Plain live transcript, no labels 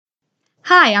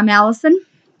Hi, I'm Allison,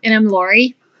 And I'm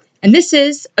Lori. and this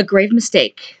is A Grave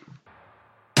Mistake.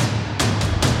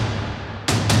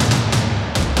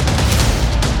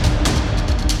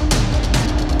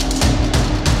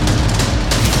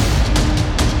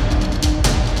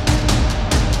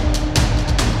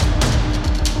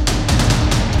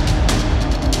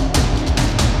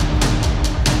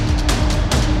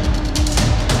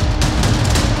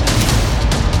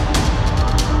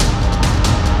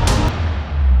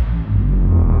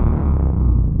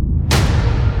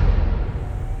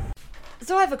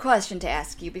 So I have a question to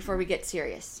ask you before we get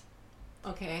serious.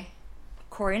 Okay.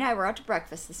 Corey and I were out to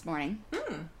breakfast this morning,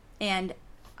 and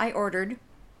I ordered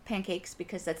pancakes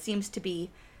because that seems to be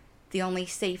the only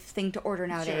safe thing to order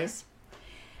nowadays.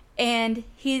 And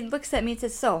he looks at me and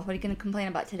says, "So, what are you going to complain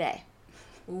about today?"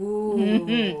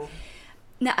 Ooh.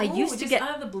 Now, I used to just get...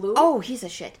 out of the blue? Oh, he's a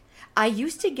shit. I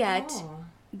used to get Oh.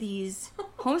 these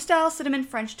home-style cinnamon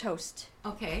French toast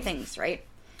Okay. things, right?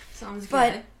 Sounds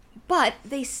But good. but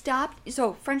they stopped...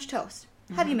 So, French toast.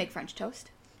 How do you make French toast?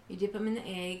 You dip them in the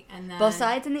egg and then... Both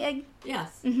sides in the egg?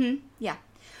 Yes. Mm-hmm. Yeah.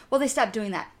 Well, they stopped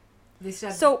doing that. They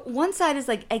start... So one side is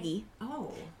like eggy,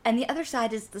 Oh. and the other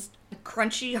side is this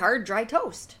crunchy, hard, dry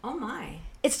toast. Oh my.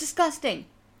 It's disgusting.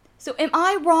 So am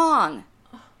I wrong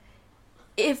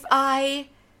if I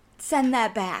send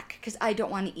that back? Because I don't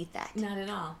want to eat that. Not at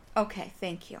all. Okay,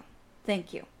 thank you.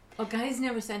 Thank you. Oh, guys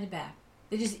never send it back.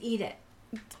 They just eat it.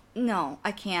 No,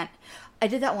 I can't. I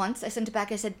did that once. I sent it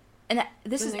back. I said, and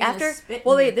this When is they're gonna after. spit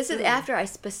Well, in wait. your This is food. after I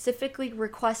specifically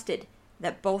requested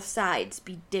that both sides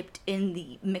be dipped in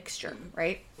the mixture,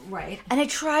 right? Right. And I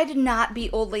try to not be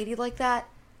old lady like that.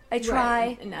 I try.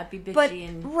 Right. And not be bitchy But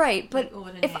and... right, but like,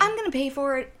 over the if neck. I'm gonna pay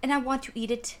for it and I want to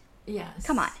eat it, Yes.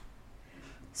 come on.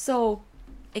 So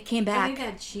it came I back. think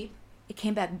that's cheap. It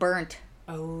came back burnt,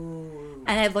 Oh.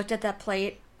 and I looked at that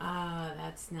plate Ah,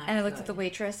 that's not and I looked at the good.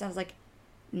 waitress. And I was like,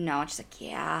 "No." And she's like,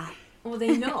 "Yeah, Well,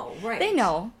 they know, right. they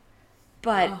know,"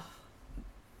 but Oh.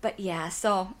 but yeah.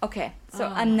 So okay, so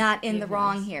Oh, I'm my not in the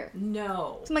wrong goodness. here.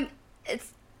 No. So I'm like,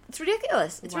 it's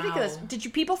ridiculous. It's ridiculous. Wow. Did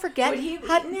you people forget? Would he have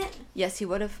how- eaten it? Yes, he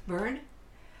would have. Burned?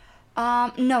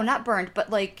 No, not burned, but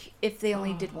like if they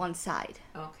only Oh. did one side,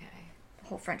 Okay. the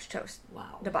whole French toast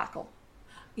Wow. debacle.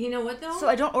 You know what, though? So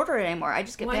I don't order it anymore. I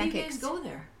just get Why pancakes. do you guys go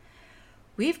there?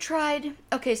 We've tried.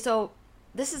 Okay, so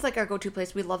this is like our go-to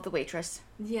place. We love the waitress.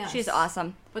 Yes. She's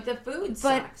awesome. But the food But-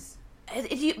 sucks.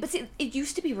 But see, it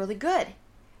used to be really good,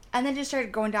 and then it just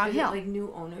started going Is it downhill. like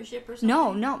new ownership or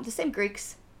something? No, the same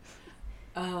Greeks.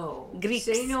 Oh. Greeks.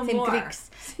 Say no same more.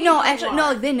 Greeks. Say No, actually, no.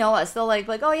 more. Like, they know us. They'll like,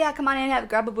 oh yeah, come on in,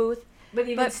 grab a booth. But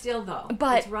even but- still, though.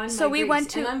 but- it's run so by we Greeks, went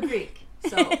to- And I'm Greek.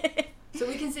 So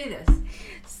we can say this.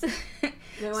 So,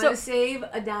 They want So- to save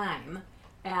a dime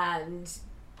and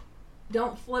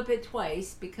don't flip it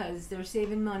twice because they're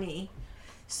saving money.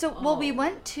 well, we Oh,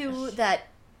 went to gosh. that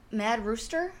Mad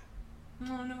Rooster. I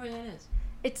don't know where that is.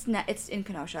 It's not. It's in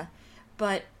Kenosha,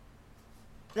 but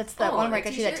that's that Oh, one where I a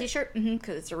got you that T-shirt.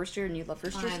 Because it's a rooster and you love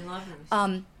roosters. I love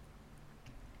them.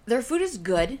 Their food is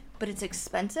good, but it's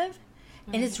expensive,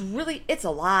 and it's a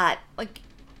lot. Like,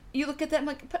 you look at that, I'm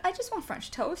like, but I just want French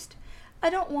toast. I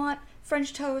don't want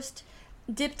French toast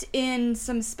dipped in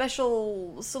some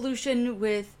special solution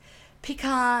with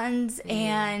pecans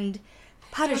and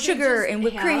powdered Don't they sugar just and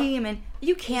whipped have- cream, and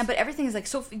you can, but everything is like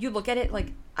so. You look at it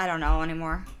like I don't know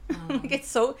anymore. Like it's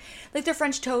so like their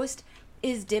French toast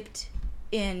is dipped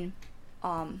in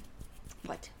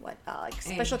like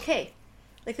special K.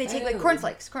 Like they take like Ew.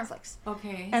 cornflakes,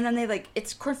 Okay. and then they like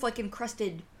it's cornflake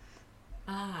encrusted,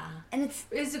 and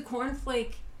Is the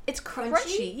cornflake it's crunchy?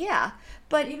 crunchy, yeah.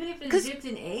 But even if it's because dipped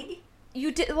in egg?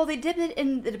 they dip it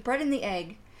in the bread in the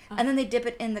egg, and then they dip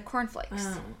it in the cornflakes.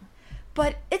 Oh.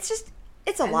 But it's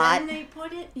a And lot. then they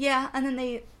put it? Yeah, and then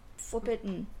they flip it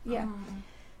and yeah. Oh.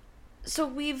 So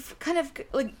we've kind of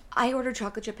like I ordered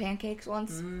chocolate chip pancakes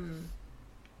once. Mm.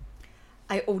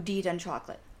 I OD'd on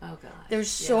chocolate. Oh gosh. There's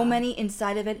so yeah. many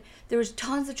inside of it. There was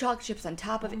tons of chocolate chips on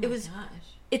top of Oh it. my It was gosh.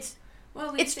 it's Well,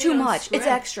 at least it's they too don't much. It's spread.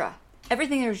 extra.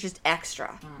 Everything there is just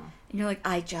extra. Oh. And you're like,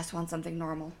 I just want something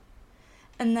normal.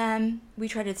 And then we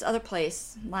tried this other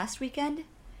place last weekend,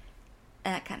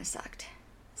 and that kind of sucked.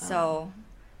 So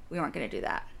we weren't going to do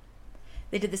that.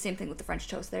 They did the same thing with the French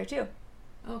toast there, too.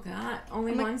 Oh god.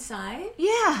 Only I'm like- one side?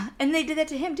 Yeah, and they did that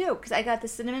to him, too, because I got the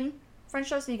cinnamon French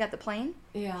toast and he got the plain.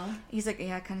 Yeah. He's like,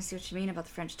 yeah, I kind of see what you mean about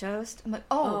the French toast. I'm like,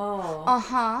 oh, Oh.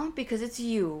 uh-huh, because it's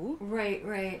you.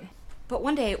 Right. But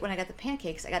one day when I got the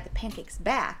pancakes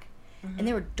back, and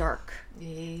they were dark.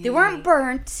 They They weren't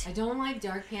burnt. I don't like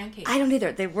dark pancakes. I don't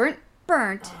either. They weren't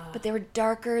burnt, but they were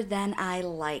darker than I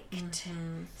liked.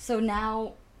 Mm-hmm. So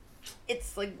now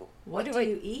It's like, What do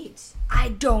you eat? I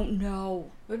don't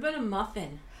know. What about a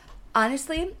muffin?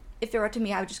 Honestly, if it were up to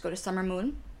me, I would just go to Summer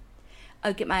Moon. I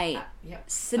would get my Yep.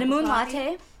 cinnamon Cup of coffee?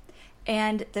 latte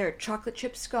and their chocolate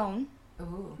chip scone,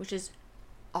 Ooh. which is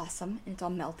awesome, and it's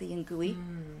all melty and gooey.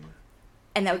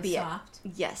 And that would be soft.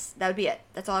 it. Yes, that would be it.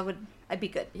 That's all I'd be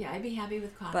good. Yeah, I'd be happy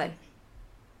with coffee.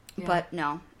 Yeah. But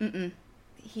no.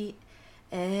 He,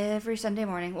 every Sunday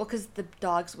morning, well, because the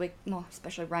dogs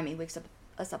especially Remy wakes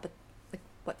us up at, like,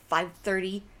 what,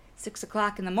 5:30, 6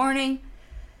 o'clock in the morning.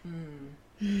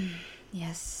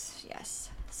 Yes.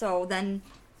 So then,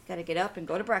 gotta get up and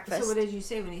go to breakfast. So what did you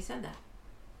say when he said that?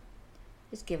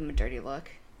 Just give him a dirty look.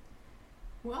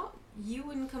 Well, you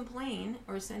wouldn't complain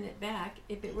or send it back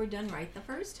if it were done right the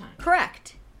first time.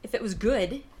 Correct. If it was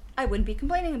good, I wouldn't be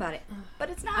complaining about it. But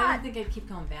it's not. I don't think I'd keep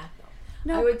going back,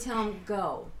 though. No. I would tell him,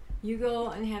 go. You go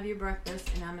and have your breakfast,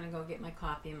 and I'm going to go get my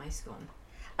coffee and my scone.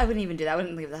 I wouldn't even do that. I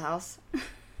wouldn't leave the house.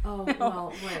 Oh, No.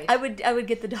 well, right. I would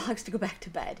get the dogs to go back to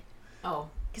bed. Oh.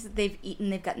 Because they've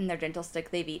gotten their dental stick,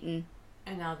 they've eaten.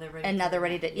 And now they're ready. And now they're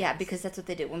ready to, yes. yeah, because that's what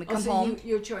they do. When we come so home.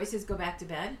 your choice is go back to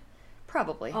bed?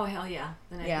 Probably. Oh, hell yeah.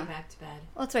 Then I'd Yeah. go back to bed.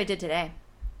 Well, that's what I did today.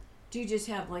 Do you just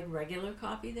have, like, regular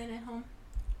coffee then at home?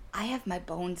 I have my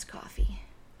Bones coffee.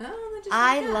 Oh, then just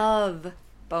I like that. love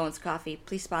Bones Coffee.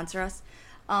 Please sponsor us.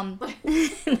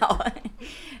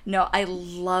 No, I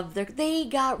love they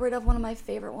got rid of one of my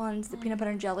favorite ones, the peanut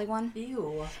butter and jelly one.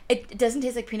 Ew. It doesn't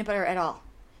taste like peanut butter at all.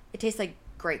 It tastes like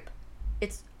grape.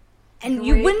 And Grape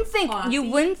you wouldn't think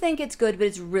coffee? it's good, but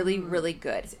it's really, really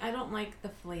good. I don't like the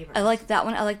flavor. I like that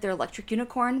one. I like their electric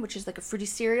unicorn, which is like a fruity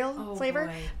cereal flavor.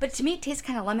 Boy. But to me, it tastes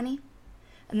kind of lemony.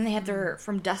 And then they have their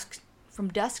from dusk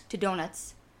to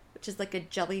donuts, which is like a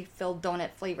jelly-filled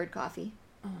donut flavored coffee.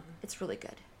 It's really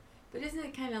good. But isn't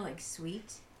it kind of like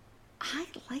sweet? I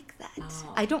like that.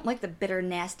 Oh. I don't like the bitter,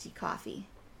 nasty coffee.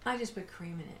 I just put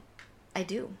cream in it. I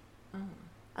do. Oh.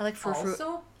 I like fruit.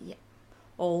 Also? Yeah.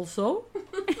 Also?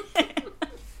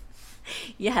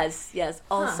 Yes.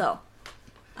 Also.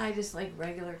 I just like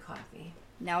regular coffee.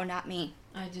 No, not me.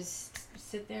 I just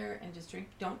sit there and just drink.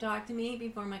 Don't talk to me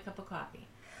before my cup of coffee.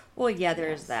 Well, yeah,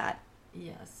 there's Yes. that.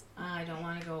 Yes. I don't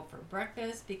want to go for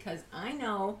breakfast because I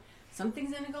know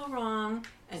something's going to go wrong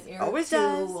and Eric Always too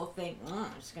does. will think,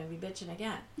 I'm just going to be bitching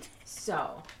again.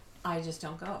 So I just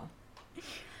don't go.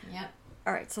 Yep.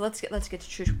 All right, so let's get to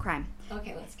true crime.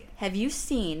 Okay, let's get it. Have you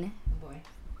seen? Oh boy.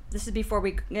 This is before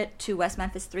we get to West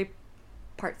Memphis 3,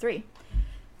 Part 3.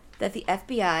 That the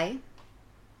FBI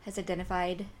has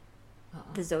identified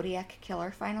the Zodiac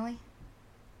killer finally.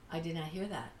 I did not hear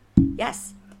that.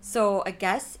 Yes. So I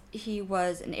guess he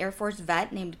was an Air Force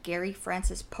vet named Gary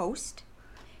Francis Post.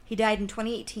 He died in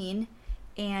 2018,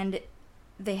 and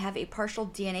they have a partial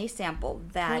DNA sample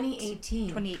that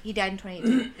 2018. He died in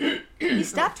 2018. He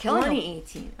stopped killing them.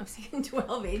 2018. I was thinking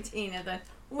 1218. I thought,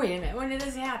 wait a minute, when did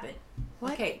this happen?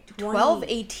 What? Okay,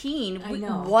 1218. I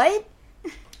know. What?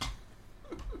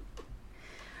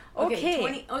 Okay.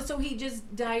 Okay. So he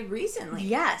just died recently.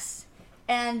 Yes.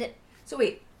 And So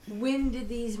wait, when did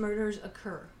these murders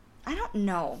occur? I don't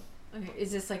know. Okay,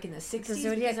 is this like in the 60s? The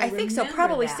Zodiac. Because I think so. remember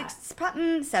Probably that.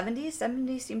 70s.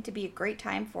 70s seem to be a great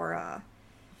time for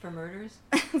For murders?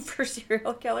 for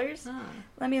serial killers. Huh.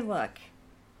 Let me look.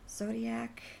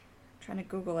 Zodiac. I'm trying to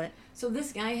Google it. So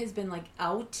this guy has been like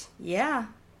out Yeah.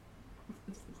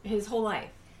 his whole life.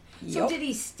 So Yup. did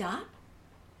he stop?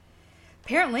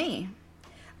 Apparently.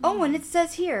 Oh, and it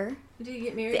says here Did he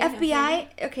get married? the and have FBI. children?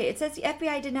 Okay, it says the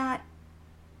FBI did not.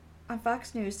 On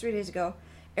Fox News 3 days ago,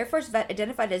 Air Force vet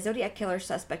identified a Zodiac killer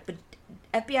suspect, but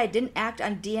FBI didn't act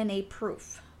on DNA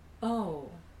proof. Oh.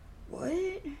 What?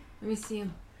 Let me see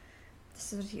him.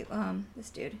 This is what he. This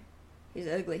dude. He's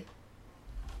ugly.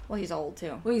 Well, he's old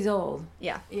too. Well, he's old.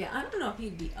 Yeah. Yeah, I don't know if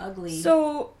he'd be ugly.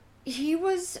 So he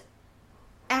was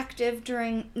active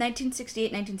during 1968,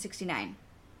 1969.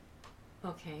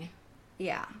 Okay.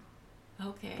 Yeah.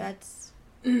 Okay. That's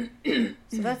so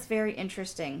that's very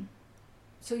interesting.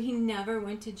 So he never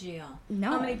went to jail.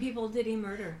 No. How many people did he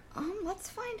murder? Let's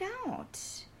find out.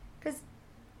 Because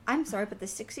I'm sorry, but the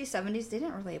 60s, 70s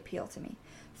didn't really appeal to me.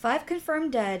 5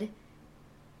 confirmed dead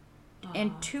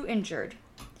and Aw. 2 injured.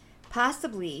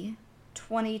 Possibly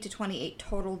 20 to 28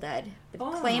 total dead, but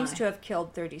Oh claims my. to have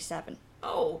killed 37.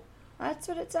 Oh. That's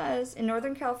what it says. In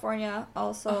Northern California,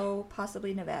 also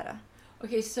possibly Nevada.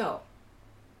 Okay, so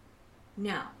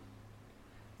now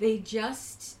they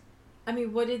just. I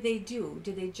mean, what did they do?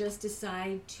 Did they just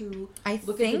decide to I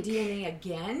look think- at the DNA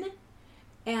again?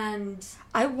 And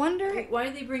I wonder. why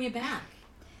did they bring it back?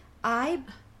 I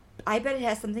bet it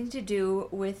has something to do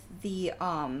with the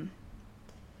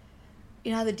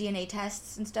you know how the DNA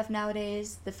tests and stuff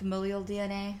nowadays, the familial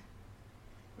DNA?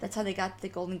 That's how they got the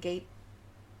Golden Gate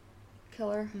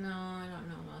Killer? No, I don't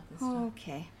know about this stuff.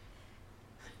 Okay.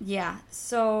 Yeah,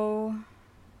 so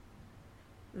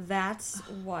that's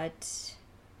what...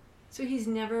 So he's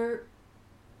never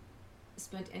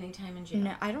spent any time in jail?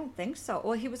 No, I don't think so.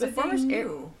 Well, he was But a former... they He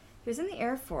knew. was in the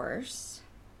Air Force.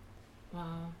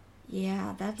 Wow.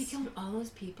 Yeah, that's... He killed all those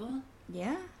people?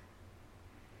 Yeah.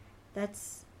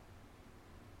 That's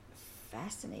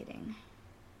fascinating.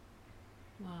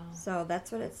 Wow. So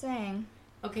that's what it's saying.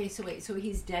 Okay, so wait, so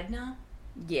he's dead now?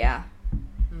 Yeah.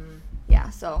 Hmm. Yeah,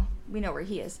 so we know where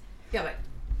he is. Yeah, but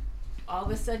all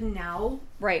of a sudden now,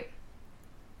 Right.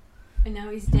 and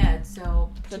now he's dead, so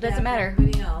So it too doesn't bad for matter.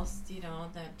 everybody else, you know,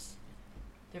 that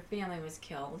their family was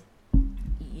killed.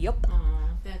 Yup. Oh,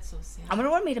 that's so sad. I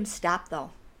wonder what made him stop, though.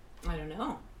 I don't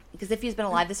know. Because if he's been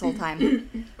alive this whole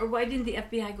time. Or why didn't the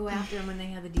FBI go after him when they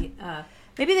had the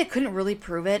Maybe they couldn't really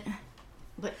prove it.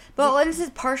 But this is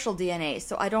partial DNA,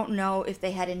 so I don't know if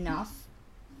they had enough.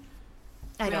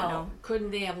 I don't know.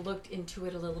 Couldn't they have looked into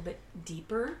it a little bit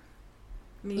deeper?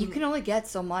 I mean, You can only get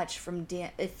so much from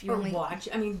DNA if you or only... watch.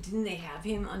 I mean, didn't they have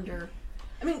him under...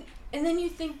 I mean, and then you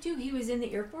think, too, he was in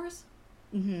the Air Force?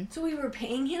 Mm-hmm. So we were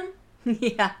paying him?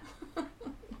 Yeah.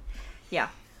 Yeah.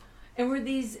 And were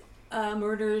these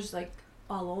murders, like,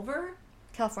 all over?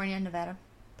 California, Nevada.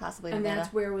 Possibly And Nevada.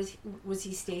 that's where was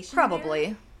he stationed Probably.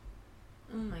 there?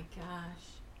 Oh, my gosh.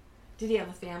 Did he have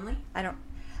a family? I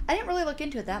didn't really look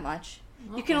into it that much.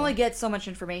 You can only get so much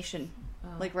information,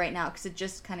 like right now, because it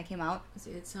just kind of came out. See,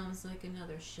 it sounds like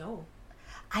another show.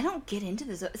 I don't get into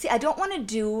this. See, I don't want to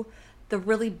do the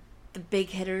big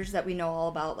hitters that we know all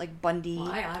about, like Bundy.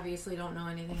 Well, I obviously don't know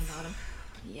anything about him.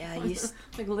 Yeah,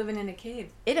 like living in a cave.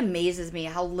 It amazes me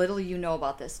how little you know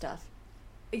about this stuff.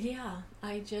 Yeah,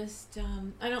 I just,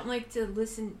 I don't like to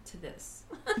listen to this.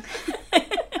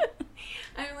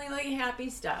 I only like happy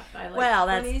stuff. I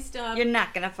like funny stuff. You're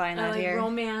not going to find that here. I like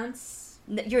romance.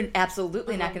 You're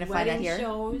absolutely not going to find that here.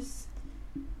 Shows.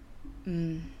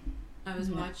 I was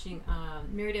No. watching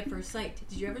Married at First Sight.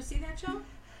 Did you ever see that show?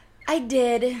 I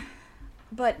did,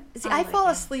 but see, I like fall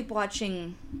it. asleep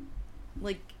watching,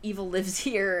 like, Evil Lives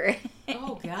Here.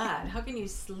 Oh, God. How can you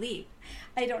sleep?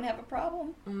 I don't have a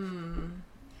problem.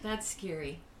 That's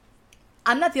scary.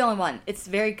 I'm not the only one. It's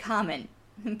very common.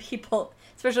 People,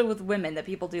 especially with women, that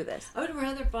people do this. I would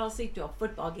rather fall asleep to a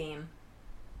football game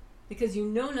because you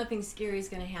know nothing scary is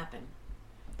going to happen.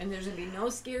 And there's going to be no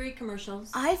scary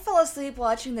commercials. I fall asleep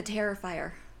watching The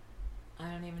Terrifier. I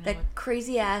don't even know That what...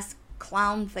 crazy-ass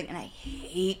clown thing, and I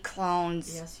hate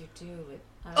clowns. Yes, you do.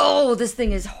 Oh, this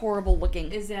thing is horrible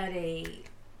looking. Is that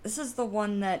This is the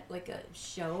one that... like a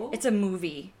show? It's a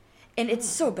movie. And it's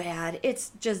so bad.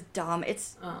 It's just dumb.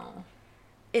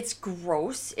 It's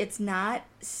gross. It's not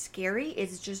scary.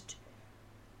 It's just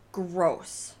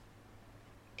gross.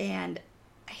 And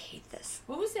I hate this.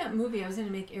 What was that movie? I was going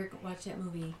to make Eric watch that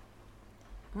movie.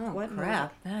 Oh, What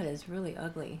crap. That is really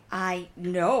ugly. I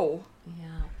know.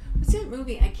 Yeah. What's that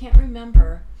movie? I can't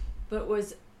remember. But it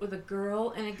was with a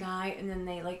girl and a guy, and then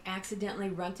they, like, accidentally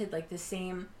rented, like, the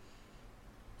same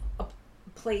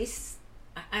place.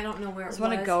 I don't know where it was. Is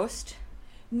one a ghost?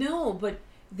 No, but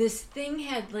this thing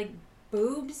had, like,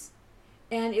 boobs,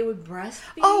 and it would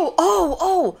breastfeed.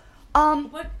 Oh!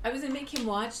 What? I was going to make him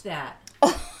watch that.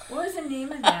 What was the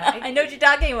name of that? I know what you're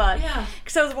talking about. Yeah.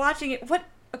 Because I was watching it. What?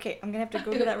 Okay, I'm going to have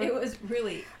to go to that. It was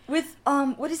really... With,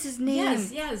 what is his name?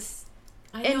 Yes.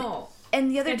 I know. And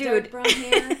the other That dude. dark brown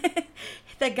hair.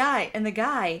 That guy. And the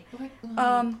guy. What?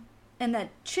 And that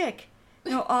chick.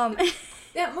 No,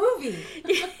 That movie.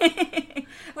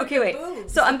 Okay, wait.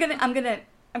 boobs. So I'm gonna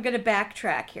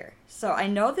backtrack here. So I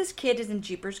know this kid is in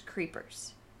Jeepers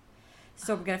Creepers.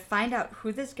 So we're gonna find out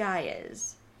who this guy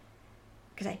is.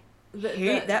 Because I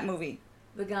hate that movie.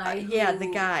 The guy. Yeah, the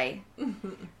guy. Yeah,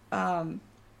 I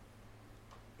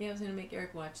was gonna make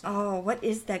Eric watch that. Oh, what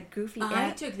is that goofy?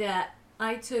 I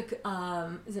took,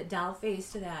 is it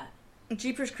Dollface to that?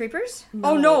 Jeepers Creepers? No.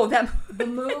 Oh no, that The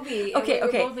movie. Okay, and we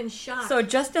okay. were both in shock. So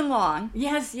Justin Long.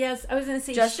 Yes. I was gonna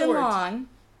say Justin short. Long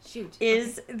Shoot.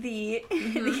 is the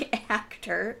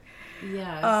actor.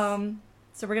 Yes.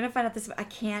 So we're gonna find out this. I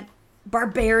can't.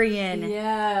 Barbarian.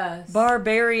 Yes.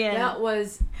 Barbarian. That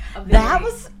was. That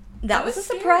was a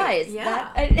scary. surprise.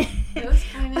 Yeah. That was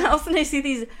kind of. all of a sudden I see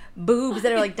these boobs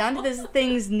that are like down to this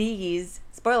thing's knees.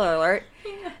 Spoiler alert.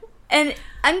 Yeah. And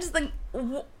I'm just like,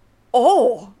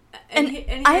 oh. And he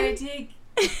had to take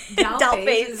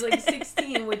Dollface is like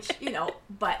 16, which,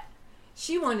 but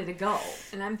she wanted to go.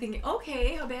 And I'm thinking,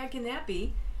 okay, how bad can that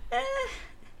be?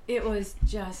 It was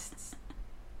just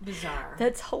bizarre.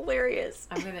 That's hilarious.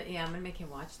 I'm gonna make him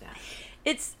watch that.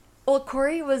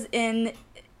 Corey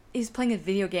he's playing a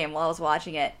video game while I was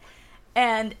watching it,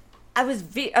 and I was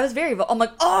very, I'm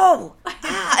like, oh,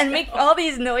 and make all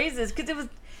these noises, because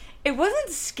it wasn't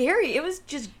scary, it was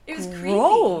just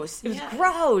gross. Creepy. It was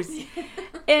gross.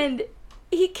 And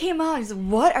he came out and he said,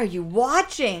 what are you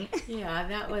watching? Yeah,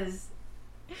 that was,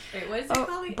 wait, what is it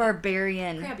called?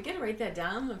 Barbarian. Crap, you gotta write that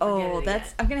down. I'm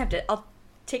gonna have to, I'll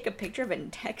take a picture of it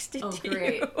and text it to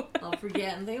great. you. I'll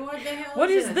forget and think, what the hell What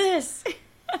is this?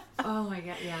 Oh my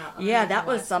god, yeah. Yeah, that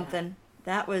was something.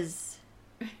 That was,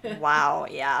 wow,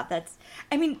 yeah,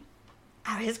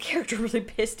 his character really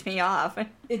pissed me off.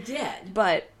 It did.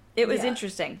 But it was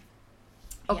interesting.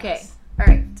 Okay, Yes. all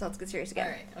right, so let's get serious again.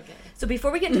 All right, okay. So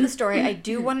before we get into the story, I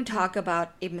do want to talk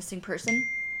about a missing person.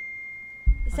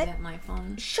 Is that my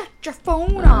phone? Shut your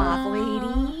phone off,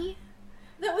 lady.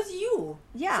 That was you.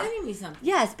 Yeah. Sending me something.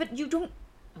 Yes, but you don't.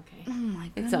 Okay. Oh my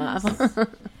goodness. It's off.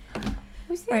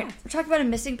 Who's that? All right, we're talking about a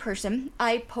missing person.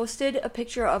 I posted a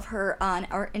picture of her on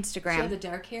our Instagram. She had the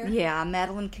dark hair? Yeah,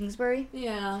 Madeline Kingsbury.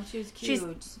 Yeah, she was cute.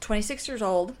 She's 26 years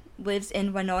old, lives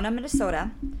in Winona,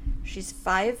 Minnesota. She's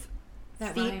 5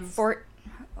 That feet, rhymes. 4...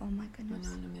 Oh my goodness.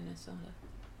 Winona,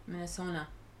 Minnesota.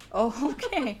 Oh,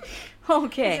 okay. It's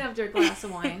Okay. after a glass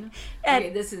of wine. And-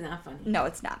 Okay, this is not funny. No,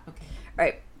 it's not. Okay. All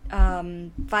right.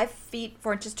 5 feet,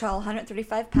 4 inches tall,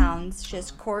 135 pounds. She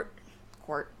has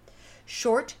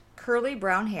short, curly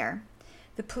brown hair.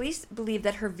 The police believe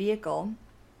that her vehicle,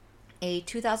 a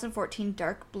 2014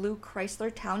 dark blue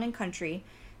Chrysler Town & Country,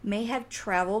 may have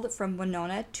traveled from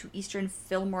Winona to eastern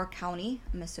Fillmore County,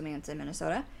 I'm assuming it's in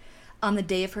Minnesota, on the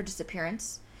day of her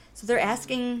disappearance. So they're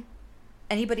asking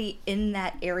anybody in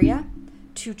that area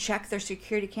to check their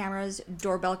security cameras,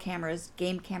 doorbell cameras,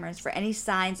 game cameras for any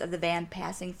signs of the van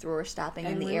passing through or stopping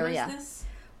in the area. When was this?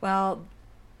 Well,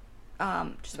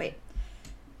 just wait.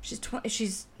 She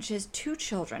has 2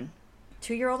 children,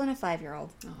 2-year-old and a 5-year-old.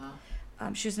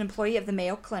 Uh-huh. She was an employee of the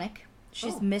Mayo Clinic.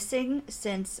 She's missing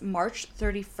since March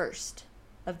 31st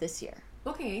of this year.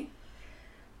 Okay.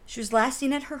 She was last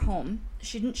seen at her home.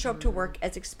 She didn't show up to work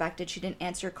as expected. She didn't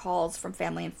answer calls from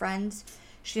family and friends.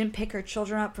 She didn't pick her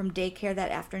children up from daycare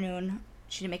that afternoon.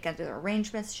 She didn't make other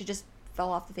arrangements. She just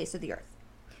fell off the face of the earth.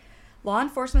 Law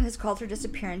enforcement has called her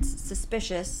disappearance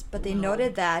suspicious, but they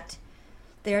noted that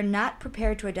they are not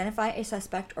prepared to identify a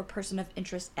suspect or person of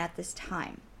interest at this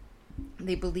time.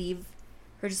 They believe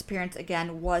her disappearance,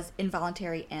 again, was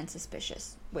involuntary and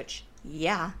suspicious, which,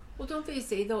 yeah. Well, don't they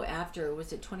say, though, after,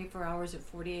 was it 24 hours or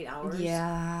 48 hours?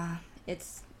 Yeah,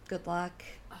 it's good luck.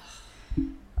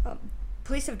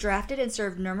 Police have drafted and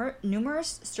served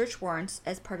numerous search warrants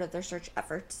as part of their search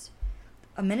efforts.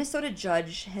 A Minnesota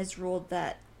judge has ruled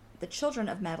that the children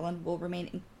of Madeline will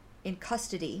remain in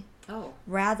custody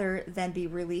rather than be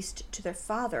released to their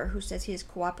father, who says he is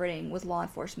cooperating with law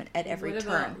enforcement at every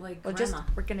turn. Like, we're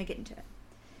going to get into it.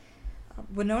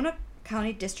 Winona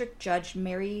County District Judge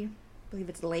Mary, I believe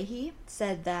it's Leahy,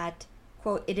 said that,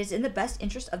 quote, "It is in the best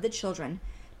interest of the children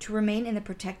to remain in the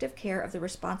protective care of the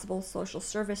responsible social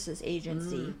services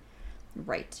agency,"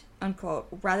 right, unquote,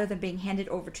 rather than being handed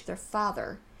over to their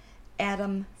father,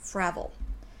 Adam Fravel.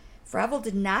 Fravel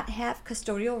did not have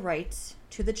custodial rights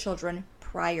to the children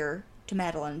prior to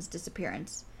Madeline's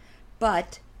disappearance,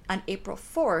 but on April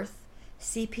 4th,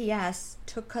 CPS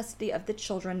took custody of the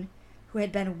children who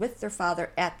had been with their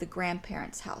father at the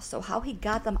grandparents' house. So how he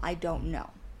got them, I don't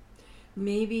know.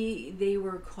 Maybe they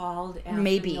were called after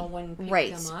no one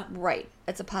picked them up. Right.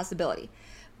 That's a possibility.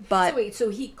 But so wait, so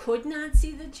he could not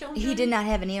see the children? He did not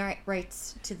have any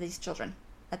rights to these children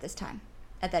at this time.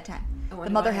 At that time. Oh, The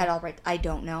mother had all rights. I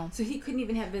don't know. So he couldn't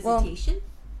even have visitation? Well,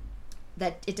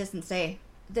 that it doesn't say.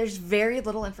 There's very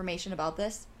little information about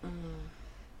this. It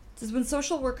says when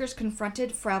social workers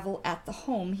confronted Fravel at the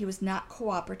home, he was not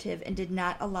cooperative and did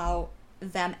not allow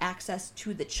them access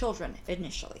to the children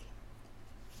initially.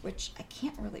 Which I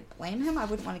can't really blame him. I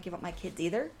wouldn't want to give up my kids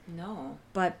either. No.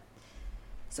 But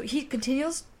so he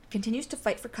continues to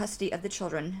fight for custody of the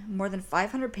children. More than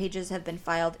 500 pages have been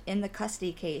filed in the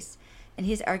custody case, and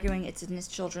he's arguing it's in his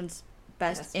children's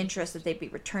best interest that they be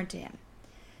returned to him.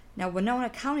 Now, Winona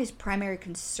County's primary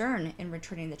concern in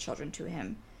returning the children to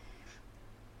him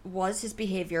was his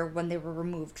behavior when they were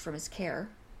removed from his care.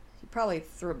 He probably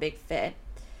threw a big fit.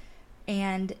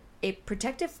 And a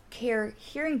protective care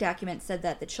hearing document said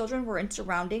that the children were in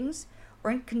surroundings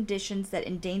or in conditions that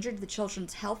endangered the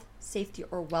children's health, safety,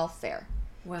 or welfare.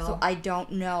 Well, so I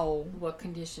don't know what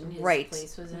condition his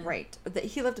place was in. Right.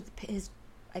 He lived with he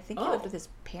lived with his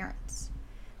parents.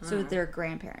 So their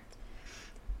grandparents.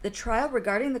 The trial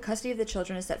regarding the custody of the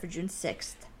children is set for June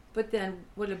 6th. But then,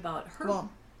 what about her?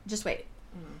 Well, Just wait.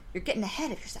 You're getting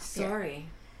ahead of yourself here. Sorry.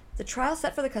 The trial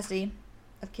set for the custody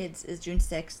of kids is June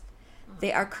 6th.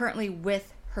 They are currently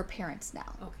with her parents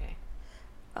now. Okay.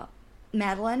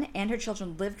 Madeline and her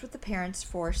children lived with the parents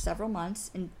for several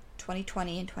months in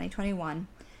 2020 and 2021,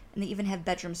 and they even have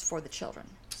bedrooms for the children.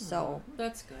 So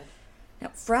that's good. now,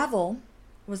 Fravel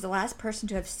was the last person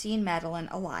to have seen Madeline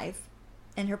alive,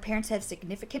 and her parents have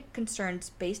significant concerns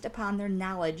based upon their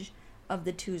knowledge of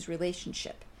the two's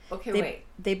relationship. Okay,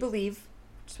 They believe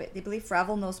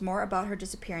Fravel knows more about her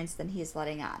disappearance than he is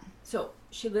letting on. So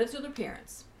she lives with her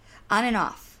parents. On and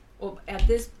off. Well, at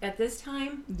this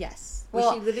time, Yes.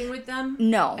 was she living with them?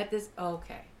 No.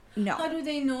 Okay. No. How do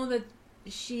they know that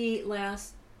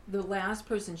the last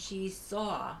person she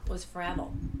saw was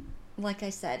Fravel? Like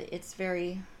I said, it's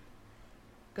very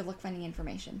good luck finding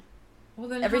information. Well,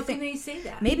 then how can they say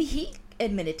that? Maybe he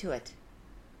admitted to it.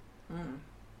 Well,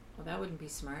 that wouldn't be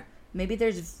smart. Maybe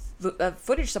there's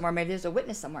footage somewhere. Maybe there's a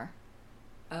witness somewhere.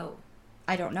 Oh.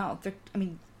 I don't know.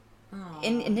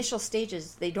 In initial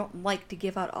stages, they don't like to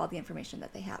give out all the information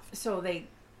that they have. So they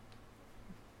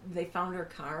found her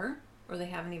car? Or they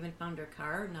haven't even found her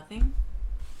car? Nothing?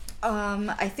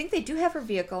 I think they do have her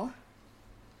vehicle.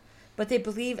 But they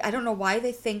believe... I don't know why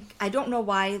they think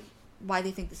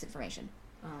this information.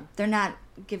 Oh. They're not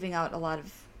giving out a lot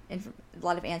of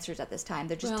answers at this time.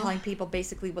 They're just telling people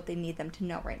basically what they need them to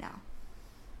know right now.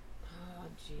 Oh,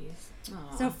 jeez.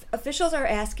 So officials are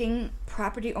asking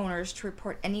property owners to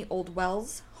report any old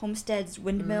wells, homesteads,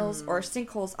 windmills, or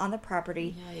sinkholes on the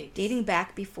property dating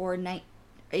back before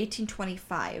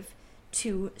 1825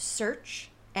 to search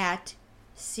at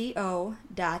co.winona,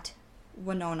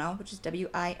 which is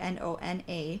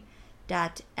winona.mn.us,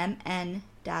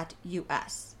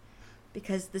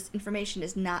 because this information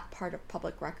is not part of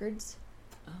public records.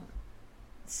 Oh.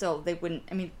 So they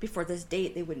wouldn't, before this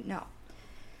date, they wouldn't know.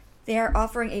 They are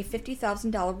offering a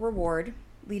 $50,000 reward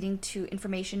leading to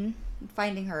information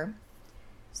finding her.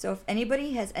 So if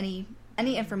anybody has any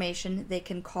information, they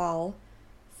can call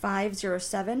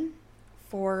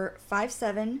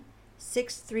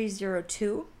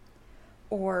 507-457-6302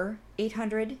 or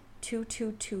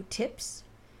 800-222-TIPS.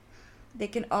 They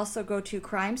can also go to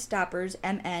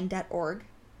crimestoppersmn.org,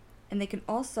 and they can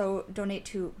also donate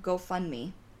to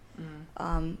GoFundMe,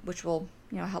 which will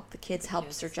help the kids,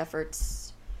 help search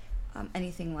efforts,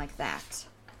 anything like that.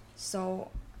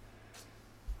 So,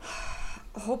 I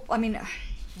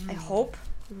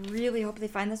really hope they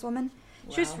find this woman.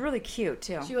 Wow. She was really cute,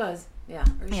 too. She was, yeah.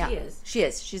 She is. She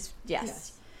is. She's,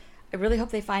 yes. I really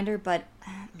hope they find her, but...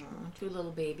 two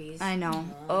little babies. I know.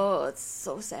 Oh, it's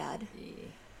so sad. Yeah.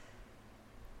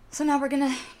 So now we're going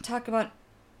to talk about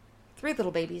 3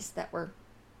 little babies that were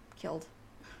killed.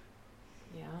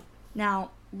 Yeah.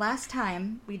 Now, last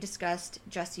time we discussed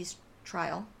Jesse's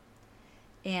trial,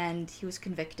 and he was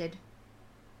convicted.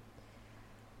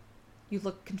 You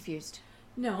look confused.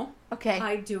 No. Okay.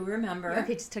 I do remember.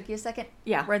 Okay, just took you a second?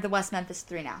 Yeah. We're at the West Memphis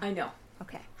 3 now. I know.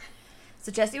 Okay.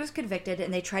 So Jesse was convicted,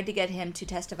 and they tried to get him to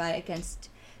testify against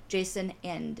Jason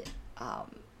and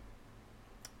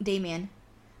Damien,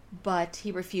 but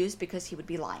he refused because he would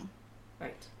be lying.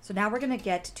 Right. So now we're going to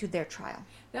get to their trial.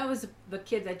 That was the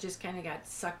kid that just kind of got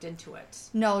sucked into it.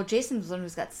 No, Jason was the one who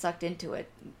got sucked into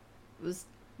it. It was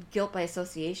guilt by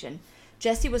association.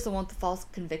 Jesse was the one with the false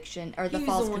conviction, or the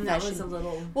false confession. That was a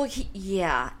little... Well,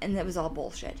 and that was all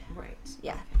bullshit. Right.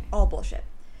 Yeah, okay. All bullshit.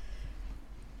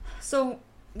 So,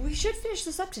 we should finish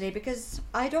this up today, because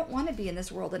I don't want to be in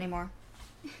this world anymore.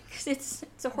 Because it's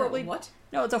a horribly... What?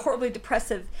 No, it's a horribly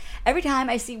depressive... Every time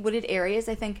I see wooded areas,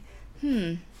 I think,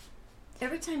 Every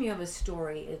time you have a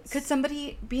story, it's... Could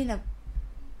somebody be in a...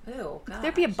 Oh, God. Could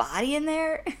there be a body in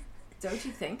there? Don't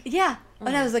you think? Yeah.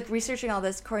 When I was researching all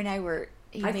this, Corey and I were...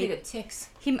 I think it ticks.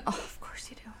 Of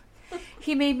course you do.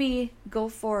 He made me go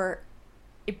for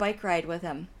a bike ride with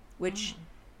him, which...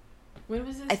 When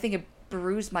was this? I think it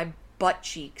bruised my butt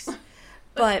cheeks.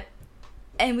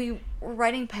 And we were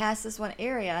riding past this one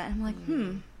area, and I'm like,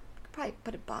 could probably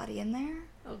put a body in there.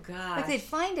 Oh, gosh. They'd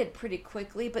find it pretty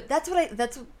quickly, but that's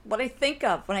what I think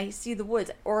of when I see the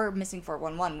woods, or Missing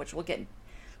 411, which we'll get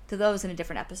to those in a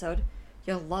different episode.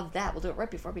 You'll love that. We'll do it right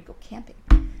before we go camping.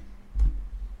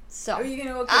 So, are you going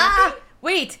to go camping?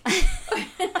 Wait.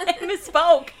 I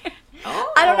misspoke.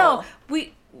 Oh. I don't know.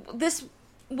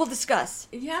 We'll discuss.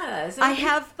 Yes. I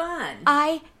have fun.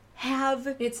 I have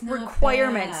it's not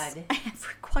requirements. Bad. I have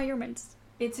requirements.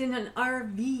 It's in an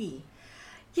RV.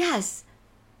 Yes.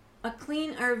 A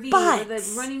clean RV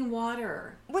with running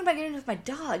water. What am I going to do with my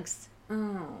dogs?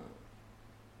 Oh.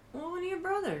 Well, one of your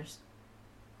brothers.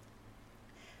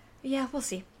 Yeah, we'll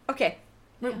see. Okay.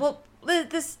 Yeah. Well,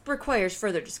 this requires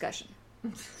further discussion.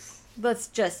 Let's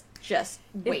just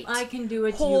wait. If I can do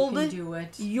it, Hold you can do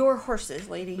it. your horses,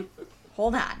 lady.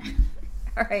 Hold on.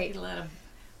 All right. Get a lot of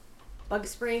bug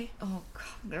spray. Oh, God,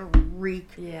 I'm going to reek.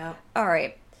 Yeah. All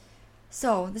right.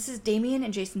 So, this is Damien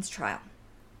and Jason's trial.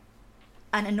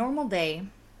 On a normal day,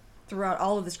 throughout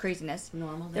all of this craziness,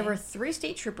 there were 3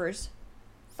 state troopers,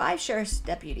 5 sheriff's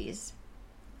deputies,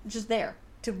 just there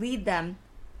to lead them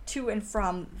to and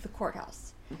from the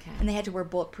courthouse. Okay. And they had to wear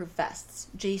bulletproof vests.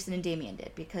 Jason and Damien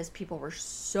did, because people were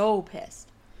so pissed.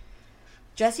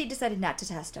 Jesse decided not to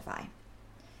testify.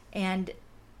 And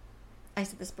I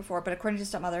said this before, but according to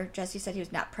stepmother, Jesse said he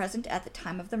was not present at the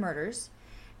time of the murders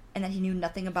and that he knew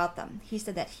nothing about them. He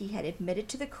said that he had admitted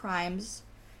to the crimes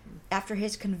after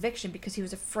his conviction because he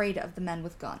was afraid of the men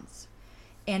with guns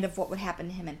and of what would happen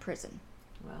to him in prison.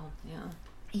 Well, yeah.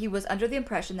 He was under the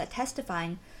impression that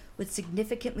testifying would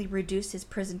significantly reduce his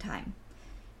prison time.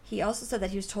 He also said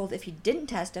that he was told if he didn't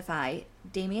testify,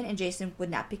 Damien and Jason would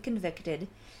not be convicted,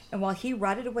 and while he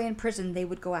rotted away in prison, they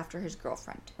would go after his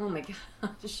girlfriend. Oh my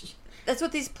gosh. That's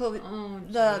what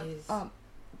the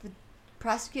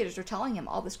prosecutors were telling him,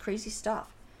 all this crazy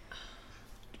stuff.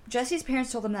 Jesse's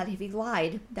parents told him that if he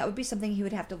lied, that would be something he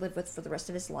would have to live with for the rest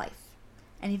of his life.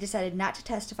 And he decided not to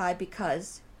testify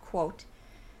because, quote,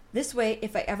 "This way,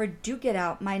 if I ever do get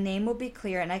out, my name will be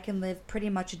clear and I can live pretty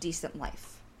much a decent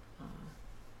life."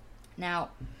 Now...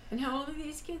 And how old are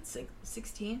these kids? Like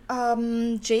 16?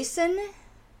 Jason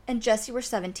and Jesse were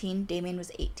 17. Damien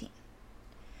was 18.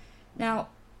 Now,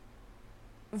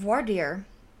 voir dire,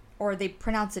 or they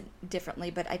pronounce it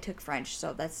differently, but I took French,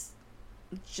 so that's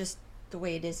just the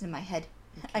way it is in my head.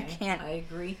 Okay, I can't. I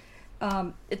agree.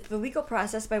 It's the legal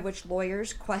process by which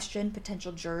lawyers question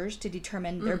potential jurors to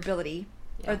determine their ability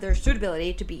or their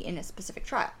suitability to be in a specific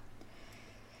trial.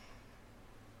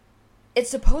 It's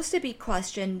supposed to be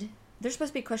questioned. They're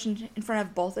supposed to be questioned in front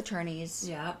of both attorneys.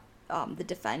 Yeah.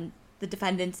 The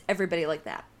defendants, everybody like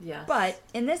that. Yes. But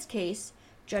in this case,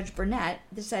 Judge Burnett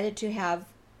decided to have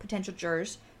potential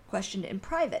jurors questioned in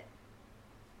private.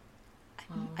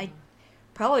 I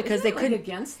probably because they couldn't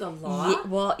against the law.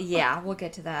 we'll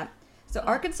get to that. So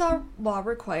Arkansas law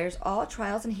requires all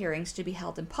trials and hearings to be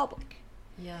held in public.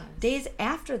 Yes. Days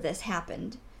after this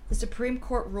happened, the Supreme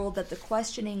Court ruled that the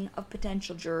questioning of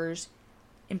potential jurors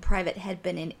in private had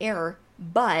been in error,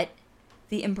 but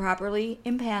the improperly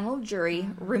impaneled jury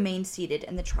remained seated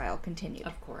and the trial continued.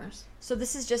 Of course. So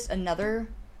this is just another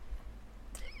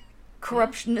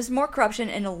corruption. There's more corruption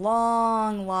in a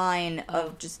long line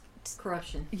of just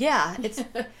corruption. Yeah,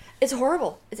 it's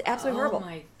horrible. It's absolutely horrible. Oh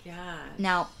my god.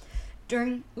 Now,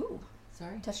 during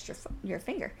sorry, touched your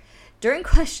finger. During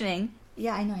questioning,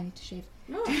 yeah, I know I need to shave.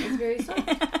 No, it's very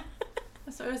soft.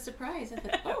 So I was surprised. I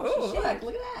thought, oh,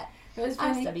 look at that. It was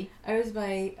I'm funny. stubby. I was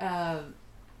by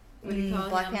what do you call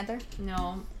Black him? Panther?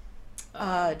 No.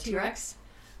 T-Rex.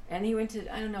 And he went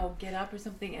to, I don't know, get up or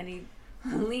something, and he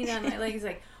leaned on my leg. He's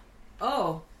like,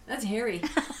 "Oh, that's Harry."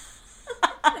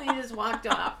 And he just walked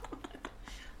off.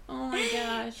 Oh my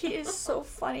gosh. He is so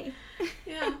funny.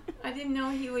 Yeah, I didn't know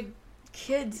he would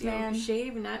Kids, man.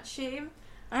 shave, not shave.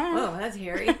 Oh, Oh, that's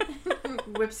Harry.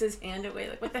 Whips his hand away.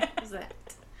 Like, what the heck is that?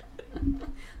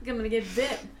 Like, I'm gonna get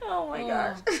bit. Oh my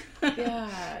gosh.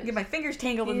 God. Get my fingers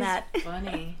tangled in that.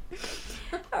 Funny.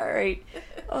 All right.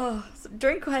 Oh, so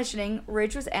during questioning,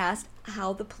 Ridge was asked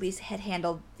how the police had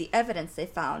handled the evidence they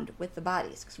found with the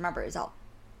bodies. Because remember, it was all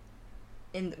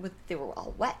they were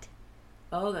all wet.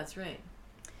 Oh, that's right.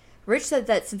 Ridge said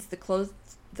that since the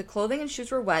clothing and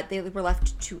shoes were wet, they were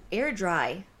left to air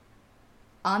dry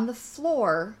on the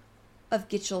floor of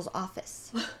Gitchell's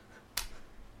office.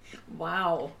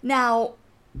 Wow. Now,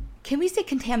 can we say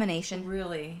contamination?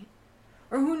 Really?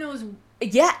 Or who knows?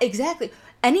 Yeah, exactly.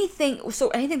 Anything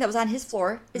that was on his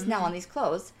floor is now on these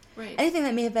clothes. Right. Anything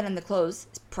that may have been on the clothes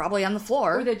is probably on the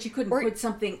floor. Or that you couldn't put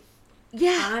something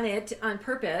on it on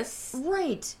purpose.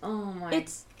 Right. Oh my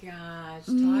It's gosh.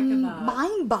 Talk about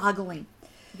mind-boggling.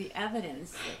 the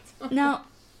evidence. Now,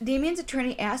 Damien's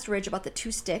attorney asked Ridge about the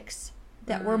 2 sticks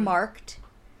that were marked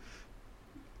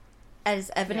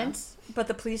as evidence, but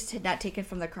the police had not taken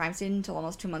from the crime scene until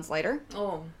almost 2 months later.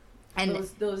 Oh. And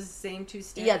those same 2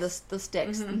 sticks? Yeah, those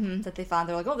sticks that they found.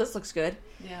 They're like, oh, this looks good.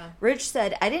 Yeah. Ridge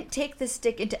said, I didn't take this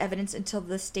stick into evidence until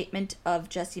the statement of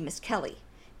Jesse Miss Kelly,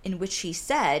 in which he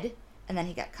said, and then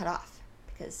he got cut off.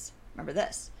 Because, remember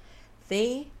this,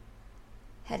 they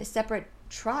had a separate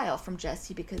trial from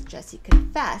Jesse because Jesse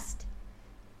confessed.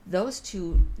 Those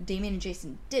 2, Damien and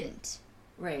Jason, didn't.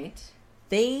 Right.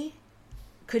 They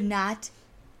could not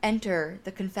enter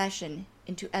the confession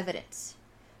into evidence.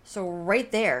 So right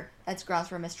there, that's grounds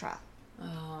for a mistrial.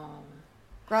 Oh.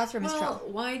 grounds for mistrial.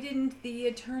 Well, why didn't the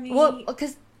attorney... Well,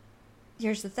 because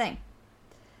here's the thing.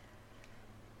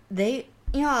 They,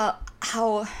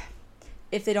 how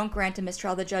if they don't grant a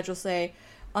mistrial, the judge will say,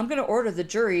 I'm going to order the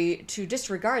jury to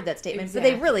disregard that statement.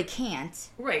 Exactly. But they really can't.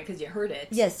 Right, because you heard it.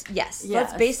 Yes.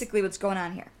 That's basically what's going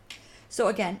on here. So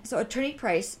again, Attorney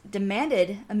Price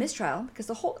demanded a mistrial because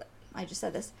I just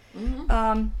said this.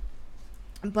 Mm-hmm.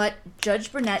 But Judge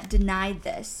Burnett denied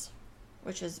this,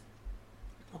 which is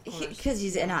because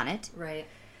he's in on it. Right.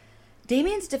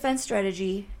 Damien's defense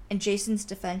strategy and Jason's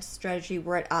defense strategy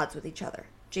were at odds with each other.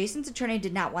 Jason's attorney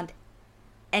did not want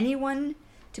anyone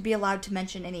to be allowed to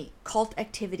mention any cult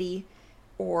activity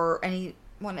or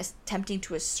anyone attempting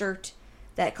to assert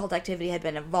that cult activity had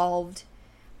been involved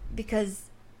because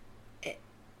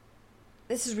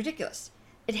this is ridiculous.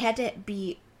 It had to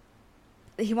be...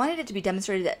 He wanted it to be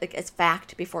demonstrated as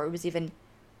fact before it was even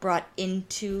brought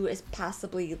into as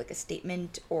possibly a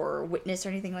statement or witness or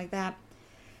anything like that.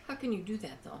 How can you do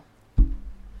that, though?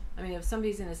 I mean, if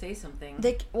somebody's going to say something...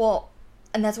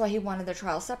 And that's why he wanted their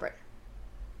trial separate.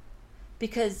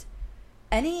 Because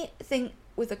anything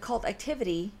with occult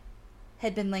activity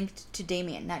had been linked to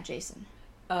Damien, not Jason.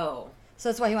 Oh. So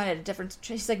that's why he wanted a different...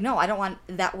 He's like, no, I don't want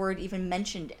that word even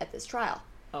mentioned at this trial.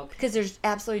 Okay. Because there's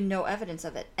absolutely no evidence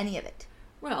of it, any of it.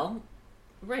 Well,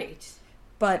 right.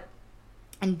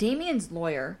 And Damien's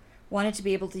lawyer wanted to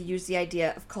be able to use the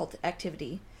idea of cult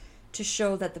activity to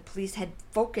show that the police had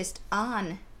focused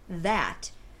on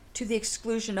that to the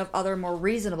exclusion of other more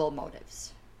reasonable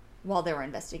motives while they were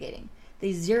investigating.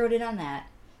 They zeroed in on that,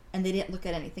 and they didn't look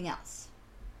at anything else.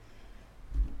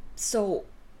 So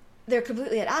they're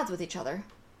completely at odds with each other,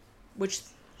 which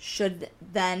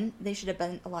they should have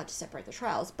been allowed to separate the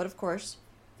trials. But of course,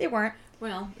 they weren't.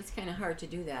 Well, it's kind of hard to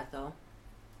do that, though.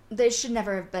 They should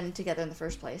never have been together in the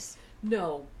first place.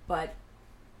 No, but,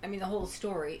 I mean, the whole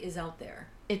story is out there.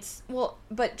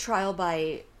 But trial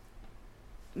by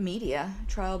media,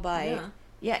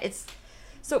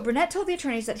 So Burnett told the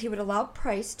attorneys that he would allow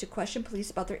Price to question police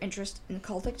about their interest in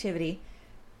cult activity,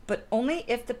 but only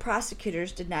if the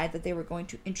prosecutors denied that they were going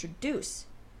to introduce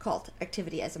cult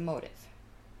activity as a motive.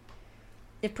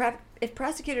 If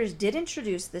prosecutors did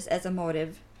introduce this as a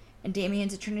motive, and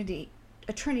Damien's attorney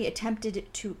attempted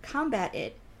to combat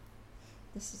it,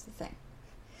 this is the thing.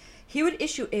 He would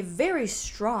issue a very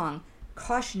strong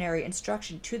cautionary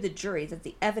instruction to the jury that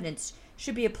the evidence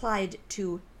should be applied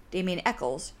to Damien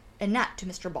Echols and not to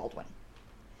Mr. Baldwin.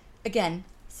 Again,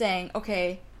 saying,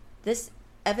 okay, this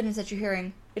evidence that you're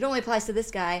hearing, it only applies to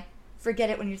this guy. Forget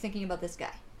it when you're thinking about this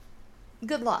guy.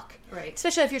 Good luck. Right.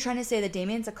 Especially if you're trying to say that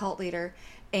Damien's a cult leader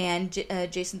and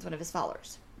Jason's one of his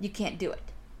followers. You can't do it.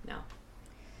 No.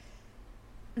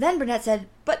 Then Burnett said,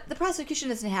 but the prosecution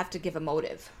doesn't have to give a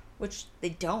motive, which they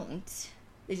don't.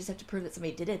 They just have to prove that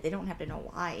somebody did it. They don't have to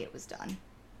know why it was done.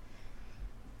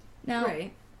 Now,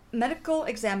 Right. Medical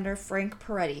examiner Frank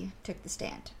Peretti took the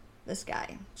stand. This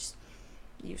guy, just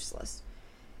useless.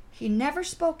 He never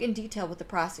spoke in detail with the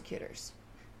prosecutors.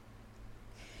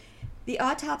 The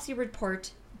autopsy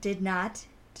report did not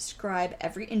describe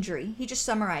every injury. He just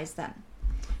summarized them.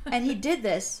 And he did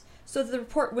this so that the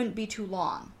report wouldn't be too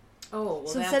long. Oh, well,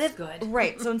 So that's good.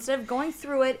 Right. So instead of going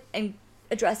through it and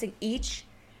addressing each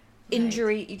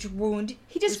injury, each wound,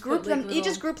 he just grouped them. He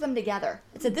just grouped them together.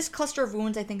 It said, this cluster of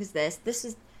wounds, I think, is this. This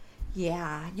is...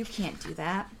 Yeah, you can't do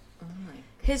that. Oh, my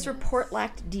His goodness. report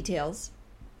lacked details.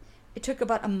 It took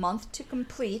about a month to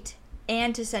complete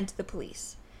and to send to the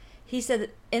police. He said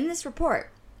that in this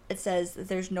report, it says that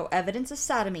there's no evidence of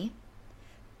sodomy,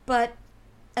 but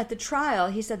at the trial,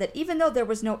 he said that even though there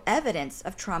was no evidence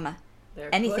of trauma,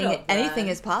 anything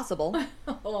is possible.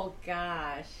 Oh,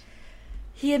 gosh.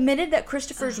 He admitted that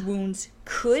Christopher's wounds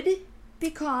could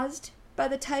be caused by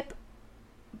the type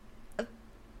of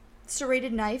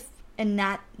serrated knife and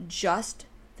not just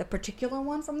the particular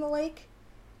one from the lake.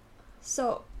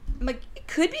 So, it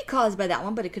could be caused by that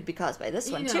one, but it could be caused by this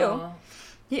one, too.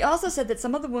 He also said that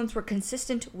some of the wounds were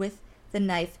consistent with the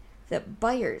knife that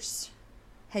Byers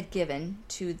had given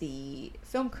to the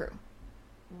film crew.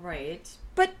 Right.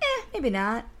 But, maybe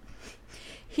not.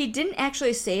 He didn't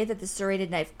actually say that the serrated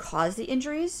knife caused the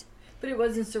injuries. But it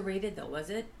wasn't serrated, though, was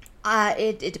it?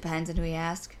 It depends on who you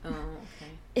ask. Oh,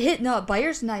 okay. No,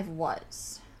 Byers' knife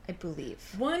was, I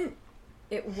believe.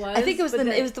 It was. I think it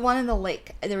was the one in the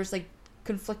lake. There was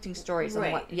conflicting stories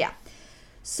on what. Yeah.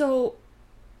 So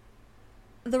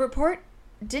the report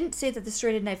didn't say that the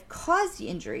serrated knife caused the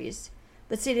injuries,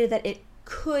 but stated that it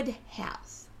could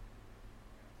have,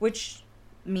 which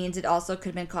means it also could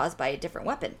have been caused by a different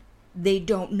weapon. They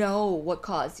don't know what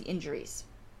caused the injuries.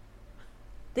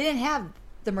 They didn't have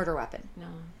the murder weapon. No.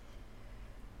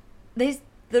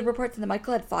 The report said that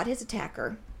Michael had fought his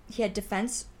attacker. He had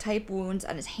defense-type wounds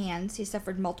on his hands. He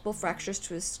suffered multiple fractures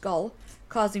to his skull,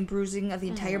 causing bruising of the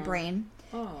entire brain.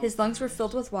 Oh, His lungs were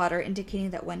filled with water, indicating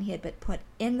that when he had been put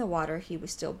in the water, he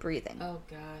was still breathing. Oh,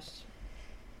 gosh.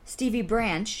 Stevie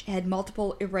Branch had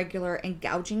multiple irregular and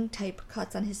gouging-type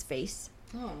cuts on his face.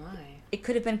 Oh, my. It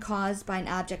could have been caused by an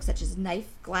object such as a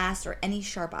knife, glass, or any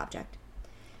sharp object.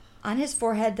 On his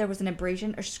forehead, there was an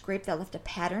abrasion or scrape that left a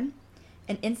pattern,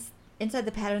 and inside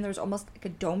the pattern, there was almost like a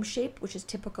dome shape, which is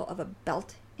typical of a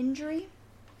belt injury.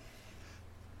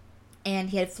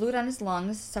 And he had fluid on his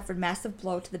lungs, suffered massive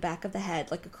blow to the back of the head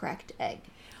like a cracked egg.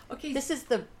 Okay. This is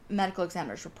the medical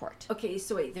examiner's report. Okay,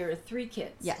 so wait, there are 3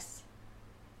 kids. Yes.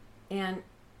 And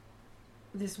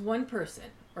this one person,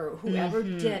 or whoever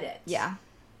did it. Yeah.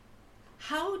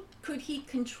 How could he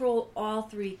control all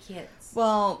 3 kids?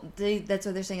 Well, that's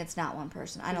why they're saying it's not one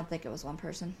person. I don't think it was one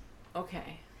person.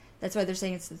 Okay. That's why they're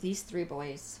saying it's these 3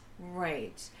 boys.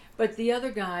 Right. But the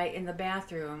other guy in the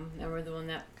bathroom, remember the one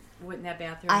that went in that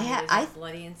bathroom was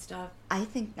bloody and stuff? I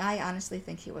honestly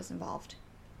think he was involved.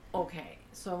 Okay.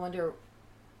 So I wonder...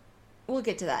 We'll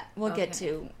get to that. We'll get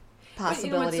to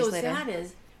possibilities what's so later. sad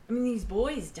is, I mean, these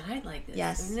boys died like this.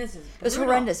 Yes. I mean, this is It was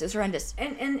horrendous. It was horrendous.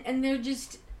 And they're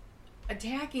just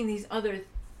attacking these other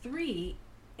 3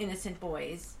 innocent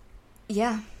boys.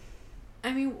 Yeah.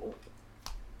 I mean,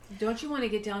 don't you want to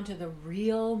get down to the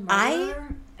real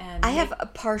murder? I have a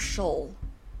partial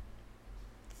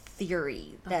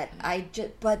theory that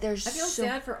but there's I feel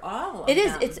sad for all of it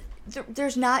them. is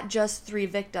there's not just 3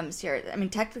 victims here. I mean,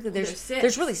 technically there's 6.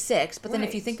 There's really 6, but then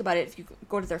if you Right. think about it, if you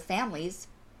go to their families,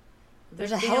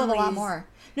 there's Their a hell of a lot families-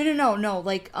 more. No,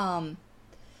 like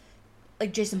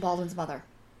Jason Baldwin's mother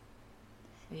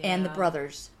and the Yeah.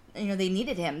 brothers. You know, they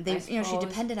needed him. They, she suppose.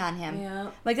 depended on him.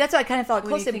 Yeah. Like, that's why I kind of felt When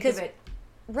close you to him think because, of it-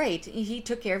 right, he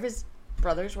took care of his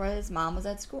brothers while his mom was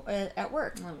at school, at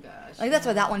work. Oh gosh. Like, that's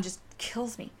why that one just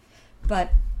kills me.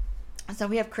 But, so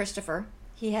we have Christopher.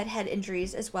 He had head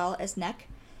injuries as well as neck,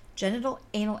 genital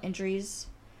anal injuries,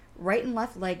 right and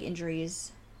left leg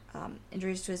injuries,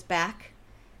 injuries to his back,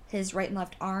 his right and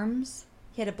left arms.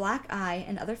 He had a black eye,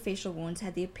 and other facial wounds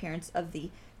had the appearance of the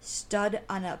stud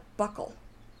on a buckle,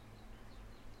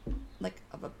 like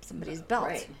of somebody's belt.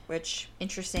 Right. Which,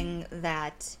 interesting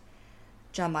that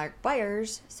John Mark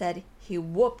Byers said he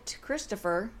whooped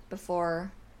Christopher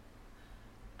before.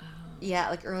 Yeah,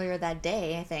 like earlier that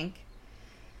day, I think.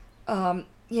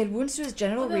 He had wounds to his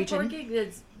genital Well, region. poor kid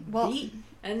gets Well, beat,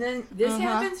 and then this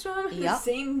happens to him the Yep.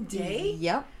 same day?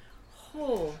 Yep.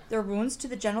 Oh. Their wounds to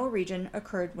the genital region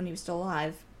occurred when he was still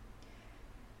alive.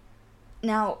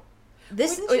 Now,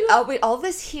 this Wouldn't you- all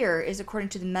this here is according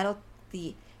to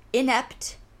the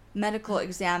inept medical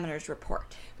examiner's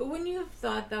report. But wouldn't you have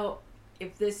thought, though,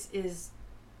 if this is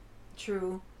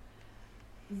true,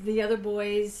 the other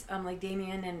boys, like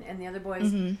Damien and the other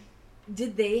boys,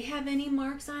 did they have any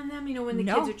marks on them? You know, when the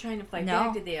No. kids are trying to fight No.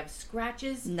 back, did they have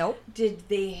scratches? Nope. Did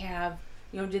they have,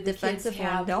 did the kids Defensive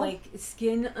have, window? like,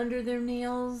 skin under their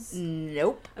nails?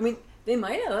 Nope. I mean, they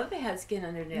might have if they had skin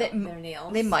under their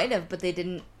nails. They might have, but they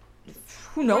didn't.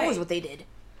 Who knows Right. what they did?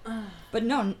 But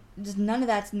no, just none of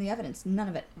that's in the evidence. None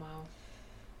of it. Wow.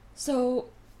 So,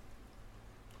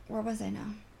 where was I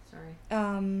now?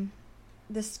 Sorry.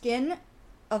 The skin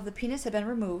of the penis had been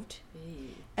removed,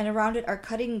 Eee. and around it are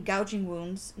cutting and gouging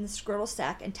wounds, and the scrotal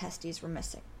sac and testes were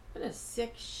missing. What a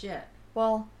sick shit.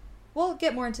 Well, we'll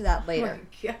get more into that later.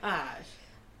 Oh my gosh.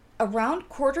 A round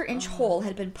quarter-inch hole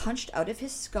had been punched out of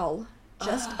his skull,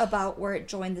 just about where it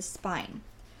joined the spine.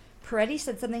 Peretti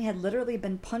said something had literally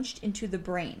been punched into the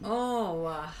brain.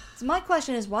 Oh. So my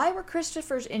question is, why were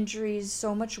Christopher's injuries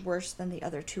so much worse than the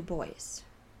other 2 boys?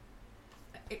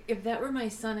 If that were my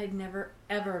son, I'd never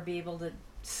ever be able to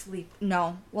sleep.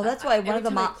 No. Well, that's why one of the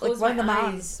every time I close one of the my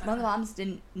moms eyes, one of the moms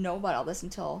didn't know about all this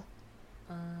until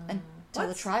the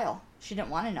What? trial. She didn't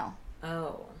want to know.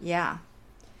 Oh. Yeah.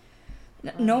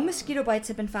 No mosquito bites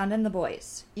had been found in the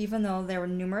boys, even though there were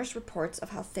numerous reports of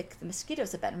how thick the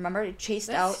mosquitoes had been. Remember, it chased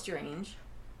That's out. strange.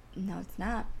 No, it's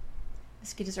not.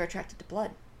 Mosquitoes are attracted to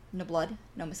blood. No blood,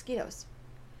 no mosquitoes.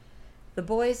 The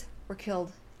boys were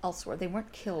killed elsewhere. They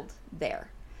weren't killed there.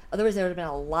 Otherwise, there would have been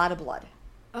a lot of blood.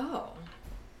 Oh.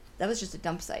 That was just a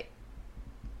dump site.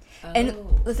 Oh. And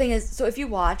the thing is, so if you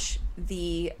watch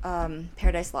the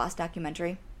Paradise Lost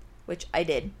documentary, which I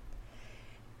did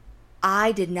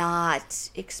not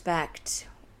expect.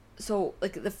 So,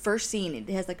 like, the first scene, it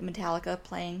has, like, Metallica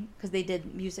playing, because they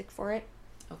did music for it.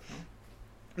 Okay.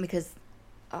 Because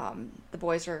the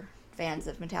boys are fans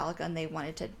of Metallica, and they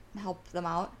wanted to help them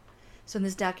out. So in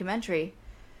this documentary,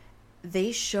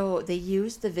 they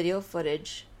used the video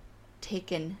footage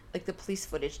taken, like the police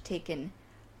footage taken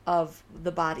of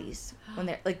the bodies when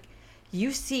they're like,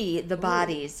 you see the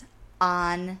bodies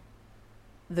on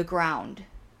the ground.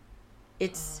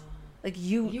 It's like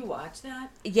You watch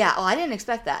that? Yeah. Oh, I didn't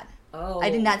expect that. Oh, I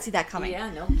did not see that coming.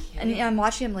 Yeah, no kidding. And I'm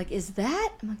watching him like, is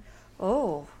that? I'm like,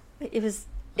 oh,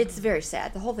 it's very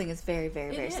sad. The whole thing is very,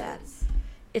 very, very sad.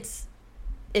 It's,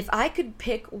 if I could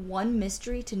pick one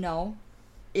mystery to know,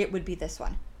 it would be this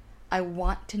one. I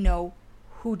want to know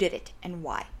who did it and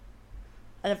why.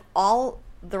 Out of all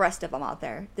the rest of them out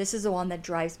there, this is the one that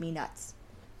drives me nuts.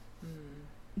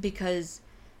 Because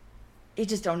you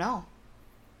just don't know.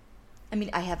 I mean,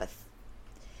 I have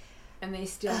and they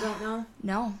still don't know?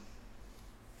 No.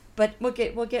 But we'll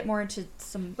get more into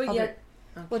some But other... yet...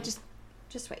 Okay. Well,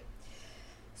 just wait.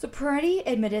 So Peretti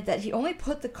admitted that he only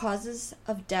put the causes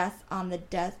of death on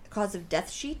the cause of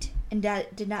death sheet and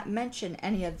did not mention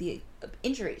any of the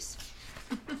injuries.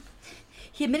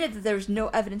 He admitted that there was no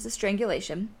evidence of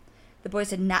strangulation. The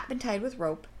boys had not been tied with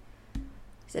rope. He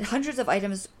said hundreds of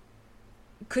items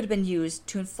could have been used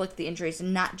to inflict the injuries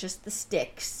and not just the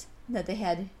sticks that they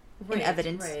had in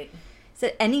evidence. Right. He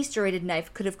said any serrated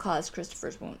knife could have caused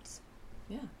Christopher's wounds.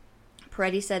 Yeah.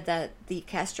 Peretti said that the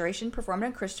castration performed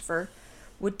on Christopher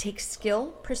would take skill,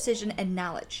 precision, and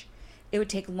knowledge. It would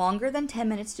take longer than 10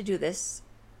 minutes to do this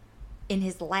in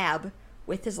his lab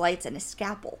with his lights and his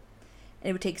scalpel. And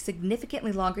it would take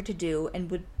significantly longer to do and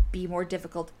would be more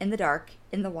difficult in the dark,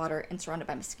 in the water, and surrounded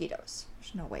by mosquitoes.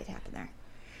 There's no way it happened there.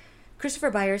 Christopher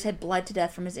Byers had bled to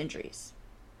death from his injuries.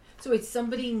 So wait,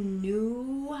 somebody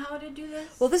knew how to do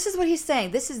this? Well, this is what he's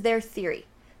saying. This is their theory.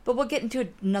 But we'll get into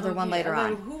another one later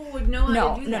on. Who would know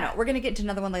how to do that? No. We're going to get into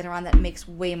another one later on that makes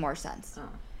way more sense. Oh.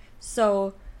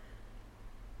 So,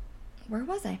 where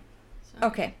was I?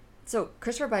 Sorry. Okay. So,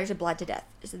 Christopher Byers had bled to death.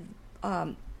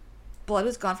 Blood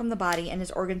was gone from the body and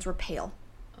his organs were pale.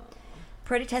 Oh.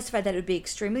 Peretti testified that it would be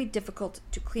extremely difficult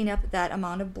to clean up that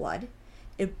amount of blood.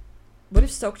 It would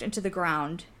have soaked into the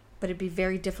ground, but it'd be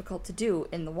very difficult to do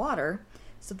in the water,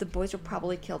 so the boys were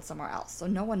probably killed somewhere else. So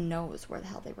no one knows where the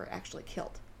hell they were actually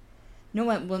killed. No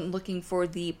one went looking for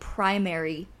the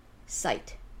primary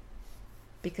site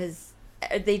because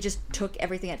they just took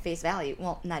everything at face value.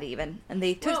 Well, not even. And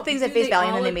they took things at face value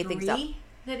and then they made things up.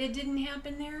 That it didn't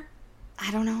happen there? I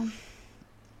don't know.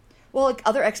 Well, like,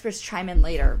 other experts chime in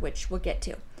later, which we'll get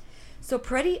to. So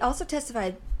Peretti also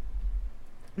testified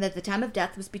that the time of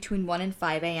death was between 1 and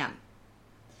 5 a.m.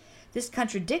 This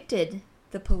contradicted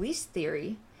the police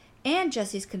theory and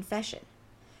Jesse's confession.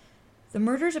 The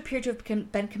murders appear to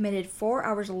have been committed 4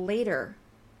 hours later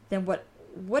than what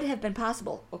would have been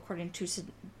possible, according to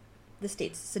the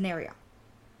state's scenario.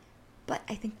 But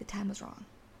I think the time was wrong.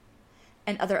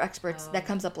 And other experts, that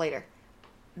comes up later.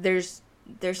 There's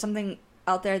something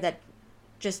out there that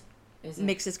just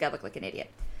makes this guy look like an idiot.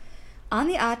 On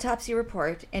the autopsy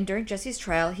report and during Jesse's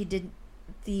trial, ME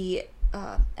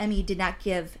did not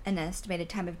give an estimated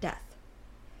time of death.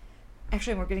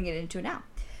 Actually, we're going to get into it now.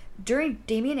 During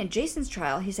Damien and Jason's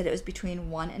trial, he said it was between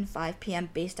 1 and 5 p.m.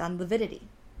 based on lividity.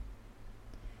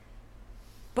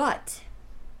 But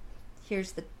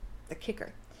here's the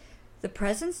kicker. The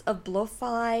presence of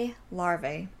blowfly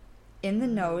larvae in the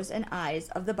nose and eyes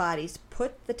of the bodies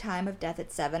put the time of death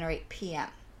at 7 or 8 p.m.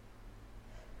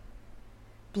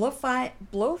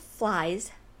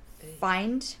 Blowflies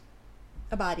find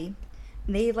a body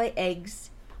and they lay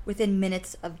eggs within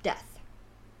minutes of death.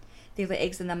 They lay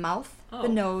eggs in the mouth, the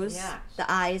nose,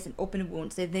 the eyes, and open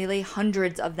wounds. They lay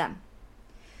hundreds of them.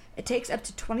 It takes up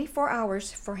to 24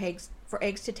 hours for eggs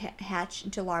to hatch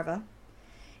into larvae.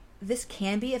 This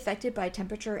can be affected by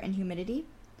temperature and humidity.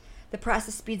 The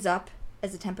process speeds up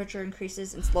as the temperature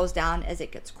increases and slows down as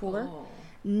it gets cooler. Oh.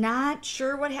 Not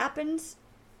sure what happens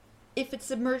if it's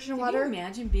submerged in water. Can you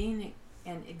imagine being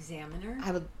an examiner?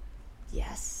 I would,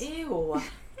 yes. Ew.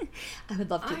 I would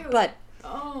love to, oh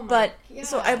my but God.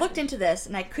 so I looked into this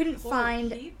and I couldn't Poor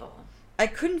find people.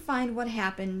 what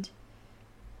happened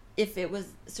if it was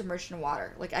submerged in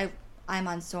water. Like I'm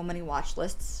on so many watch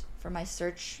lists for my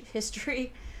search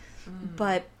history,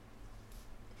 but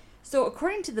so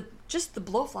according to the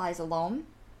blowflies alone,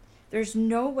 there's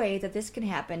no way that this can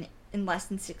happen in less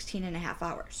than 16 and a half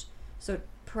hours. So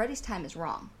Peretti's time is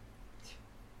wrong.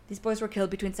 These boys were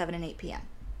killed between 7 and 8 p.m.,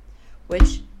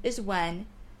 which is when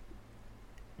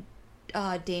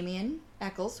Damien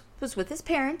Echols was with his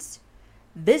parents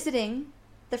visiting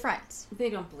the friends. They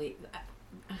don't believe that.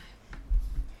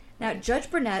 Now, Judge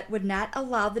Burnett would not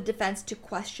allow the defense to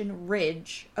question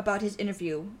Ridge about his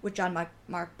interview with John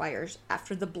Mark Byers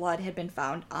after the blood had been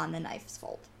found on the knife's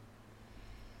fold.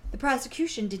 The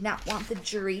prosecution did not want the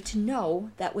jury to know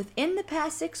that within the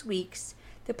past 6 weeks,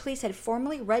 the police had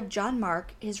formally read John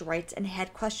Mark his rights and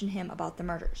had questioned him about the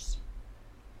murders.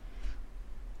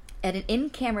 At an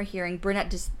in-camera hearing,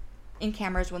 Burnett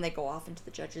in-camera is when they go off into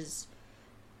the judge's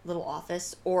little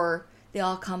office, or they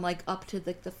all come like up to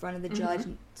the front of the judge,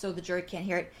 so the jury can't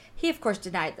hear it. He, of course,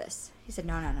 denied this. He said,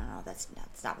 no, that's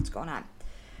not what's going on.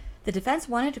 The defense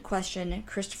wanted to question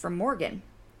Christopher Morgan,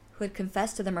 who had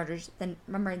confessed to the murders. Then,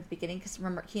 remember in the beginning, because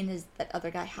remember he and that other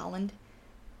guy, Holland,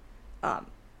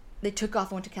 they took off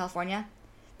and went to California.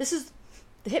 This is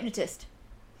the hypnotist.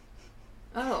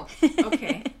 Oh,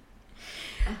 okay.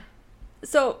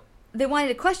 So they wanted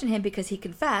to question him because he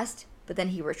confessed, but then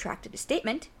he retracted his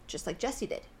statement, just like Jesse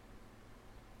did.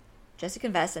 Jesse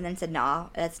confessed and then said, "No,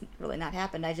 that's really not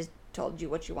happened. I just told you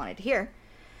what you wanted to hear."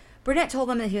 Burnett told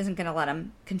them that he wasn't going to let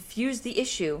him confuse the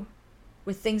issue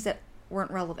with things that weren't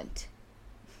relevant.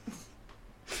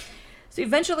 So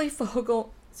eventually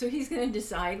So he's going to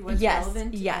decide what's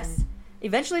relevant? Yes.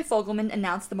 Eventually Fogelman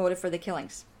announced the motive for the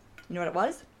killings. You know what it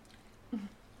was?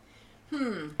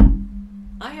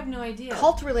 I have no idea.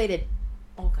 Cult-related.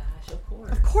 Oh, gosh, of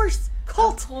course. Of course.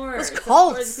 Cult. Of course. It was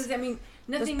cults. Because, I mean,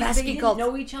 nothing, Those they pesky didn't cults.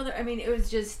 know each other. I mean, it was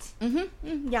just...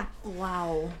 Yeah.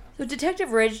 Wow. So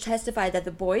Detective Ridge testified that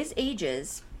the boys'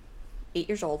 ages, 8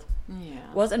 years old,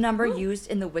 Yeah. was a number used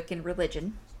in the Wiccan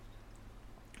religion,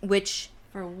 which...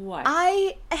 For what?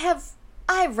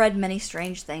 I've read many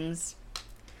strange things.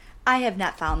 I have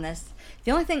not found this.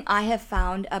 The only thing I have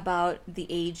found about the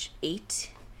age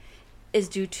 8 is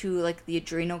due to like the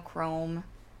adrenochrome,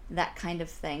 that kind of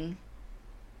thing.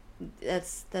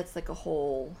 That's like a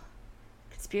whole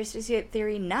conspiracy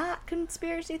theory, not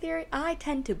conspiracy theory. I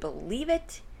tend to believe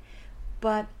it,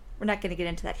 but we're not going to get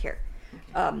into that here.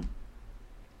 Okay.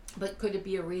 But could it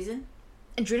be a reason?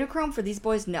 Adrenochrome for these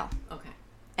boys, no. Okay.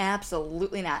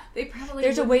 Absolutely not. They probably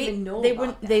There's a wouldn't way even know they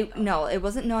about wouldn't. that, though. No, it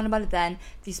wasn't known about it then.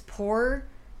 These poor,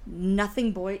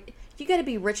 nothing boy. You got to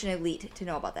be rich and elite to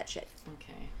know about that shit.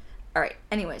 Okay. All right.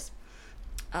 Anyways,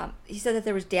 he said that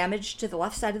there was damage to the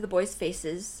left side of the boys'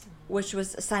 faces, which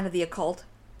was a sign of the occult.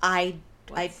 I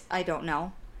don't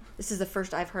know. This is the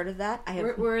first I've heard of that.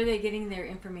 Where are they getting their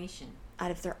information?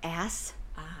 Out of their ass.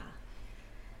 Ah.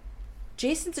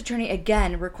 Jason's attorney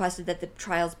again requested that the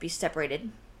trials be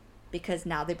separated because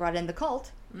now they brought in the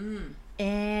cult.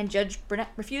 And Judge Burnett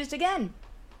refused again.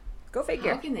 Go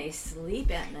figure. How can they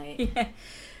sleep at night? Yeah.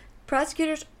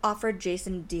 Prosecutors offered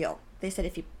Jason a deal. They said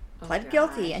if he pled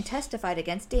guilty and testified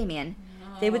against Damien,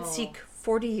 they would seek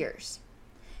 40 years.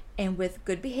 And with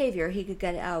good behavior, he could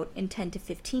get out in 10 to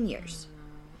 15 years.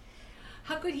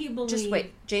 How could he believe Just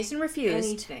wait. Jason refused.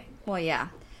 anything? Well, yeah.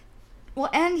 Well,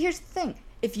 and here's the thing.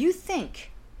 If you think,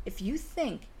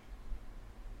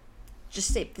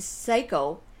 just say the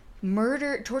psycho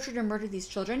tortured or murdered these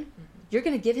children, you're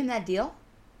going to give him that deal?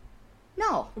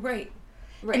 No. Right.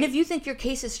 And if you think your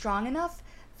case is strong enough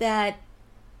that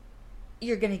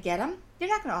you're going to get him, you're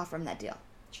not going to offer him that deal.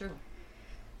 True.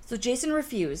 So Jason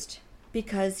refused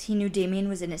because he knew Damien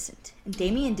was innocent. And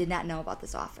Damien did not know about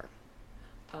this offer.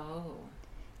 Oh.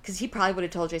 Because he probably would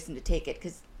have told Jason to take it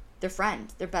because they're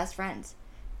friends. They're best friends.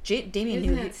 Damien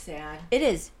Isn't knew. that sad? It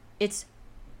is. It's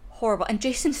horrible. And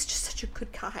Jason is just such a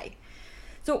good guy.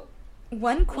 So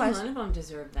one question. None of them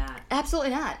deserve that.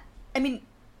 Absolutely not. I mean,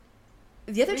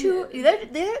 the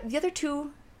other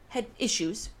two had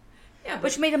issues, Yeah, but,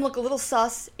 which made him look a little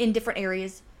sus in different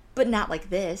areas, but not like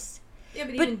this. yeah,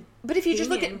 but, But even but if you just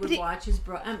look Damien at would watch his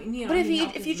bro. I mean, but he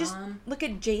helped if his you just mom. look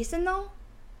at Jason though,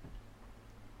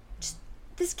 just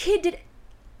this kid did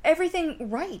everything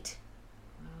right.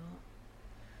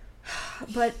 Well,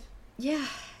 But yeah,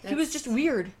 he was just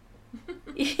weird.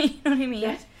 You know what I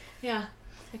mean? Yeah.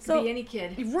 It could So- be any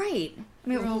kid. Right. I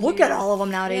mean, They're all look at weird. all of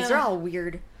them nowadays. Yeah. They're all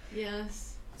weird.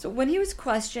 Yes. So when he was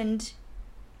questioned,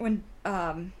 when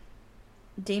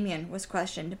Damien was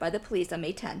questioned by the police on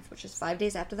May 10th, which is 5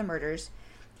 days after the murders,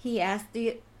 he asked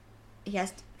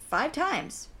 5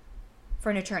 times for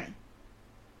an attorney.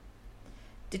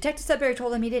 Detective Sudbury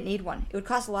told him he didn't need one. It would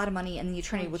cost a lot of money, and the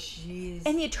attorney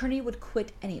would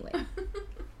quit anyway.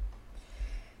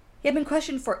 He had been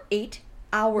questioned for 8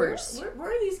 hours.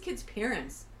 Where are these kids'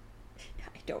 parents?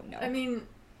 I don't know. I mean,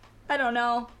 I don't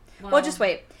know. Wow. Well, just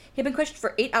wait. He had been questioned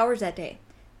for 8 hours that day.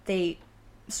 They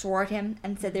swore at him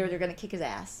and said they were going to kick his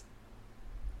ass.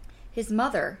 His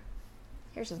mother,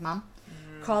 here's his mom,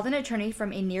 called an attorney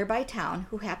from a nearby town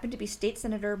who happened to be State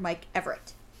Senator Mike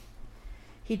Everett.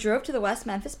 He drove to the West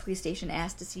Memphis police station and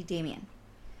asked to see Damien,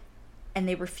 and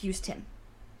they refused him.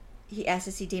 He asked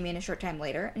to see Damien a short time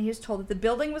later, and he was told that the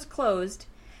building was closed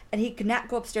and he could not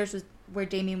go upstairs where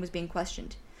Damien was being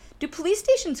questioned. Do police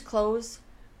stations close?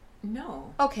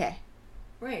 no. Okay.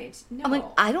 Right. No. I'm like,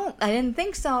 I didn't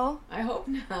think so. I hope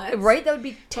not. Right? That would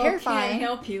be Well, terrifying. can't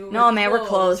help you. No, man, we're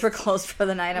closed. We're closed for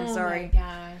the night. I'm Oh sorry. my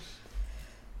gosh.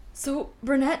 So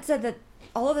Burnett said that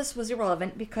all of this was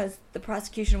irrelevant because the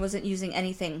prosecution wasn't using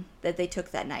anything that they took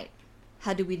that night.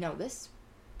 How do we know this?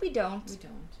 We don't. We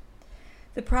don't.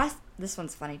 This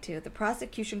one's funny too. The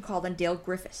prosecution called on Dale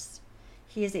Griffiths.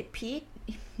 He is a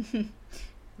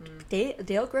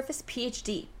Dale Griffiths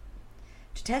PhD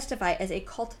to testify as a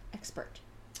cult expert.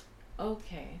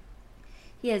 Okay.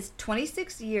 He has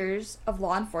 26 years of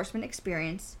law enforcement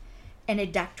experience and a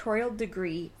doctoral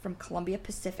degree from Columbia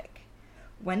Pacific.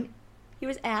 When he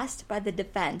was asked by the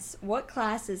defense what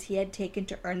classes he had taken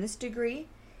to earn this degree,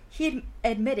 he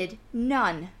admitted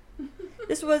none.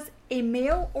 This was a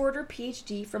mail-order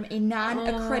PhD from a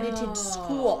non-accredited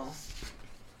school.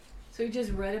 So you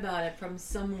just read about it from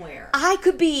somewhere. I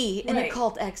could be an Right.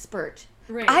 occult expert.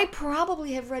 Right. I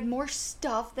probably have read more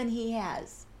stuff than he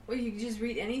has. Well, you can just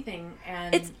read anything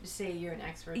and say you're an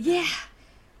expert. then. Yeah.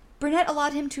 Burnett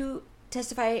allowed him to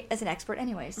testify as an expert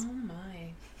anyways. Oh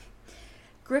my.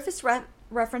 Griffiths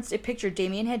referenced a picture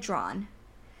Damien had drawn,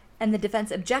 and the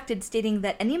defense objected, stating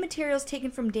that any materials taken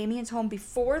from Damien's home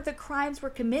before the crimes were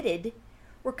committed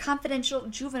were confidential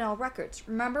juvenile records.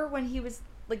 Remember when he was,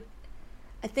 like,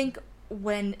 I think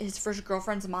when his first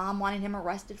girlfriend's mom wanted him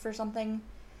arrested for something,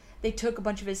 they took a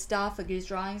bunch of his stuff, like his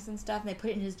drawings and stuff, and they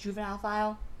put it in his juvenile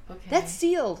file. Okay. That's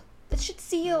sealed. That shit's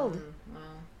sealed. Wow.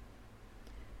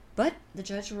 But the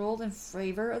judge ruled in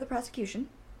favor of the prosecution.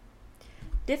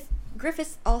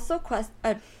 Griffiths also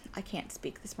I can't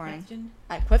speak this morning. Questioned?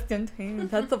 I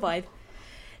testified.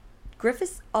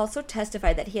 Griffiths also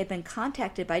testified that he had been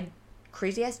contacted by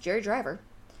crazy-ass Jerry Driver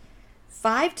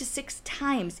 5 to 6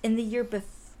 times in the year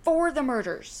before the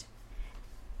murders.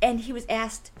 And he was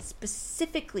asked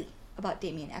specifically about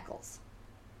Damien Echols.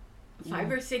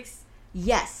 5 or 6?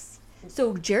 Yes.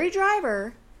 So Jerry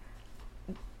Driver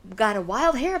got a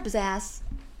wild hair up his ass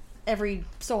every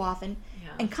so often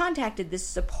and contacted this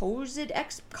supposed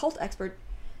cult expert,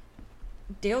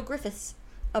 Dale Griffiths,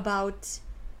 about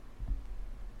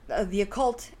the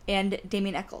occult and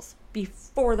Damien Echols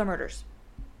before the murders.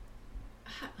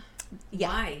 Yeah.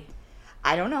 Why?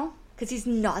 I don't know, because he's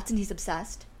nuts and he's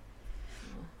obsessed.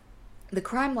 The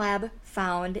crime lab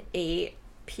found a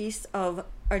trace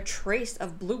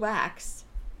of blue wax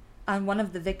on one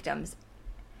of the victims,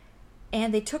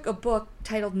 and they took a book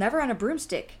titled Never on a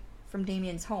Broomstick from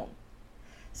Damien's home.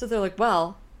 So they're like,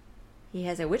 well, he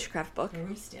has a witchcraft book.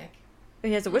 Broomstick.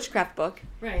 He has a witchcraft book.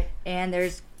 Right. And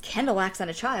there's candle wax on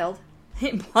a child.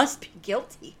 It must be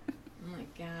guilty. Oh my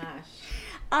gosh.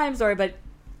 I'm sorry, but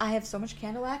I have so much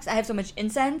candle wax. I have so much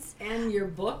incense. And your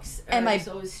books are And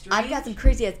so strange. I've got some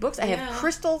crazy ass books. I have Yeah.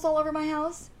 crystals all over my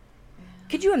house.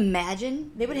 Could you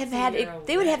imagine? They would have had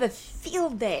they would have a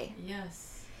field day.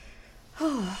 Yes.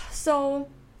 So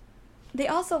they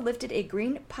also lifted a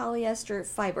green polyester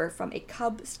fiber from a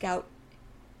Cub Scout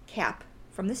cap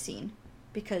from the scene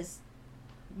because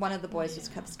one of the boys was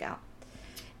Cub Scout.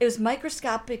 It was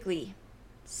microscopically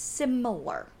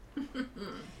similar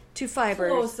to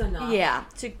fibers. Close enough. Yeah,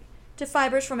 to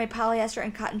fibers from a polyester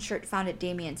and cotton shirt found at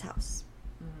Damien's house.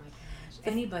 Oh my gosh.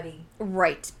 Anybody.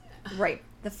 Right.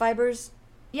 The fibers.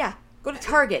 Yeah, go to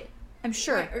Target. I'm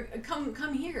sure. Right, or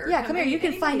come here. Yeah, come here. You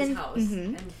can find anybody's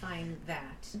in- house and find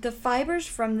that. The fibers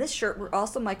from this shirt were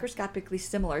also microscopically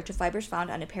similar to fibers found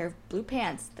on a pair of blue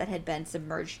pants that had been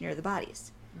submerged near the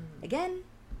bodies. Again,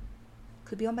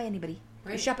 could be owned by anybody.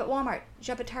 Right. You shop at Walmart. You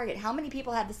shop at Target. How many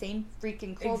people have the same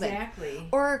freaking clothing? Exactly.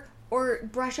 Or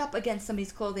brush up against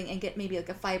somebody's clothing and get maybe like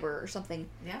a fiber or something.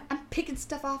 Yeah. I'm picking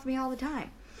stuff off me all the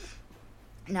time.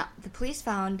 Now, the police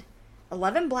found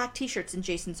 11 black t-shirts in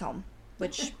Jason's home,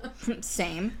 which,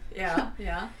 same. Yeah.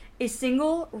 A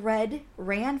single red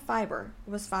rayon fiber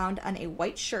was found on a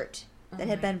white shirt that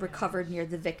had been recovered near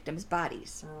the victims'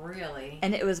 bodies. Really?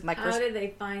 And it was How did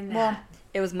they find that? Well,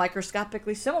 it was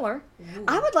microscopically similar. Ooh.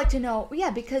 I would like to know,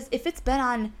 because if it's been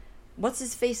on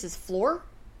what's-his-face's floor,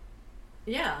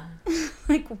 Yeah.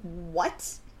 like,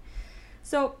 what?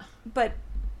 So, but,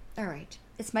 all right.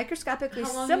 It's microscopically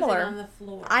How long similar. was it on the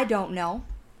floor? I don't know.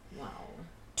 Wow.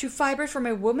 To fibers from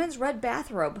a woman's red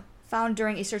bathrobe found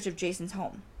during a search of Jason's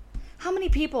home. How many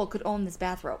people could own this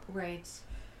bathrobe? Right.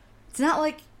 It's not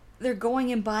like they're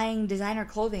going and buying designer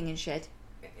clothing and shit.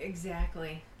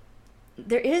 Exactly.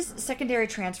 There is secondary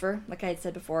transfer, like I had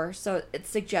said before, so it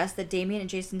suggests that Damien and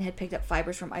Jason had picked up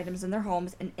fibers from items in their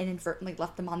homes and inadvertently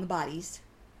left them on the bodies.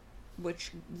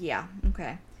 Which, yeah,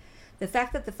 okay. The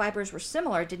fact that the fibers were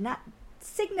similar did not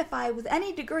signify with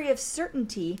any degree of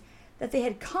certainty that they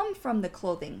had come from the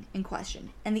clothing in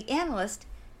question, and the analyst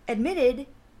admitted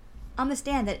on the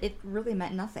stand that it really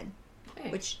meant nothing.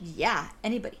 Right. Which, yeah,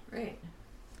 anybody. Right.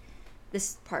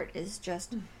 This part is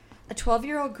just... A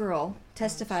 12-year-old girl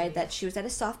testified that she was at a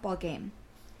softball game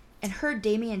and heard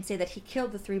Damien say that he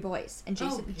killed the 3 boys, and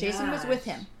Jason was with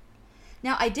him.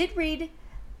 Now, I did read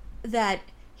that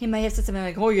he might have said something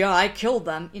like, "Oh yeah, I killed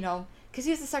them," because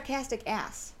he was a sarcastic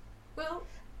ass. Well,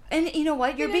 and you know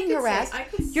what? You're being harassed. I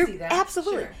could see that.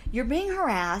 Absolutely. Sure. You're being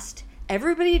harassed.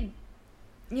 Everybody,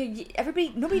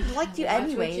 nobody liked you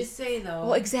anyways. What you say though.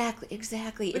 Well, exactly.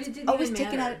 But It's always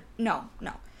taken out of no.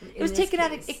 It was taken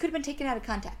out of. It could have been taken out of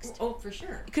context. Oh, for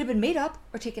sure. It could have been made up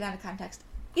or taken out of context.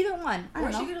 Either one. I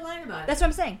don't know. Or she could have lied about it. That's what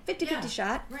I'm saying. 50-50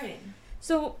 shot. Right.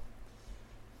 So,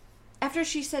 after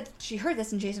she said she heard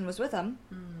this and Jason was with him,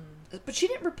 but she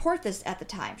didn't report this at the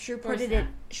time. She reported it.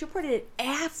 She reported it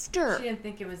after. She didn't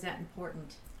think it was that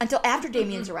important. Until after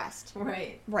Damien's arrest.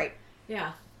 Right. Right.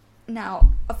 Yeah.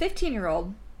 Now, a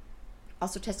 15-year-old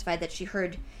also testified that she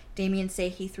heard Damien say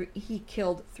he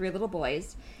killed 3 little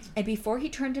boys, and before he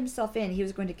turned himself in, he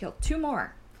was going to kill 2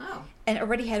 more. Oh. And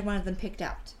already had one of them picked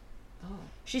out. Oh.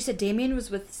 She said Damien was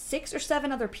with 6 or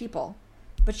 7 other people,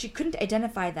 but she couldn't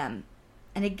identify them.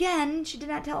 And again, she did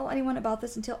not tell anyone about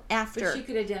this until after she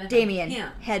could identify Damien him.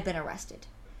 had been arrested.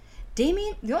 The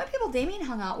only people Damien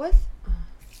hung out with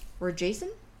were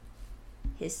Jason,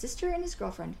 his sister, and his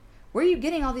girlfriend. Where are you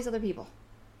getting all these other people?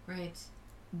 Right.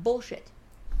 Bullshit.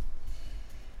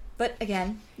 But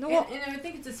again, and I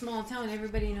think it's a small town.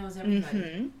 Everybody knows everybody.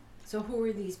 Mm-hmm. So who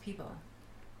were these people?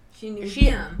 She knew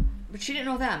them. But she didn't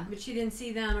know them. But she didn't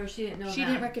see them or she didn't know them. She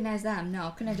didn't recognize them.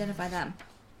 No, couldn't identify them.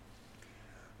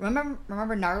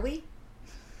 Remember Gnarly?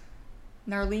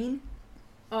 Narlene?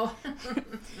 Oh, that's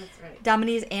right.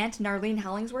 Dominie's aunt, Narlene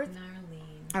Hollingsworth?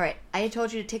 Narlene. All right. I had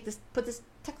told you to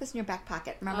tuck this in your back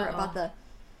pocket. Remember about the...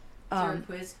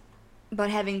 quiz? About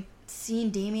having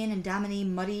seen Damien and Dominie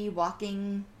muddy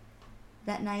walking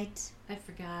that night. I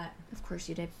forgot. Of course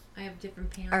you did. I have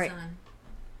different pants on.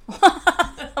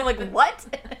 I'm like, what?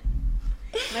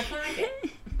 My pocket.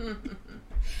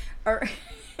 All right.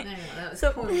 I know, that was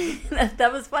corny.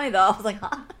 That was funny, though. I was like,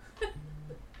 huh?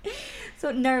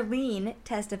 So Narlene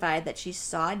testified that she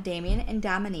saw Damien and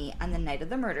Dominie on the night of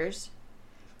the murders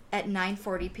at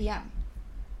 9:40 p.m.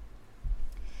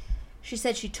 She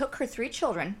said she took her 3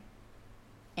 children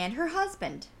and her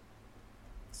husband,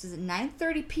 this is at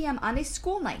 9:30 p.m. on a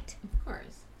school night. Of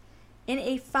course. In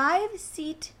a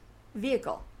 5-seat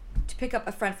vehicle to pick up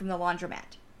a friend from the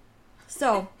laundromat.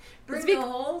 So... Bring the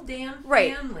whole damn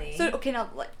right. family. So, okay, now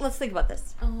let's think about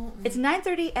this. Oh. It's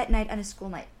 9:30 at night on a school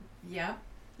night. Yeah.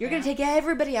 You're going to take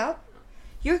everybody out.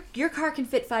 Your car can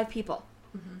fit 5 people.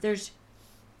 Mm-hmm. There's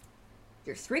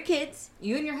your 3 kids,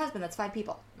 you and your husband, that's 5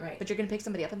 people. Right. But you're going to pick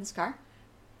somebody up in this car.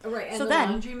 Right, and so the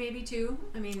laundry maybe too.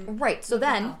 I mean. Right, so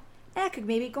then, that could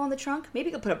maybe go in the trunk.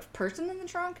 Maybe you could put a person in the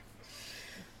trunk.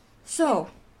 So,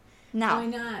 now. Why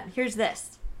not? Here's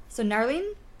this. So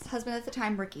Narlene's husband at the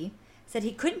time, Ricky, said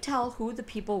he couldn't tell who the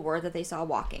people were that they saw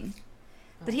walking.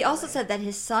 But he also said that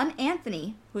his son,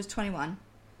 Anthony, who was 21,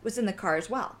 was in the car as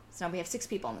well. So now we have 6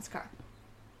 people in this car.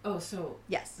 Oh, so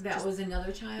yes, that was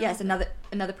another child? Yes,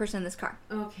 another person in this car.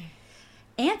 Okay.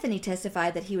 Anthony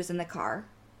testified that he was in the car,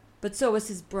 but so was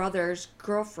his brother's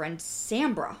girlfriend,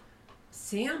 Sambra.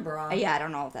 Sambra? Yeah, I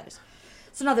don't know what that is.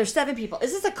 So now there's 7 people.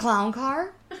 Is this a clown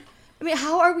car? I mean,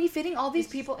 how are we fitting all these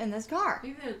people in this car?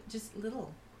 Maybe they're just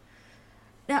little.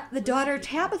 Now, the daughter,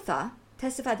 Tabitha,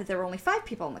 testified that there were only 5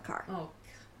 people in the car. Oh.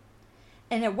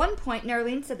 And at one point,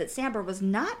 Narlene said that Sambra was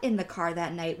not in the car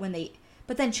that night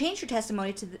but then changed her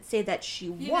testimony to say that she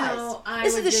was.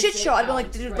 This is a shit show. I'd be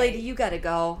like, dude, lady, you gotta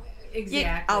go.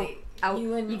 Exactly. Out.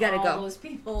 You gotta all go. Those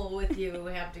people with you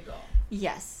have to go.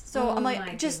 Yes. So I'm like,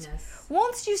 goodness.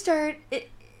 Once you start,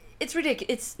 it's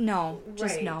ridiculous. It's no.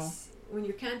 When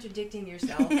you're contradicting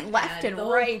yourself. Left and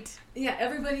right. Yeah,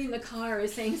 everybody in the car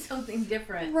is saying something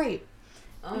different. Right.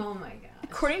 Oh my God.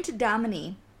 According to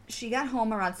Dominie, she got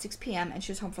home around 6 p.m. and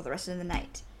she was home for the rest of the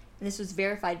night. And this was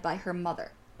verified by her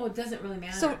mother. Oh, it doesn't really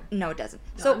matter. So no, it doesn't.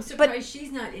 No, I'm surprised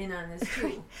she's not in on this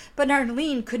too. But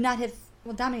Narlene could not have.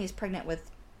 Well, Dominie is pregnant with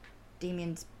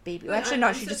Damien's baby. Well, actually,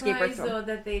 no, she just gave birth to him. Though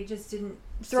that they just didn't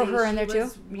throw her in there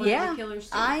too. Yeah, the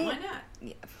why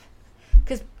not?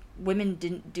 Because women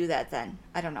didn't do that then.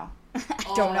 I don't know.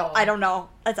 I don't know.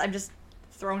 I'm just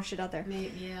throwing shit out there.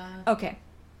 Maybe, yeah. Okay.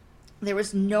 There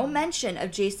was no mention of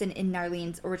Jason in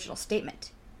Narlene's original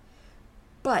statement.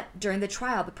 But during the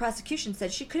trial, the prosecution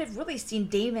said she could have really seen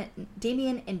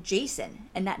Damien and Jason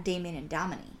and not Damien and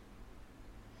Dominie.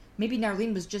 Maybe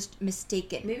Narlene was just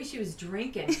mistaken. Maybe she was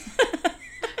drinking.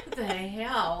 What the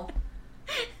hell?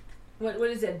 What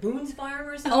is it, Boone's Farm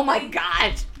or something? Oh my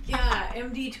God. Yeah,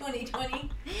 MD 2020.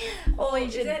 Holy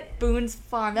Is shit, that- Boone's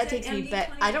Farm. That is takes that me MD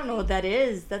back. I don't know what that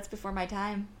is. That's before my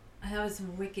time. That was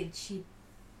some wicked cheap.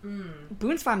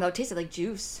 Boone's Farm, though, tasted like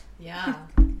juice. Yeah.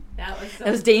 That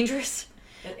was dangerous.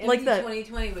 That like MD the-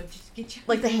 2020 would just get you.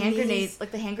 Like the on your hand knees.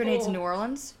 grenades, in Oh. New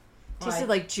Orleans. Tasted Right.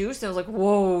 like juice. And it was like,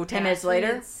 whoa, 10 minutes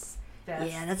later.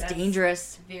 That's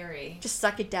dangerous. Very. Just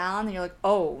suck it down, and you're like,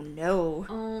 oh, no.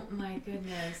 Oh my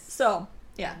goodness. So,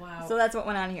 yeah. Wow. So that's what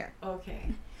went on here.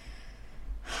 Okay.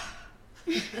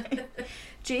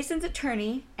 Jason's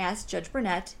attorney asked Judge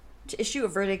Burnett to issue a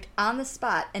verdict on the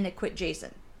spot and acquit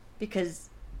Jason because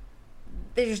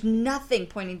there's nothing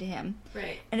pointing to him.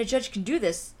 Right. And a judge can do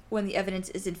this when the evidence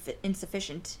is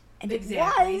insufficient. And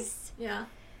Exactly. it was. Yeah.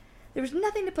 There was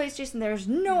nothing to place Jason. There was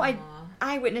no Aw.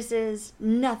 eyewitnesses,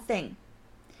 nothing.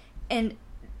 And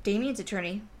Damien's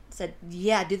attorney said,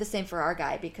 yeah, do the same for our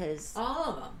guy because All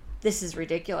of them. this is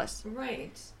ridiculous.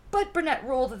 Right. But Burnett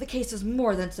ruled that the case was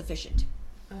more than sufficient.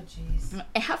 Oh jeez.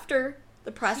 After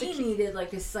the He prosecution... needed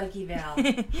like a psyche valve.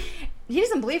 He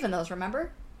doesn't believe in those,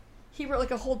 remember? He wrote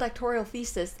like a whole doctoral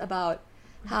thesis about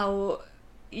how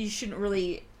you shouldn't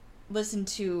really listen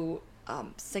to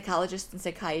psychologists and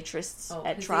psychiatrists Oh,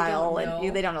 at 'cause they trial, don't and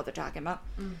know. they don't know what they're talking about.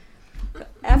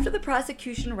 After the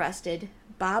prosecution rested,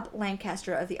 Bob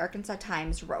Lancaster of the Arkansas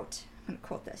Times wrote, I'm going to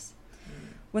quote this,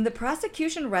 when the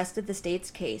prosecution rested the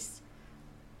state's case,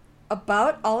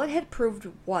 about all it had proved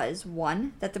was,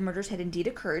 1, that the murders had indeed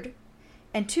occurred,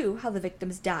 and 2, how the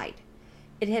victims died.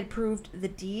 It had proved the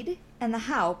deed and the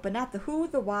how, but not the who,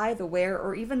 the why, the where,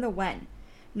 or even the when.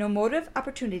 No motive,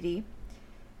 opportunity...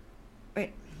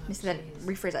 Wait, let me say that,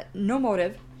 rephrase that. No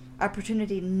motive,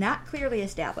 opportunity not clearly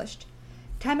established,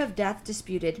 time of death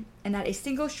disputed, and not a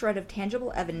single shred of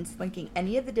tangible evidence linking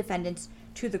any of the defendants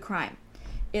to the crime.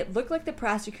 It looked like the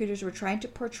prosecutors were trying to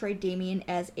portray Damien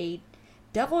as a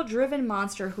devil-driven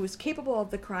monster who is capable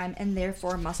of the crime and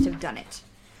therefore must have done it.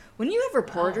 When you have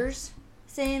reporters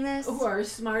saying this, Who are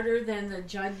smarter than the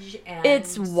judge and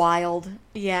it's wild.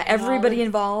 Yeah, everybody the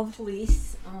involved.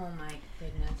 police. Oh my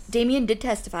goodness. Damien did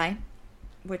testify,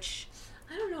 which,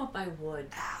 I don't know if I would.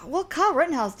 well, Kyle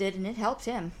Rittenhouse did, and it helped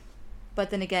him. But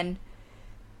then again,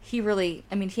 he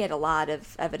had a lot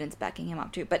of evidence backing him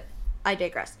up too. But I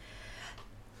digress.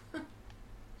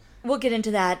 We'll get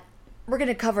into that. We're going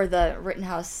to cover the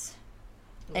Rittenhouse,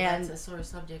 and That's a sore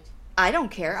subject. I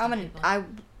don't care. Some people.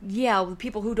 The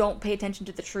people who don't pay attention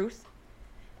to the truth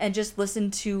and just listen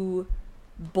to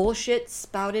bullshit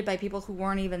spouted by people who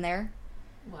weren't even there.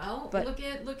 Well, But-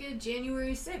 look at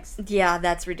January 6th. Yeah,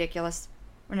 that's ridiculous.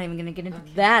 We're not even going to get into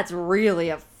Okay. That's really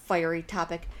a fiery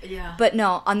topic. Yeah. But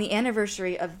no, on the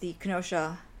anniversary of the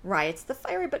Kenosha riots, the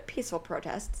fiery but peaceful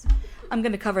protests, I'm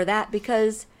going to cover that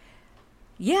because,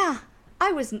 yeah,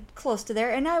 I was close to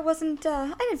there and I wasn't,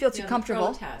 I didn't feel too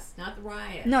comfortable. The protest, not the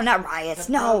riot. No, not riots.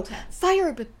 The No. protest.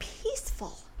 Fiery but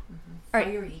peaceful. All right.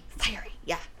 Fiery. Fiery,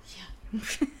 yeah.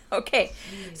 Yeah. Okay.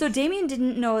 Jeez. So Damien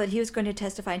didn't know that he was going to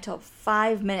testify until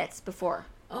 5 minutes before.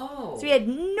 Oh. So he had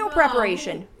no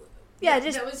preparation. Yeah, that,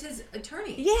 just that was his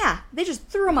attorney. yeah, they just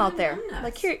threw him out Oh, there. goodness.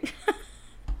 Like here.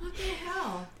 What the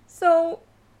hell? So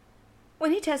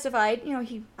when he testified,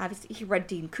 he obviously read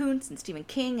Dean Koontz and Stephen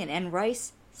King and Anne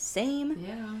Rice. Same.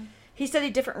 Yeah. He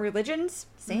studied different religions.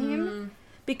 Same. Mhm.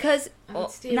 Because I would well,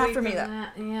 stay not away for me from though.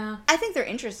 that. Yeah. I think they're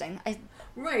interesting.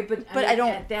 Right, but I don't-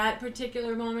 at that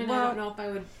particular moment. I Well- don't know if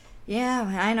I would. Yeah,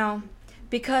 I know.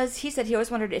 Because he said he always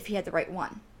wondered if he had the right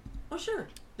one. Oh, sure.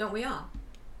 Don't we all?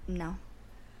 No.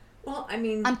 Well, I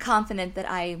mean, I'm confident that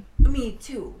I... me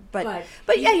too. But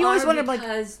yeah, you always are wonder, like...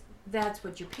 because that's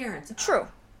what your parents are.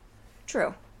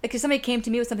 True. Like, if somebody came to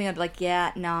me with something, I'd be like,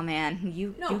 yeah, no, man.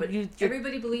 You're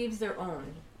Everybody believes their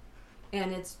own.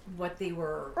 And it's what they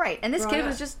were. right. And this brought kid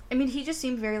was up. just... I mean, he just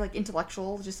seemed very, like,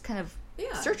 intellectual, just kind of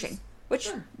searching. Which,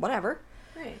 sure. whatever.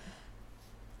 Right.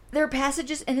 There are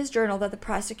passages in his journal that the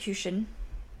prosecution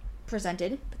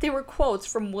presented, but they were quotes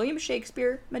from William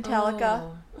Shakespeare, Metallica,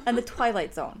 Oh. and The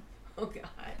Twilight Zone. Oh, God.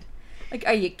 Like,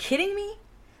 are you kidding me?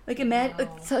 Like,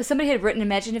 No. so somebody had written,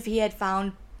 imagine if he had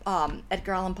found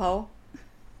Edgar Allan Poe.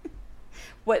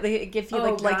 What, like, if you,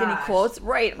 Oh, like any gosh. quotes?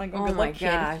 Right. I'm like, Oh, good my luck, kid.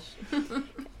 gosh.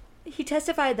 He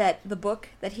testified that the book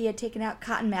that he had taken out,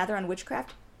 Cotton Mather on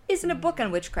Witchcraft, isn't a book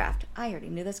on witchcraft. I already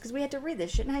knew this because we had to read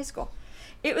this shit in high school.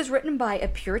 It was written by a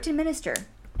Puritan minister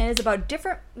and is about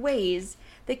different ways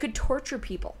they could torture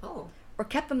people Oh. or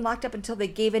kept them locked up until they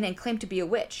gave in and claimed to be a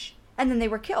witch, and then they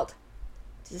were killed.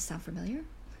 Does this sound familiar?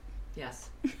 Yes.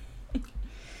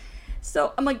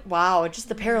 So I'm like, wow, just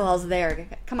the parallels there.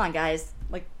 Come on, guys.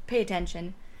 Like, pay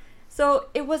attention. So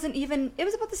it was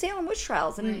about the Salem witch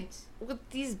trials and Right. what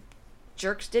these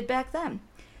jerks did back then.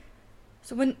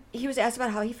 So when he was asked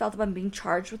about how he felt about being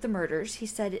charged with the murders, he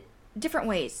said different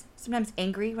ways. Sometimes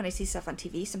angry when I see stuff on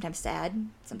TV, sometimes sad,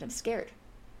 sometimes scared.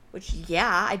 Which,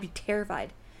 yeah, I'd be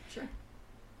terrified. Sure.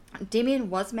 Damien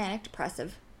was manic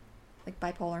depressive, like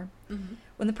bipolar. Mm-hmm.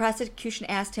 When the prosecution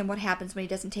asked him what happens when he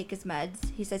doesn't take his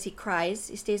meds, he says he cries,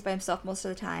 he stays by himself most of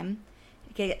the time,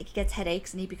 he gets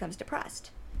headaches, and he becomes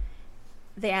depressed.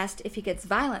 They asked if he gets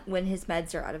violent when his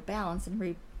meds are out of balance,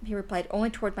 and he replied, only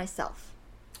toward myself.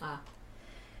 Ah.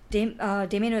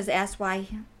 Damien was asked why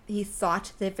he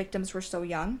thought the victims were so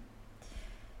young.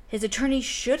 His attorney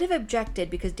should have objected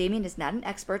because Damien is not an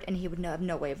expert and he would have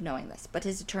no way of knowing this, but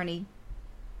his attorney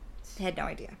had no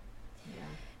idea. Yeah.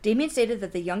 Damien stated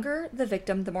that the younger the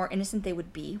victim, the more innocent they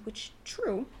would be, which,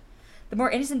 true. The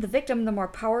more innocent the victim, the more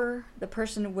power the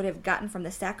person would have gotten from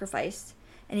the sacrifice,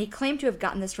 and he claimed to have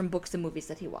gotten this from books and movies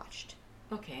that he watched.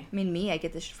 Okay. I mean, me, I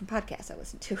get this from podcasts I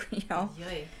listen to,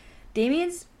 Yay.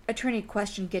 Damien's attorney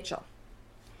questioned Gitchell.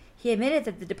 He admitted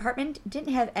that the department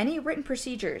didn't have any written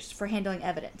procedures for handling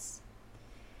evidence.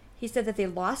 He said that they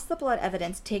lost the blood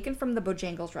evidence taken from the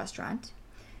Bojangles restaurant,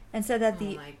 and said that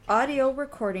the audio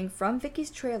recording from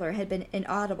Vicky's trailer had been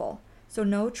inaudible, so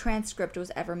no transcript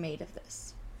was ever made of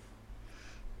this.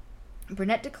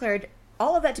 Burnett declared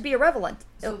all of that to be irrelevant.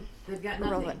 So they've got nothing.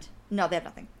 Irrelevant. No, they have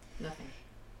nothing. Nothing.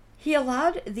 He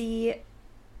allowed the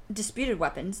disputed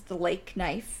weapons, the lake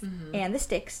knife, and the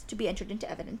sticks, to be entered into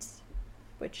evidence,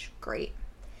 which, great.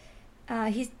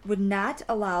 He would not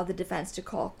allow the defense to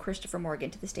call Christopher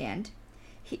Morgan to the stand.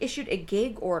 He issued a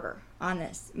gag order on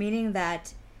this, meaning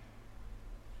that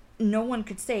no one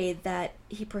could say that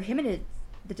he prohibited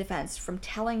the defense from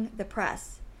telling the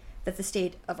press that the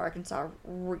state of Arkansas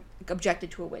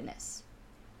objected to a witness.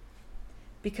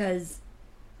 Because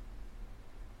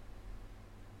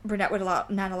Burnett would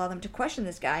not allow them to question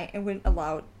this guy and wouldn't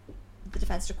allow the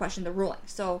defense to question the ruling.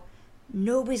 So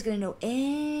nobody's going to know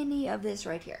any of this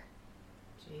right here.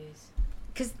 Jeez.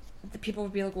 Because the people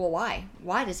would be like, well, why?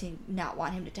 Why does he not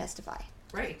want him to testify?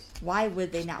 Right. Why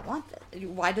would they not want this?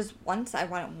 Why does one side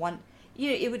want one?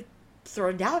 It would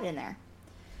throw doubt in there.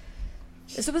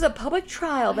 This was a public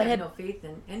trial that I had no faith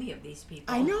in any of these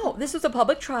people. I know. This was a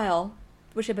public trial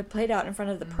which had been played out in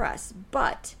front of the press.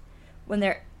 But when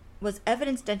there was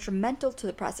evidence detrimental to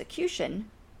the prosecution,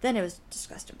 then it was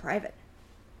discussed in private.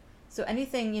 So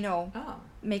anything,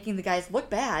 making the guys look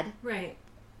bad, Right.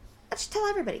 let's just tell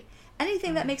everybody.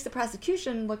 Anything that makes the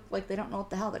prosecution look like they don't know what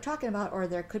the hell they're talking about, or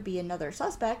there could be another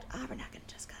suspect, we're not going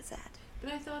to discuss that.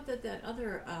 But I thought that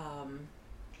other,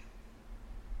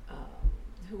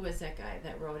 who was that guy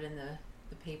that wrote in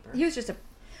the paper? He was just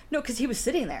because he was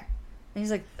sitting there. And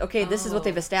he's like, okay, this is what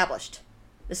they've established.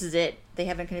 This is it. They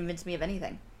haven't convinced me of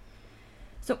anything.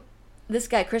 So this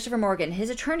guy, Christopher Morgan, his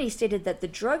attorney stated that the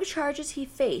drug charges he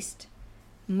faced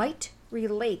might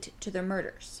relate to the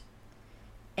murders,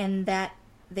 and that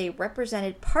they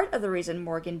represented part of the reason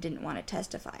Morgan didn't want to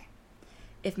testify.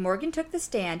 If Morgan took the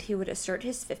stand, he would assert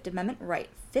his Fifth Amendment right,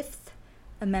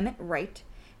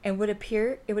 and it would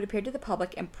appear to the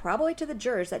public and probably to the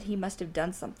jurors that he must have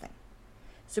done something.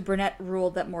 So Burnett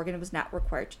ruled that Morgan was not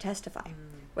required to testify.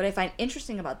 What I find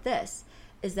interesting about this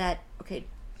is that, okay,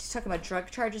 just talking about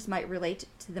drug charges might relate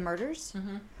to the murders.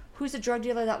 Who's a drug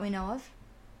dealer that we know of?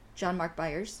 John Mark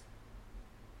Byers.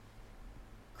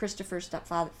 Christopher's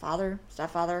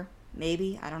stepfather,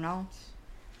 maybe, I don't know.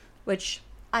 Which,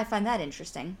 I find that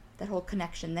interesting, that whole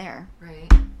connection there. Right.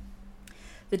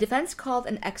 The defense called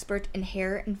an expert in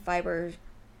hair and fibers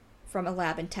from a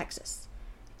lab in Texas.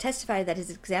 Testified that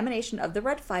his examination of the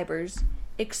red fibers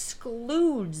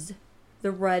excludes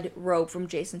the red robe from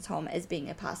Jason's home as being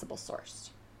a possible source.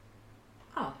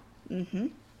 Oh.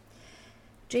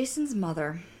 Jason's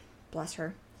mother, bless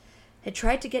her, had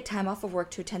tried to get time off of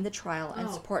work to attend the trial and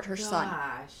support her son.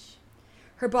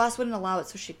 Her boss wouldn't allow it,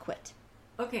 so she quit.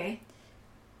 Okay.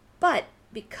 But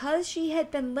because she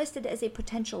had been listed as a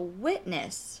potential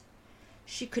witness,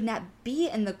 she could not be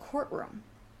in the courtroom.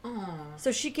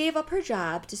 So she gave up her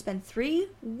job to spend 3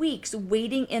 weeks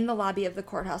waiting in the lobby of the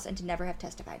courthouse and to never have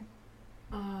testified.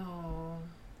 Oh.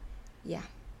 Yeah.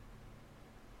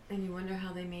 And you wonder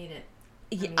how they made it.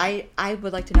 I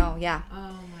would like to know, yeah.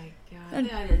 Oh my God.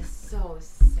 That is so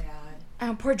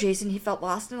sad. Poor Jason, he felt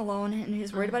lost and alone, and he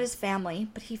was worried about his family,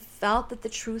 but he felt that the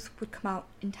truth would come out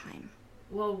in time.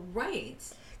 Well, right.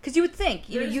 Because you would think,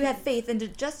 you have faith in the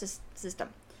justice system.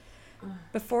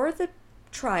 Before the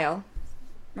trial,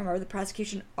 remember, the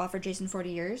prosecution offered Jason 40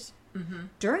 years.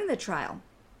 During the trial,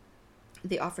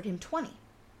 they offered him 20.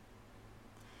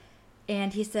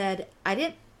 And he said, I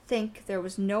didn't think there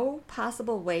was no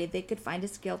possible way they could find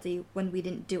us guilty when we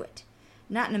didn't do it.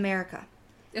 Not in America.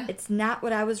 Yeah. It's not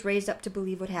what I was raised up to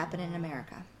believe would happen in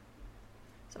America.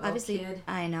 So Oh, obviously, kid.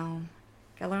 I know.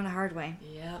 Gotta learn the hard way.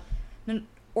 Yep. Now,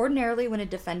 ordinarily, when a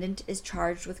defendant is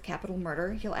charged with capital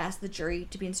murder, he'll ask the jury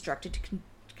to be instructed to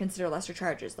consider lesser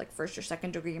charges, like first or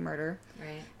second degree murder.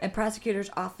 Right. And prosecutors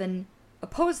often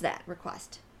oppose that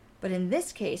request. But in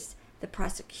this case, the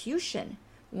prosecution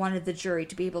wanted the jury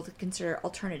to be able to consider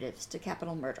alternatives to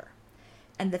capital murder.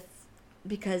 And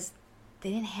because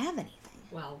they didn't have anything.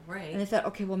 Well, right. And they thought,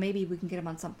 okay, well, maybe we can get him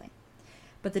on something.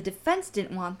 But the defense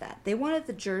didn't want that. They wanted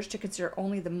the jurors to consider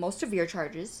only the most severe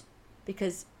charges,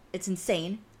 because it's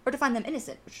insane, or to find them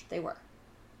innocent, which they were.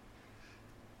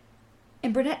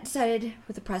 And Burnett decided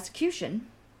with the prosecution,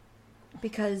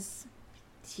 because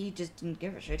he just didn't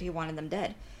give a shit. He wanted them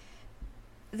dead.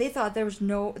 The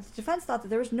defense thought that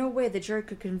there was no way the jury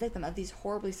could convict them of these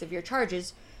horribly severe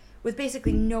charges with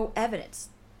basically no evidence.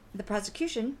 The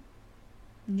prosecution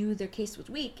knew their case was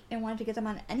weak and wanted to get them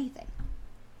on anything.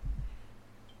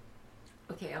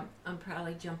 Okay, I'm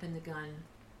probably jumping the gun.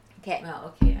 Okay.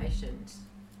 Well, okay, I shouldn't.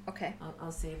 Okay.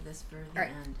 I'll save this for the All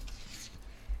right. end.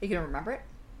 Are you going to remember it?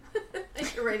 I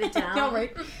should write it down. No,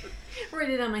 right. Write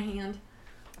it on my hand.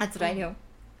 That's what I knew.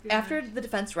 Yeah. After the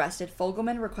defense rested,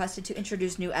 Fogelman requested to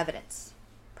introduce new evidence.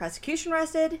 Prosecution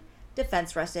rested,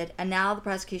 defense rested, and now the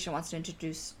prosecution wants to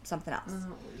introduce something else.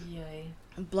 Oh, yay.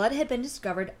 Blood had been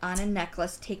discovered on a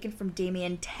necklace taken from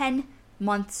Damien 10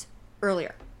 months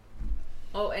earlier.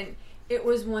 Oh, and it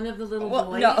was one of the little Well,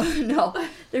 boys? no.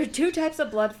 There are two types of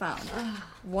blood found.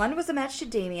 One was a match to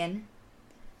Damien.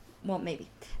 Well, maybe.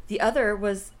 The other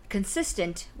was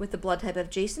consistent with the blood type of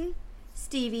Jason,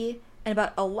 Stevie, and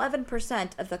about 11%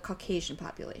 of the Caucasian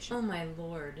population. Oh, my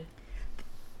Lord.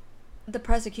 The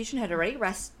prosecution had already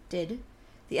rested.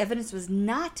 The evidence was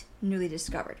not newly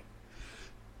discovered.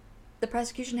 The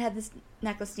prosecution had this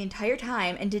necklace the entire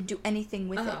time and didn't do anything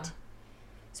with it.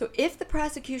 So if the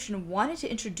prosecution wanted to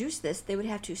introduce this, they would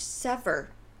have to sever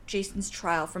Jason's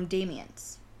trial from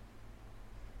Damien's.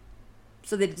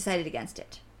 So they decided against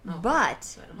it. Oh,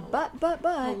 But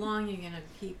how long are you going to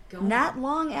keep going? not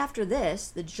long after this,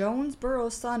 the Jonesboro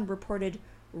Sun reported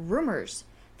rumors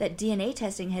that DNA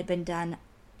testing had been done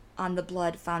on the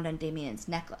blood found on Damien's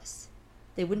necklace.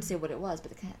 They wouldn't say what it was,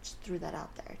 but they kind of just threw that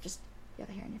out there. Just, you have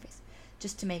a hair on your face.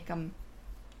 Just to make Got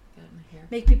my hair.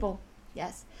 make people,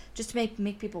 yes, just to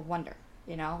make people wonder,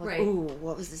 you know? Like, Right. ooh,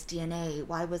 what was this DNA?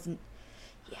 Why wasn't,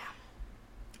 yeah.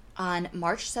 On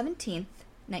March 17th,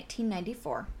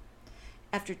 1994,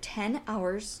 after 10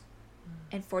 hours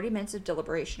and 40 minutes of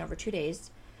deliberation over 2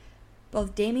 days,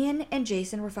 both Damien and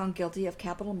Jason were found guilty of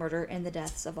capital murder in the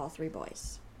deaths of all three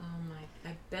boys. Oh, my.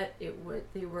 I bet it would.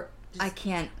 They were just... I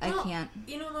can't.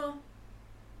 You know, though,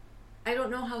 I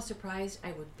don't know how surprised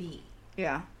I would be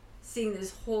Yeah. seeing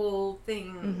this whole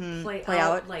thing play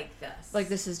out. like this. Like,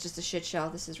 this is just a shit show.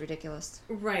 This is ridiculous.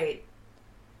 Right.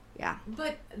 Yeah.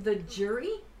 But the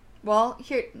jury? Well,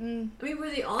 here... I mean, were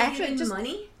they all Actually, given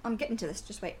money? I'm getting to this.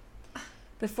 Just wait.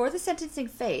 Before the sentencing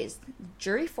phase, the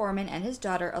jury foreman and his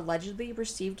daughter allegedly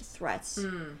received threats,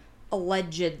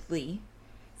 allegedly,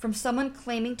 from someone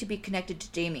claiming to be connected to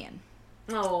Damien.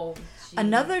 Oh, gee.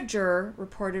 Another juror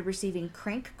reported receiving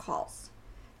crank calls.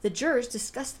 The jurors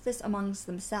discussed this amongst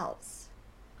themselves.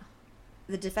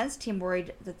 The defense team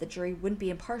worried that the jury wouldn't be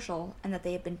impartial and that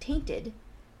they had been tainted,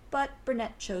 but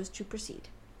Burnett chose to proceed.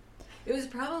 It was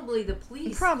probably the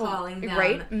police calling them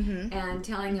right? and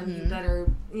telling them you better,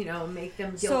 make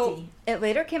them guilty. So it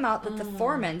later came out that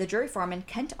the jury foreman,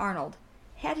 Kent Arnold,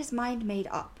 had his mind made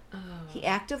up. Oh. He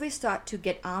actively sought to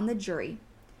get on the jury.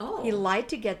 Oh. He lied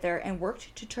to get there and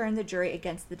worked to turn the jury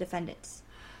against the defendants.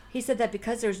 He said that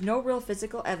because there's no real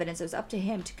physical evidence, it was up to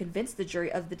him to convince the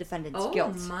jury of the defendant's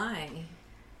guilt. Oh, my.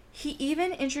 He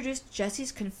even introduced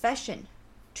Jesse's confession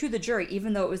to the jury,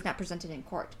 even though it was not presented in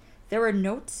court. There were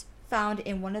notes found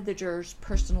in one of the jurors'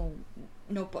 personal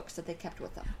notebooks that they kept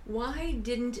with them. Why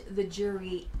didn't the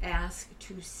jury ask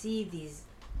to see these,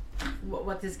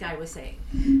 what this guy was saying?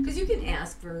 Because you can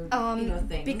ask for,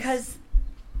 things. Because,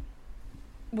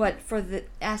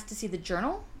 asked to see the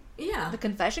journal? Yeah. The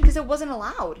confession? Because it wasn't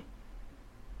allowed.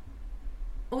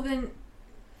 Well, then...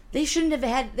 They shouldn't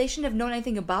have known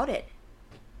anything about it.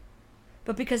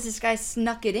 But because this guy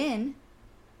snuck it in,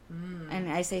 and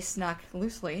I say snuck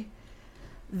loosely,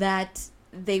 that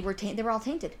they were all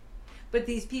tainted. But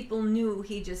these people knew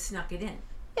he just snuck it in.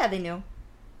 Yeah, they knew.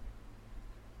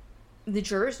 The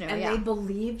jurors knew, and yeah. they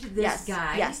believed this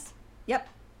guy? Yes. Yep.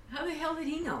 How the hell did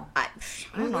he know? I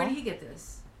don't know. Where did he get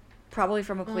this? Probably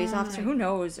from a police officer. Who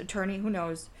knows? Attorney, who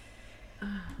knows?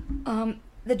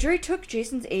 The jury took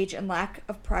Jason's age and lack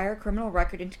of prior criminal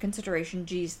record into consideration.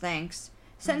 Geez, thanks.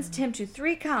 sentenced him to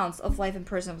 3 counts of life in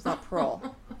prison without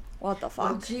parole. What the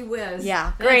fuck? Oh, gee whiz.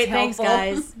 Yeah, That's great. Thanks, helpful.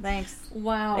 guys. Thanks.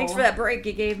 Wow. Thanks for that break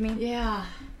you gave me. Yeah.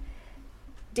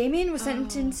 Damien was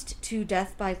sentenced to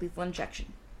death by lethal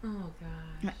injection. Oh,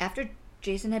 God. After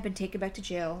Jason had been taken back to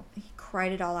jail, he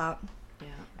cried it all out Yeah.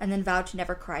 and then vowed to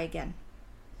never cry again.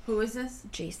 Who is this?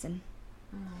 Jason.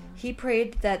 Oh. He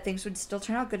prayed that things would still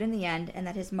turn out good in the end and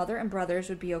that his mother and brothers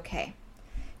would be okay.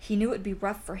 He knew it would be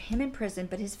rough for him in prison,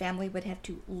 but his family would have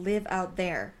to live out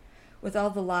there with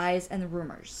all the lies and the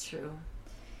rumors. True.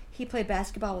 He played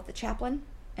basketball with the chaplain,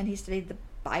 and he studied the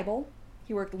Bible.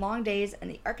 He worked long days in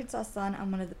the Arkansas Sun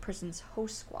on one of the prison's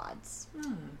host squads.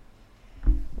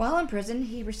 While in prison,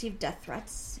 he received death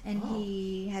threats, and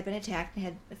he had been attacked and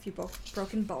had a few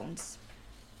broken bones.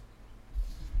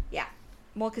 Yeah.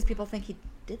 Well, because people think he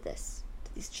did this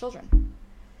to these children.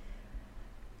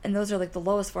 And those are like the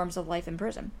lowest forms of life in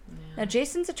prison. Yeah. Now,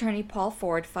 Jason's attorney, Paul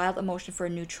Ford, filed a motion for a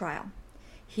new trial.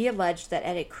 He alleged that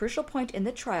at a crucial point in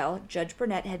the trial, Judge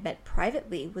Burnett had met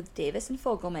privately with Davis and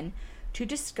Fogelman to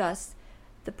discuss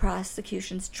the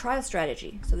prosecution's trial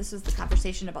strategy. So this was the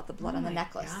conversation about the blood on the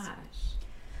necklace. Gosh.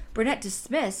 Burnett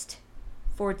dismissed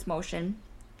Ford's motion.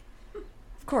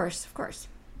 Of course.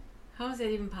 How is that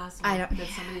even possible? I don't- That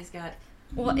somebody's got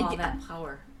Well, all that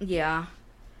power. Yeah.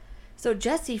 So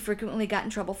Jesse frequently got in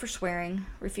trouble for swearing,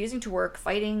 refusing to work,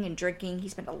 fighting, and drinking. He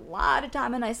spent a lot of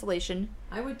time in isolation.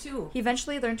 I would too. He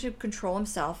eventually learned to control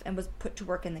himself and was put to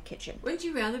work in the kitchen. Wouldn't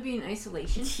you rather be in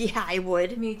isolation? Yeah, I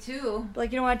would. Me too. But,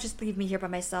 like, you know what? Just leave me here by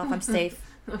myself. I'm safe.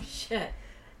 Oh, shit.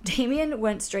 Damien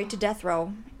went straight to death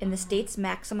row in the state's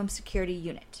maximum security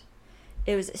unit.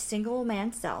 It was a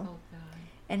single-man cell, Oh, God.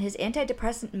 and his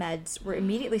antidepressant meds were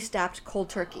immediately stopped cold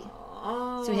turkey.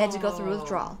 Oh. So he had to go through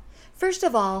withdrawal. First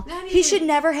of all, Not he even- should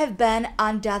never have been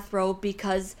on death row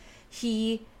because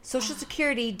Social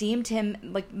Security deemed him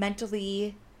like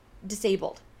mentally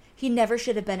disabled. He never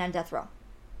should have been on death row.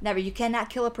 Never. You cannot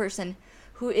kill a person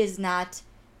who is not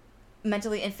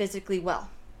mentally and physically well.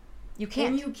 You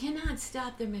can't. And you cannot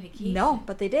stop their medication. No,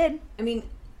 but they did. I mean,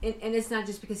 and it's not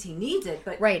just because he needs it,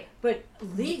 but Right. But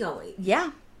legally. Yeah.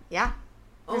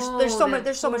 There's so much. that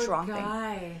There's so much poor wrong thing.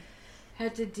 guy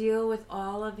had to deal with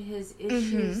all of his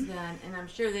issues then, and I'm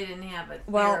sure they didn't have a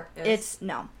Well, therapist. He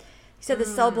said the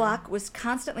cell block was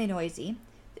constantly noisy.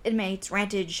 The inmates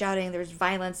ranted, shouting. There was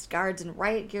violence. Guards in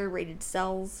riot gear raided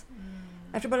cells.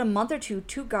 After about a month or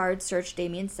two guards searched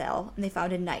Damien's cell, and they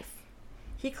found a knife.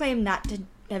 He claimed not to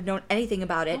have known anything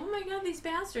about it, Oh my God, these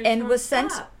bastards! and don't was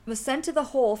stop. sent to the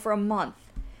hole for a month,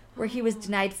 where he was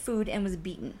denied food and was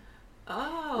beaten.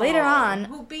 Oh. Later on-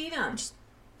 who beat him?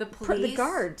 The The police.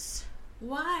 guards,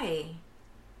 Why?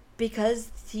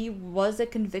 because he was a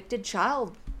convicted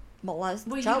child Well,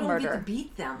 you child don't murderer. get to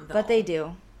beat them, though. But they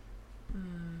do.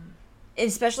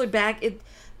 Especially back in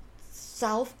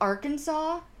South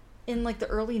Arkansas in like the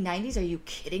early 90s. Are you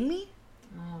kidding me?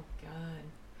 Oh God!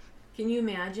 Can you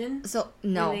imagine? So,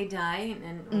 no. When they die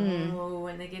and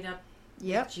when they get up.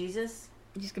 Yep. With Jesus.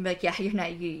 You're just gonna be like, yeah,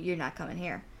 you're not coming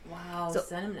here. Wow! So-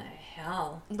 Send him to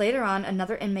hell. Later on,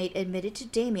 another inmate admitted to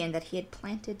Damien that he had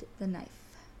planted the knife.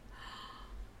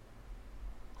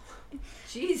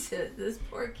 Jesus, this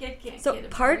poor kid can't So get a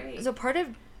part break.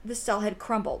 of the cell had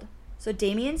crumbled. So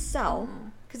Damien's cell,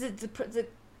 because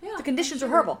Yeah, the conditions I'm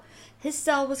were sure. horrible. His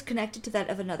cell was connected to that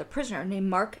of another prisoner named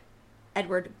Mark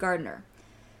Edward Gardner,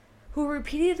 who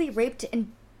repeatedly raped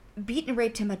and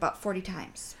raped him about 40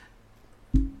 times.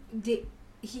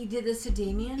 He did this to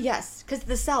Damien? Yes, because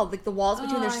the cell, like the walls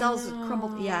between their Oh, cells, no.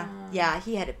 crumbled. Yeah,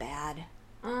 he had it bad.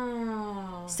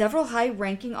 Oh. Several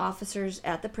high-ranking officers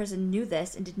at the prison knew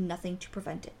this and did nothing to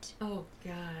prevent it. Oh,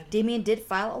 God. Damien did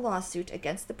file a lawsuit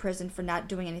against the prison for not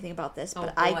doing anything about this,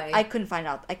 but Oh, boy. I couldn't find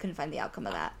out. I couldn't find the outcome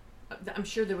of that. I'm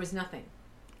sure there was nothing.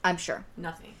 I'm sure.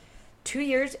 Nothing. 2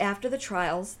 years after the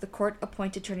trials, the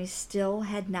court-appointed attorneys still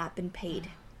had not been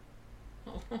paid.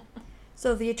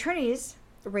 So the attorneys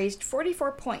raised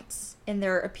 44 points in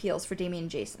their appeals for Damien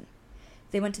and Jason.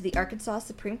 They went to the Arkansas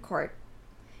Supreme Court,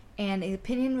 and an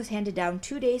opinion was handed down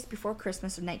 2 days before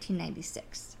Christmas of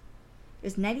 1996. It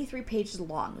was 93 pages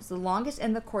long. It was the longest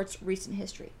in the court's recent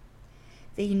history.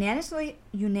 They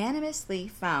unanimously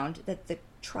found that the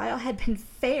trial had been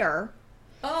fair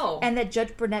Oh. and that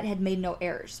Judge Burnett had made no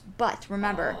errors. But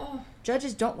remember, Oh.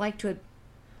 judges don't like to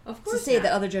Of course say not.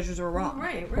 that other judges were wrong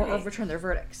Right. or overturn their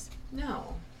verdicts.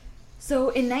 No. So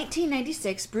in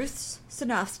 1996, Bruce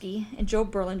Sinofsky and Joe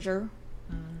Berlinger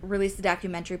released the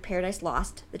documentary Paradise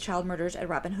Lost, The Child Murders at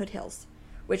Robin Hood Hills,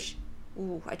 which,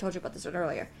 I told you about this one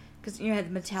earlier, because you had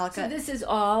Metallica. So this is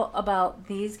all about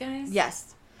these guys?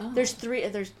 Yes. Oh. There's three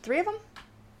of them. There's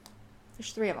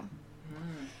 3 of them.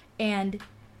 And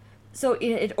so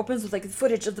it opens with, like,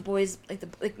 footage of the boys,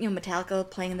 Metallica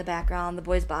playing in the background, the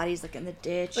boys' bodies, like, in the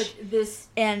ditch. But this...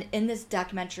 And in this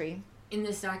documentary... In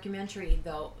this documentary,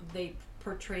 though, they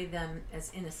portray them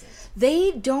as innocent.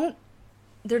 They don't...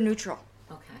 They're neutral.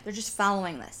 Okay. They're just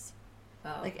following this.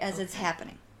 Oh, As it's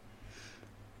happening.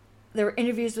 There were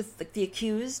interviews with, like, the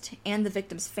accused and the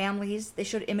victims' families. They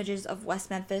showed images of West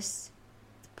Memphis,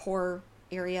 poor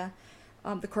area,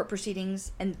 the court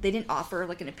proceedings, and they didn't offer,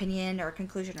 like, an opinion or a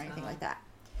conclusion or anything like that.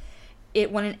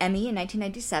 It won an Emmy in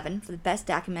 1997 for the best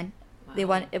document.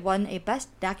 Wow. It won a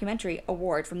Best Documentary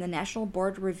award from the National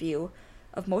Board Review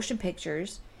of Motion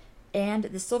Pictures and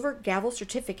the Silver Gavel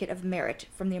Certificate of Merit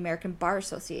from the American Bar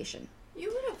Association.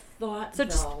 You would have thought, So though...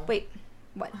 just, wait,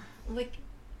 what? Like,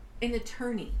 an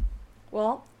attorney.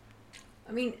 Well,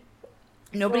 I mean...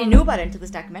 nobody knew about it until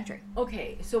this documentary.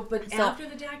 Okay, so after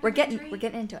the documentary... We're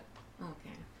getting into it.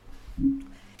 Okay.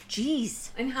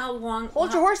 Jeez. And how long...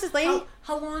 Hold your horses, lady.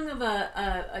 How long of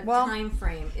a Well, time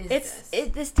frame is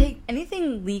this?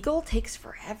 Anything legal takes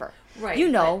forever. Right. You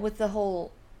know, but- with the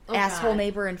whole Oh, asshole God.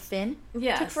 neighbor and Finn.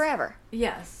 Yes. Took forever.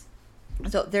 Yes.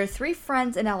 So there are 3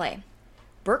 friends in L.A.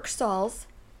 Burke Stalls,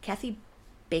 Kathy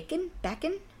Bacon?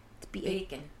 It's B-A-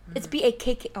 Bacon. It's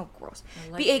B-A-K-K... Oh, gross.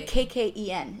 I like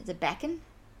B-A-K-K-E-N. Is it Bacon?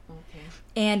 Okay.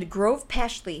 And Grove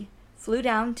Pashley flew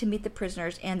down to meet the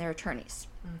prisoners and their attorneys.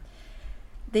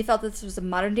 They felt that this was a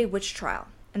modern-day witch trial,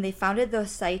 and they founded the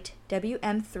site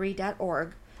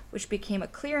WM3.org, which became a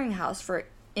clearinghouse for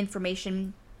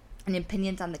information and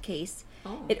opinions on the case.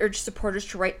 Oh. It urged supporters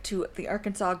to write to the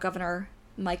Arkansas Governor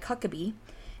Mike Huckabee,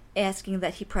 asking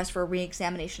that he press for a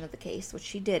re-examination of the case, which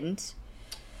he didn't.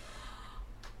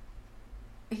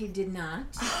 He did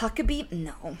not? Huckabee?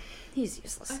 No. He's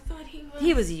useless. I thought he was...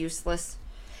 He was useless.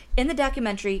 In the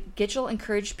documentary, Gitchell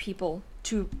encouraged people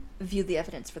to view the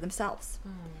evidence for themselves.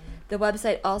 The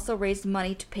website also raised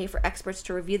money to pay for experts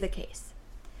to review the case.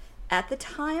 At the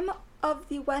time of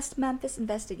the West Memphis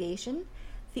investigation,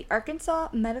 the Arkansas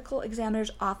Medical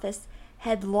Examiner's Office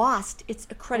had lost its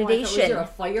accreditation. Was there a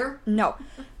fire? No.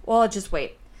 Well, just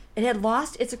wait. It had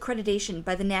lost its accreditation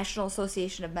by the National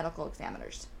Association of Medical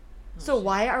Examiners. So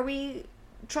why are we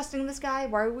trusting this guy?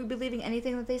 Why are we believing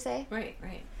anything that they say? Right.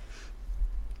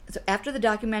 So after the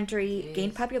documentary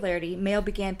gained popularity, mail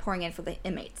began pouring in for the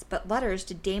inmates, but letters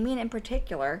to Damien in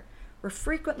particular were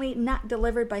frequently not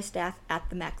delivered by staff at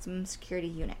the maximum security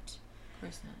unit. Of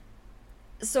course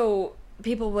not. So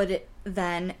people would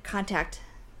then contact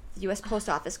the U.S. Post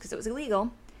Office because it was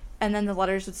illegal, and then the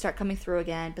letters would start coming through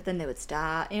again, but then they would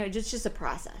stop. It's just a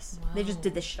process. Wow. They just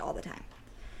did this shit all the time.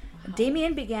 Wow.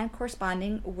 Damien began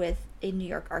corresponding with a New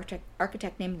York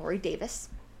architect named Lori Davis,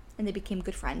 and they became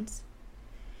good friends.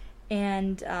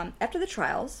 And after the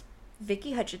trials,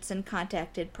 Vicki Hutchinson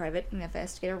contacted private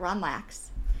investigator Ron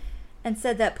Lax and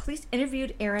said that police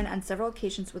interviewed Erin on several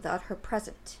occasions without her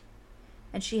present,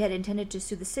 and she had intended to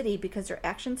sue the city because her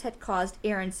actions had caused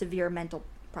Erin severe mental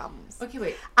problems. Okay,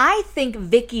 wait. I think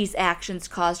Vicki's actions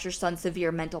caused her son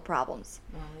severe mental problems.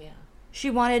 Well, yeah. She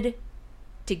wanted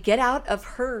to get out of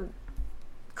her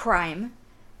crime.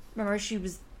 Remember, she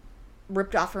was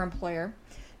ripped off her employer.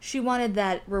 She wanted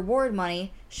that reward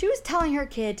money. She was telling her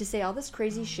kid to say all this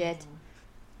crazy shit.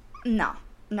 No.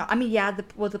 I mean, yeah,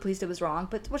 what the police did was wrong,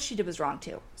 but what she did was wrong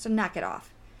too. So knock it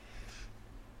off.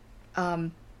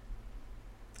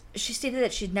 She stated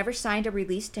that she'd never signed a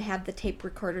release to have the tape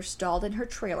recorder stalled in her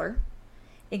trailer,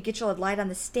 and Gitchell had lied on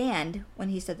the stand when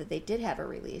he said that they did have a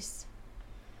release.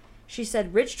 She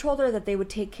said Rich told her that they would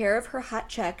take care of her hot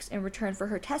checks in return for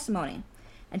her testimony,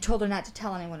 and told her not to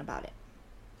tell anyone about it.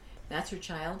 That's her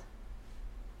child?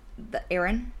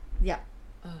 Erin? Yeah.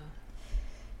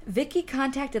 Vicki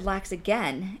contacted Lax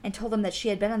again and told him that she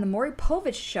had been on the Maury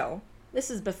Povich show. This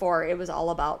is before it was all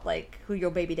about, like, who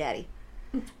your baby daddy.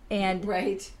 And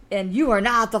right. And you are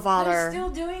not the father. They're still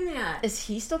doing that. Is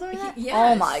he still doing that? Yes.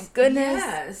 Oh my goodness.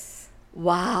 Yes.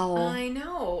 Wow. I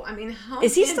know. I mean, how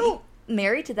is he still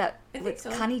married to that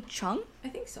so. Connie Chung? I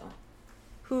think so.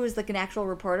 Who was like an actual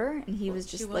reporter, and he was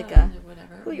just She like was, a or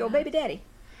whatever. who your baby daddy.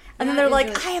 And Yeah, then they're is like,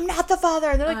 it- I am not the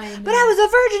father. And they're I like, know. but I was a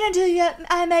virgin until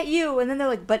I met you. And then they're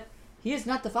like, but he is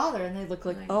not the father. And they look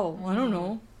like, Like, oh, I don't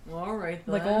know. All right,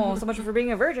 then. Like, oh, so much for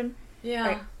being a virgin. Yeah.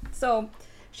 Right. So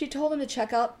she told him to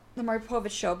check out the Maury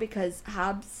Povich show because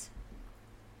Hobbs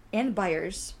and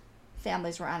Byers'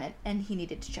 families were on it, and he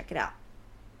needed to check it out.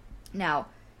 Now,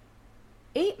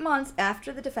 8 months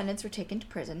after the defendants were taken to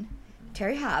prison,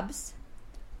 Terry Hobbs,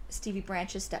 Stevie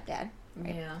Branch's stepdad,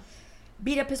 right, Yeah.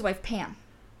 beat up his wife Pam.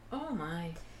 Oh,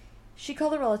 my. She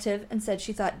called a relative and said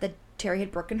she thought that Terry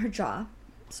had broken her jaw,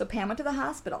 so Pam went to the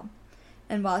hospital.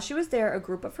 And while she was there, a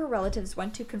group of her relatives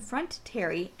went to confront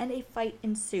Terry, and a fight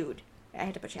ensued. I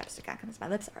had to put chapstick on because my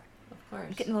lips are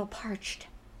getting a little parched.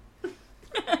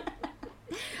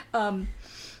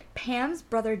 Pam's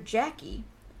brother Jackie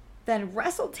then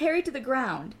wrestled Terry to the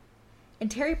ground,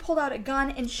 and Terry pulled out a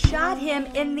gun and shot him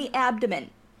in the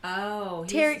abdomen. Oh,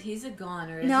 he's a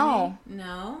goner, isn't he?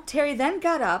 No? Terry then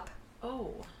got up,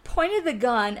 pointed the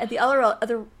gun at the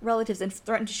other relatives, and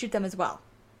threatened to shoot them as well.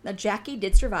 Now, Jackie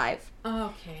did survive.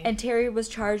 Okay. And Terry was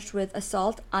charged with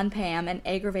assault on Pam and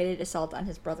aggravated assault on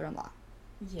his brother-in-law.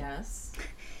 Yes.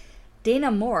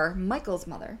 Dana Moore, Michael's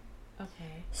mother,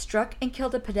 struck and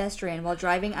killed a pedestrian while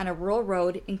driving on a rural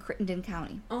road in Crittenden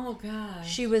County. Oh,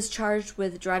 gosh. She was charged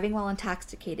with driving while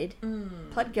intoxicated,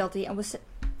 pled guilty, and was...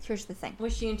 Here's the thing.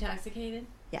 Was she intoxicated?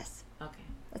 Yes. Okay.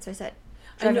 That's what I said.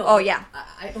 I know. Oh, yeah.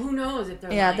 Who knows if they're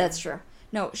lying. lying. That's true.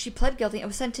 No, she pled guilty and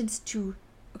was sentenced to...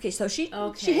 Okay, so she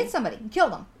hit somebody and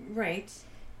killed him. Right.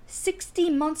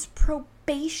 60 months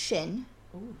probation.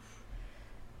 Oof.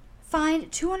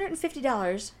 Fined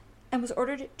 $250 and was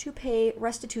ordered to pay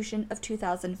restitution of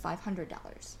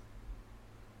 $2,500.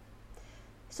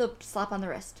 So, slap on the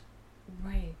wrist.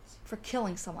 Right. For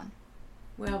killing someone.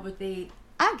 Well, but I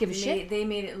don't give a shit. They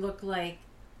made it look like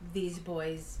these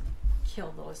boys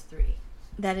killed those three.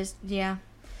 That is, yeah.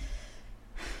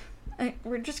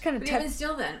 We're just kind of... But even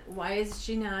still then, why is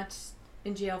she not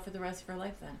in jail for the rest of her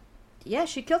life then? Yeah,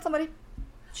 she killed somebody.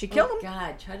 She killed him. Oh,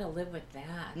 God, try to live with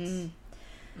that.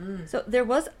 So there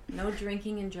was... No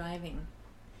drinking and driving.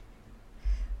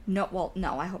 No, well,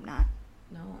 no, I hope not.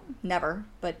 No. Never,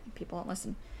 but people don't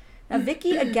listen. Now,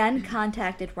 Vicky again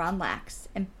contacted Ron Lax,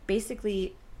 and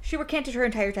basically, she recanted her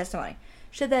entire testimony.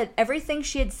 She said that everything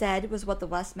she had said was what the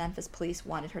West Memphis police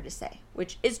wanted her to say,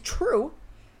 which is true.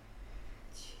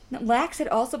 Now, Lax had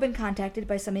also been contacted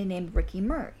by somebody named Ricky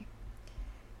Murray,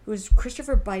 who was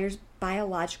Christopher Byers'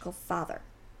 biological father.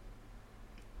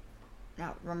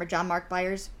 Now, remember John Mark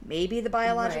Byers? Maybe the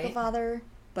biological father,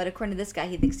 but according to this guy,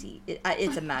 he thinks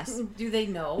it's a mess. Do they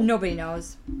know? Nobody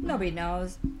knows. Nobody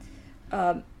knows.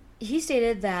 He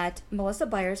stated that Melissa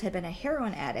Byers had been a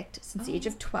heroin addict since the age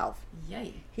of 12.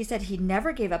 Yay. He said he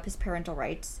never gave up his parental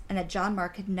rights and that John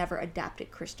Mark had never adopted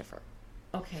Christopher.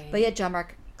 Okay. But yet John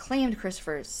Mark claimed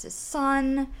Christopher as his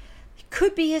son. He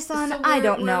could be his son. So I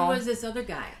don't know. Where was this other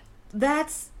guy?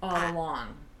 That's... all along.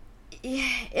 Yeah,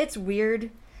 it's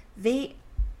weird. I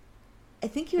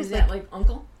think he was Is that like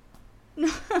Uncle?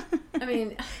 No. I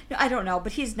mean... No, I don't know,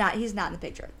 but he's not in the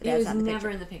picture. He was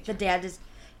never in the picture. The dad is...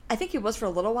 I think he was for a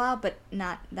little while, but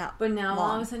not that But now long.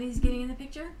 all of a sudden he's getting in the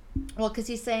picture? Well, because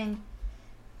he's saying...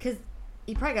 Because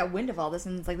he probably got wind of all this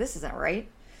and it's like, this isn't right.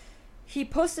 He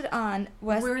posted on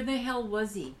West... Where the hell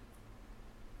was he?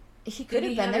 He could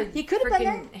have been there. He could have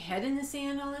been there. Head in the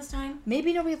sand all this time?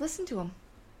 Maybe nobody listened to him.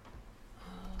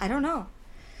 I don't know.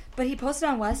 But he posted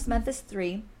on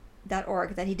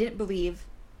westmemphis3.org that he didn't believe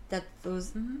that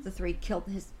the three killed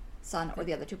his son or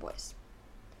the other two boys.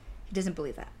 He doesn't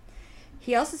believe that.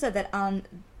 He also said that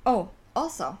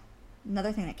also,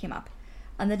 another thing that came up.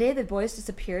 On the day the boys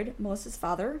disappeared, Melissa's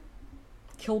father,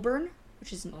 Kilburn,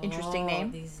 which is an interesting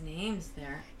name. These names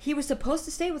there. He was supposed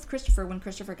to stay with Christopher when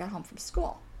Christopher got home from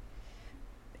school.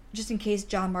 Just in case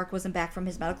John Mark wasn't back from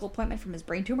his medical appointment from his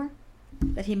brain tumor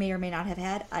that he may or may not have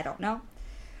had. I don't know.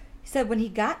 He said when he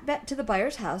got back to the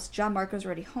Byers' house, John Mark was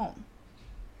already home.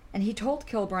 And he told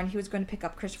Kilburn he was going to pick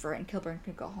up Christopher and Kilburn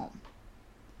could go home.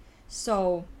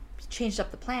 So, he changed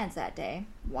up the plans that day.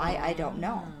 Why, I don't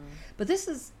know. But this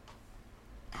is...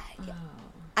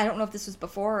 I don't know if this was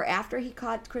before or after he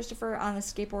caught Christopher on a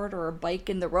skateboard or a bike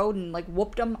in the road and,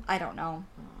 whooped him. I don't know.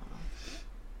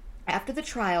 After the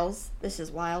trials, this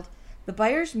is wild, the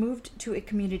Byers moved to a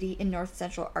community in north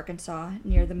central Arkansas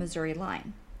near the Missouri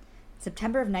line. In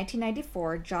September of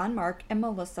 1994, John Mark and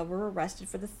Melissa were arrested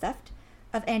for the theft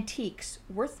of antiques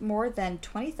worth more than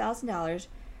 $20,000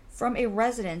 from a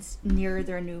residence near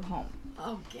their new home.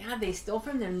 Oh, God, they stole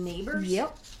from their neighbors?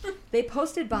 Yep. They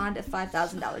posted bond of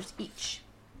 $5,000 each.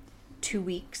 2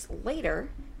 weeks later,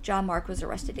 John Mark was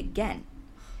arrested again.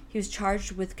 He was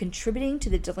charged with contributing to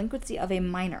the delinquency of a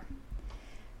minor.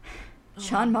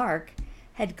 John Mark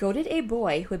had goaded a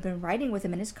boy who had been riding with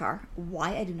him in his car.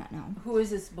 Why, I do not know. Who is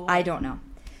this boy? I don't know.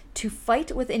 To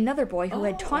fight with another boy who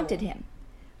had taunted him.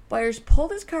 Byers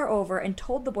pulled his car over and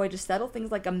told the boy to settle things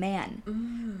like a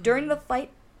man. During the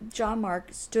fight, John Mark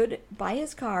stood by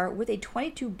his car with a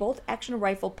 .22 bolt-action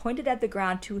rifle pointed at the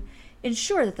ground to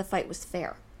ensure that the fight was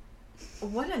fair.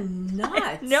 What a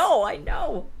nut. No, I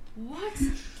know. What?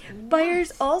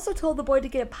 Byers also told the boy to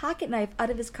get a pocket knife out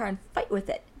of his car and fight with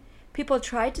it. People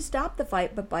tried to stop the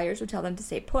fight, but Byers would tell them to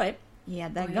stay put. he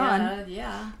had that gun.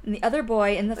 Yeah. And the other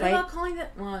boy in the What fight... about calling the...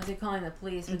 Well, is it calling the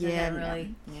police? Which Yeah, isn't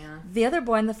really... Yeah. The other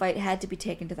boy in the fight had to be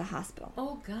taken to the hospital.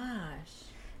 Oh, gosh.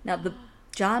 Now,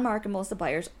 John Mark and Melissa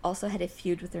Byers also had a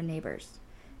feud with their neighbors.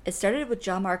 It started with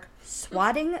John Mark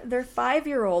swatting their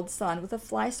 5-year-old son with a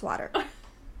fly swatter.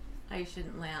 I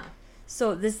shouldn't laugh.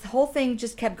 So this whole thing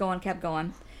just kept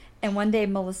going. And one day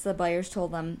Melissa Byers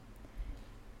told them,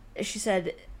 she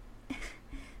said,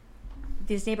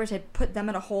 these neighbors had put them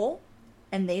in a hole,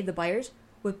 and they, the Byers,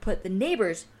 would put the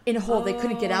neighbors in a hole they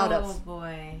couldn't get out of. Oh,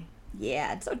 boy.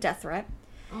 Yeah, it's a death threat.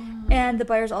 Oh. And the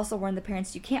Byers also warned the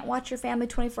parents, you can't watch your family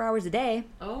 24 hours a day.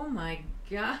 Oh, my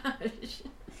gosh.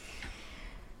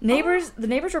 The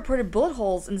neighbors reported bullet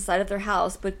holes inside of their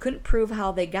house, but couldn't prove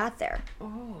how they got there.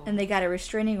 Oh. And they got a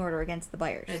restraining order against the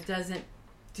Byers. It doesn't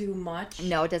do much?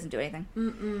 No, it doesn't do anything.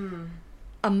 Mm-mm.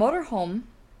 A motorhome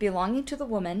belonging to the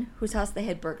woman whose house they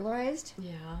had burglarized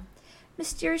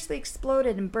mysteriously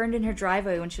exploded and burned in her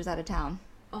driveway when she was out of town.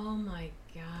 Oh, my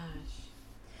gosh.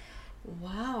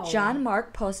 Wow. John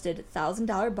Mark posted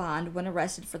 $1,000 bond when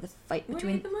arrested for the fight Where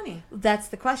between... did he get the money? That's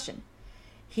the question.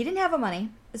 He didn't have money.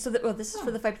 So this is for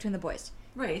the fight between the boys.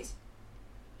 Right.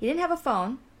 He didn't have a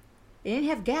phone. He didn't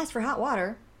have gas for hot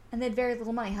water. And they had very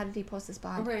little money. How did he post this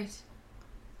bond? Right.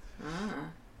 Ah.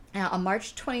 Now, on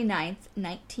March 29th,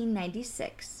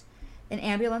 1996, an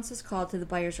ambulance was called to the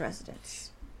Byers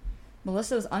residence.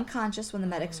 Melissa was unconscious when the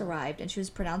medics arrived, and she was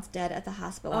pronounced dead at the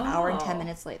hospital an hour and 10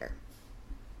 minutes later.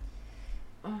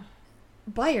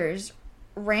 Byers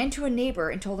ran to a neighbor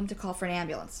and told him to call for an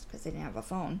ambulance because they didn't have a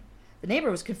phone. The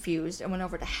neighbor was confused and went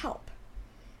over to help.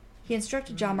 He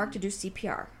instructed John Mark to do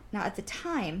CPR. Now, at the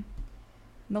time,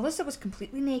 Melissa was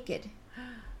completely naked,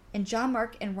 and John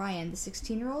Mark and Ryan, the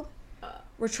 16-year-old,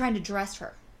 were trying to dress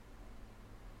her.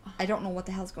 I don't know what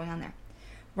the hell's going on there.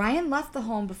 Ryan left the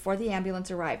home before the ambulance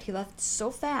arrived. He left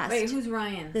so fast. Wait, who's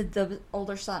Ryan? The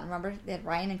older son, remember? They had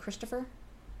Ryan and Christopher?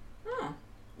 Oh.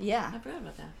 Yeah. I forgot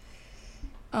about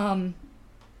that.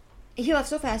 He left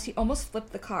so fast, he almost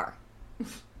flipped the car.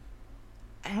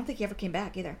 I don't think he ever came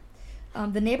back either.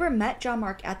 The neighbor met John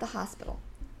Mark at the hospital.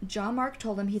 John Mark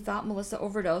told him he thought Melissa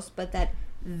overdosed, but that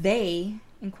they,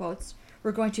 in quotes,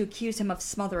 were going to accuse him of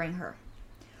smothering her.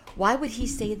 Why would he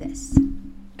say this?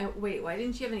 Wait, why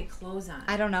didn't she have any clothes on?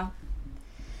 I don't know.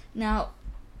 Now,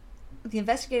 the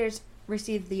investigators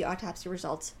received the autopsy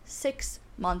results 6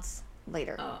 months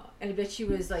later. And I bet she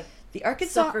was like the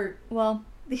Arkansas. suffered. Well,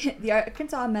 the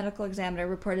Arkansas medical examiner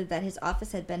reported that his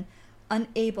office had been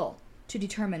unable to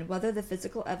determine whether the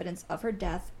physical evidence of her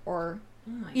death, or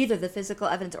either the physical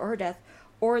evidence or her death,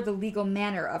 or the legal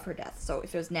manner of her death. So,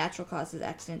 if it was natural causes,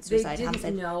 accident, suicide,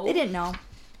 homicide, they didn't know.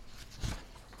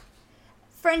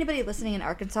 For anybody listening in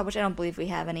Arkansas, which I don't believe we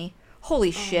have any, holy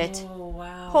shit. Oh,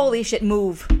 wow. Holy shit,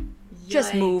 move. Yikes.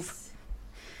 Just move.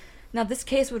 Now, this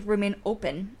case would remain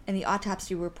open, and the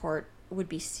autopsy report would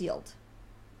be sealed,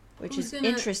 which is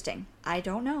interesting. I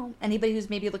don't know. Anybody who's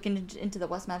maybe looking into the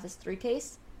West Memphis 3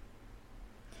 case?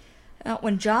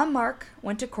 When John Mark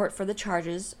went to court for the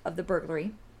charges of the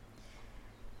burglary,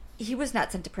 he was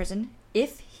not sent to prison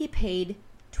if he paid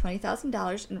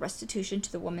 $20,000 in restitution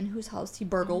to the woman whose house he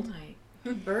burgled. Oh my.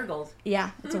 Burgled.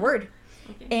 Yeah, it's a word.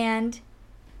 Okay. And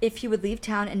if he would leave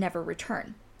town and never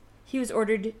return. He was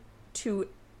ordered to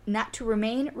not to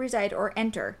remain, reside, or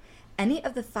enter any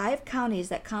of the 5 counties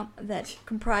that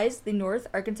comprise the North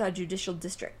Arkansas Judicial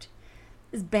District.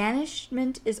 His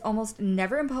banishment is almost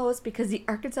never imposed because the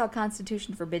Arkansas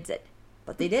Constitution forbids it.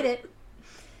 But they did it.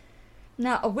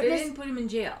 Now, a witness... They didn't put him in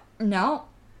jail. No.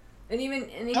 And even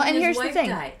his here's wife the thing.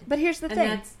 died. But here's the thing.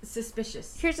 And that's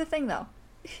suspicious. Here's the thing, though.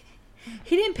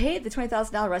 He didn't pay the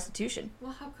 $20,000 restitution.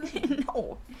 Well, how could he?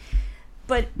 No.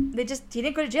 But he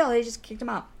didn't go to jail. They just kicked him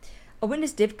out. A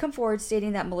witness did come forward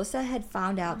stating that Melissa had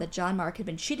found out that John Mark had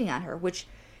been cheating on her, which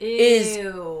is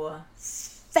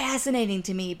fascinating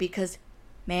to me because,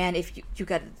 man, if you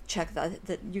got to check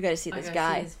you got to see this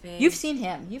guy. See his face. You've seen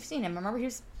him. Remember, he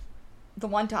was the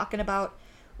one talking about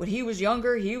when he was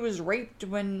younger, he was raped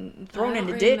when thrown in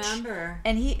a ditch. Remember.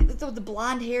 And the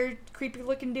blonde haired, creepy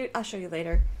looking dude. I'll show you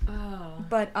later. Oh.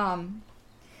 But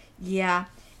yeah,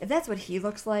 if that's what he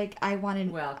looks like, I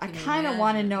kind of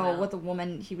want to know what the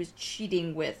woman he was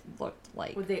cheating with looked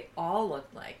like. What they all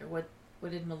looked like, or what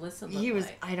did Melissa look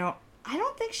like? I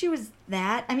don't think she was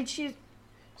that. I mean, she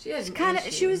was kind of.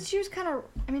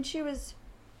 I mean, she was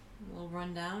a little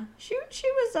run down. She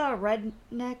was a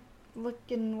redneck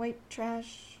looking, white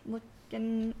trash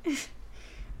looking.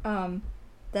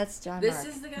 That's John Mark. This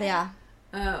is the guy? Yeah.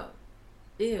 Oh.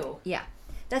 Ew. Yeah.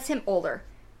 That's him older.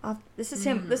 This is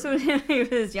him. This was him when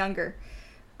he was younger.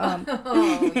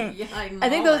 Oh, yeah, I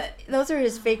think those are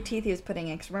his fake teeth he was putting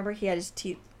in. Because remember, he had his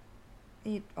teeth.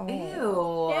 Ew.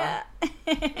 Yeah.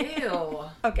 Ew.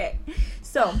 Okay.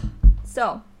 So, let's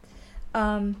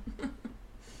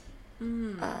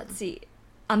see.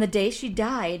 On the day she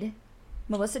died,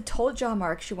 Melissa told John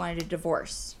Mark she wanted a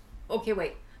divorce. Okay,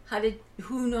 wait.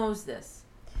 Who knows this?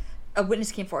 A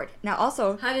witness came forward. Now,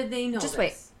 also, How did they know just this?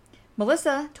 wait.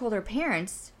 Melissa told her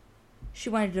parents she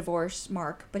wanted to divorce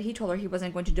Mark, but he told her he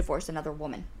wasn't going to divorce another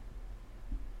woman.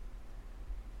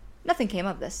 Nothing came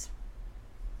of this.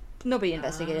 Nobody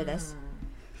investigated this.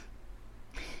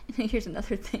 Here's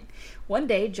another thing. One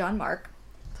day, John Mark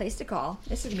placed a call.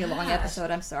 This is going to be a long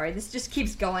episode. I'm sorry. This just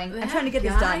keeps going. I'm trying to get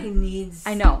this done.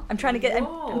 I know. I'm trying to get...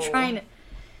 I'm trying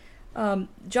to...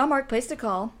 John Mark placed a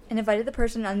call and invited the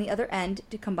person on the other end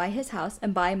to come by his house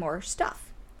and buy more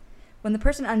stuff. When the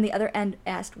person on the other end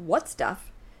asked what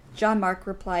stuff, John Mark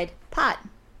replied, pot.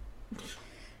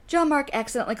 John Mark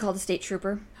accidentally called a state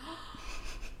trooper.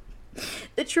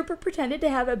 The trooper pretended to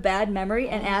have a bad memory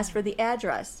and asked for the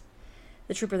address.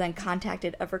 The trooper then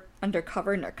contacted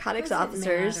undercover narcotics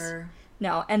officers.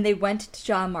 No, and they went to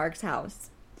John Mark's house.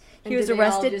 He was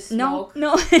arrested. No,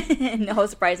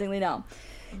 surprisingly, no.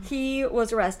 He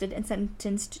was arrested and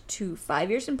sentenced to 5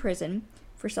 years in prison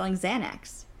for selling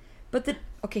Xanax.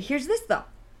 Here's this though.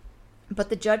 But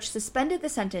the judge suspended the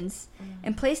sentence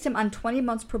and placed him on 20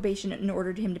 months probation in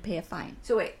order for him to pay a fine.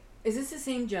 So wait, is this the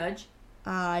same judge?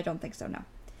 I don't think so, no.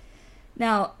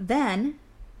 Now, then,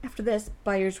 after this,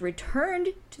 Byers returned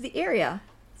to the area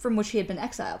from which he had been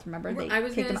exiled. Remember? I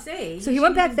was going to say. So he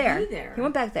went back there. He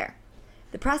went back there.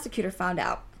 The prosecutor found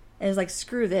out and was like,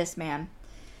 screw this, man.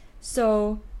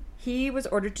 So he was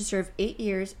ordered to serve 8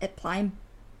 years at Pine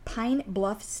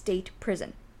Bluff State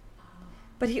Prison.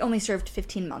 But he only served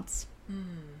 15 months.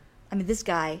 I mean, this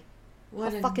guy,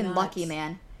 fucking lucky,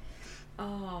 man.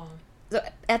 Oh. So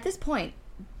at this point,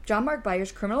 John Mark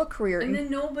Byers' criminal career... And then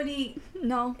nobody...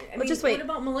 No. Just wait. What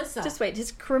about Melissa? Just wait.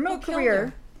 His criminal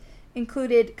career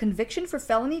included conviction for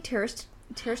felony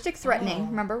terroristic threatening.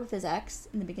 Remember, with his ex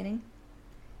in the beginning?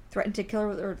 Threatened to kill her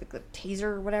with a taser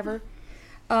or whatever.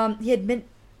 He had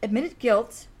admitted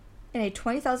guilt in a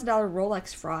 $20,000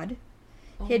 Rolex fraud.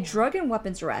 He had drug and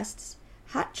weapons arrests,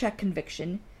 hot check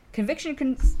conviction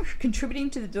contributing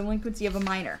to the delinquency of a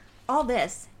minor. All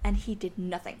this, and he did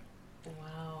nothing.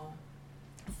 Wow.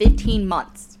 15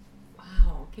 months.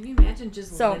 Wow. Can you imagine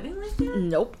just living like that?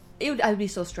 Nope. I would be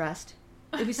so stressed.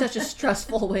 It would be such a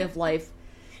stressful way of life.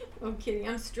 I'm kidding.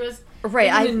 I'm stressed.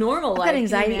 Right. In normal life. I've got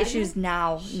anxiety issues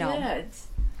now. Shit. No.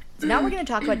 So now we're going to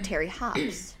talk about Terry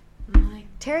Hobbs.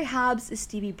 Terry Hobbs is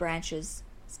Stevie Branch's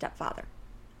stepfather.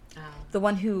 Oh. The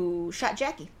one who shot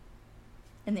Jackie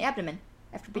in the abdomen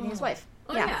after beating his wife.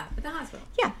 Oh, yeah. At the hospital.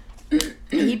 Yeah.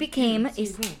 He became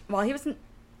while he was in...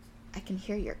 I can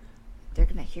hear they're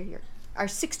going to hear our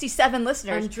 67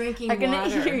 listeners I'm drinking are going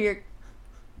to hear your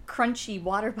crunchy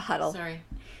water bottle. Sorry.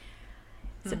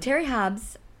 So Terry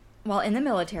Hobbs, while in the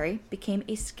military, became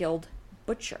a skilled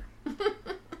butcher.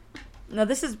 Now,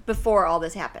 this is before all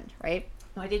this happened, right?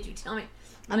 Why did you tell me?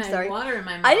 I'm sorry. I had water in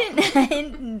my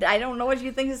mouth. I don't know what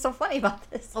you think is so funny about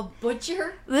this. A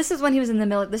butcher? This is when he was in the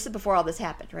military. This is before all this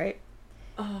happened, right?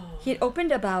 Oh. He had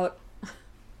opened about...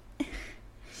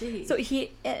 Jeez. So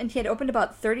he had opened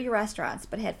about 30 restaurants,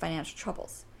 but had financial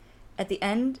troubles. At the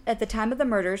time of the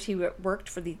murders, he worked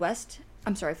for the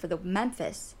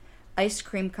Mempis ice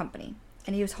cream company,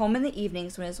 and he was home in the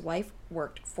evenings when his wife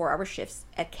worked 4-hour shifts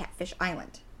at Catfish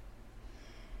Island.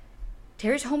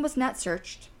 Terry's home was not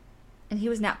searched, and he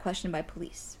was not questioned by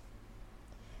police.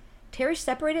 Terry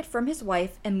separated from his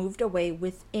wife and moved away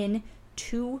within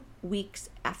 2 weeks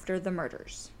after the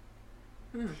murders.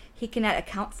 He cannot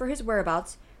account for his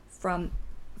whereabouts for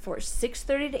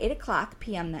 6:30 to 8 o'clock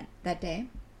p.m. that day,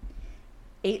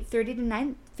 8:30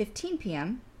 to 9:15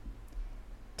 p.m.,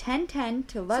 10:10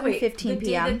 to 11:15 p.m. The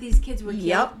day that these kids were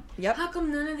killed? Yep. How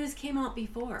come none of this came out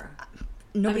before?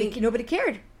 Nobody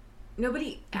cared.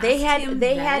 Nobody asked him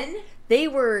then? They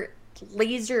were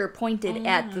laser pointed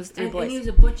at those three boys. And he was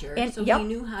a butcher, so he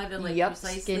knew how to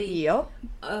precisely...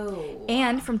 Oh.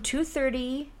 And from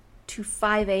 2:30 to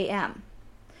 5 a.m.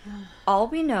 All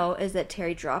we know is that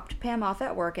Terry dropped Pam off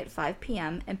at work at 5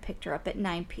 p.m. and picked her up at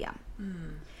 9 p.m.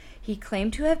 He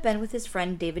claimed to have been with his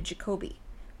friend David Jacoby,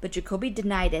 but Jacoby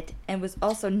denied it and was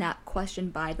also not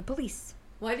questioned by the police.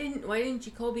 Why didn't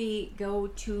Jacoby go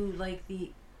to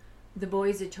the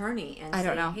boy's attorney and I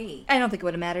don't know. Hey. I don't think it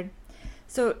would have mattered.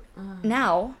 So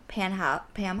now Pam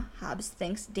Hobbs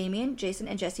thinks Damien, Jason,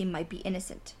 and Jesse might be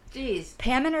innocent. Jeez.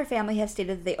 Pam and her family have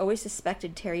stated that they always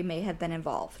suspected Terry may have been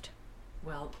involved.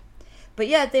 Well. But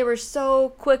yet they were so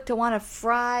quick to want to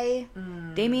fry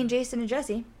Damien, Jason, and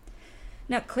Jesse.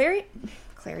 Now,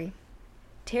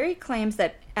 Terry claims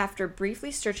that after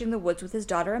briefly searching the woods with his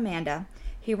daughter Amanda,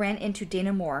 he ran into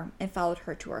Dana Moore and followed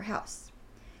her to her house.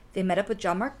 They met up with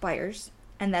John Mark Byers,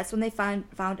 and that's when they found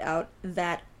out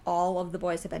that all of the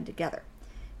boys had been together.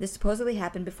 This supposedly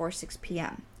happened before 6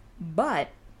 p.m. But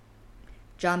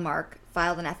John Mark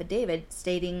filed an affidavit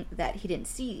stating that he didn't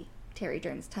see Terry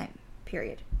during this time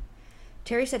period.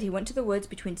 Terry said he went to the woods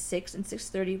between 6 and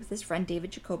 6:30 with his friend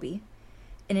David Jacoby.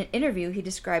 In an interview, he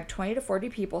described 20 to 40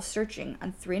 people searching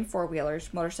on 3- and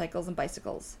 4-wheelers, motorcycles, and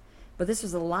bicycles. But this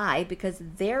was a lie because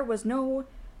there was no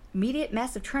immediate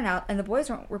massive turnout and the boys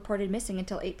weren't reported missing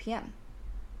until 8 p.m.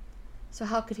 So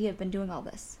how could he have been doing all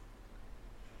this?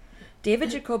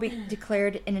 David Jacoby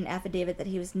declared in an affidavit that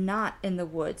he was not in the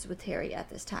woods with Terry at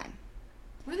this time.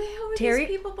 Where the hell were these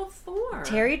people before?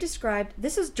 Terry described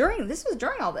this was during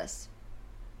all this.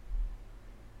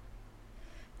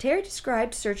 Terry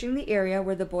described searching the area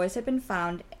where the boys had been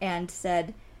found and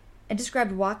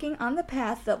described walking on the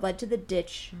path that led to the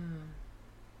ditch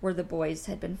where the boys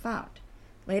had been found.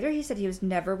 Later, he said he was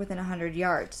never within 100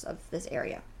 yards of this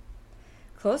area.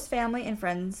 Close family and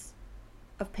friends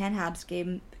of Pan Hobbs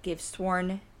gave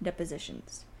sworn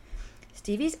depositions.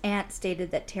 Stevie's aunt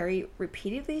stated that Terry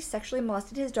repeatedly sexually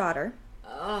molested his daughter,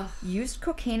 used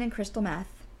cocaine and crystal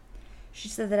meth. She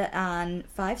said that on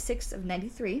 5/6 of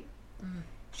 93,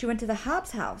 she went to the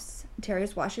Hobbs house. Terry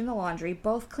was washing the laundry,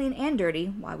 both clean and dirty.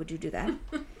 Why would you do that?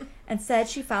 And said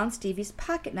she found Stevie's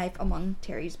pocket knife among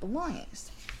Terry's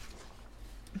belongings.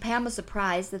 Pam was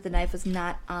surprised that the knife was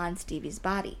not on Stevie's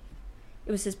body.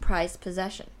 It was his prized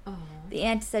possession. Oh. The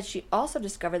aunt said she also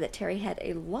discovered that Terry had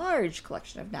a large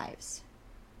collection of knives.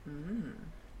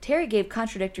 Terry gave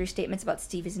contradictory statements about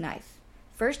Stevie's knife.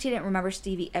 First, he didn't remember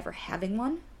Stevie ever having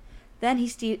one. Then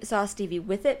he saw Stevie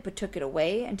with it, but took it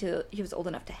away until he was old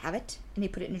enough to have it, and he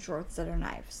put it in a drawer with his other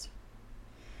knives.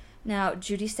 Now,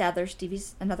 Judy Sadler,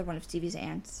 another one of Stevie's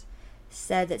aunts,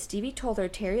 said that Stevie told her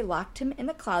Terry locked him in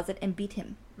the closet and beat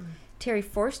him. Terry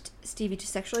forced Stevie to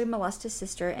sexually molest his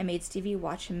sister and made Stevie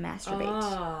watch him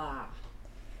masturbate.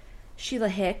 Sheila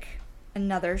Hick,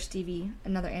 another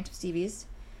aunt of Stevie's,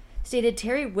 stated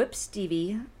Terry whipped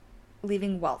Stevie,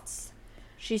 leaving welts.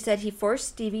 She said he forced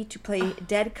Stevie to play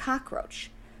dead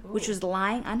cockroach, which was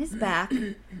lying on his back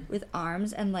with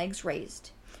arms and legs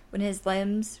raised. When his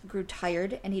limbs grew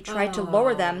tired and he tried to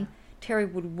lower them, Terry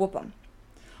would whoop him.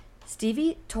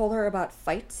 Stevie told her about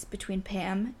fights between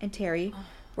Pam and Terry,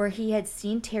 where he had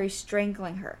seen Terry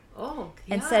strangling her.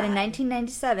 And said in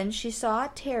 1997 she saw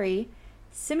Terry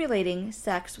simulating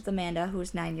sex with Amanda, who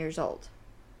was 9 years old.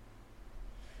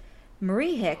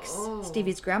 Marie Hicks,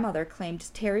 Stevie's grandmother,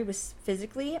 claimed Terry was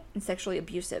physically and sexually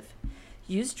abusive,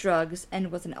 used drugs,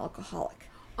 and was an alcoholic.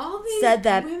 All these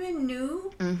women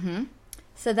knew? Mm-hmm.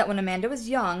 Said that when Amanda was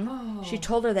young, she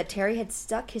told her that Terry had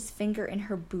stuck his finger in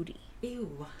her booty.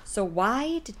 Ew. So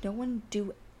why did no one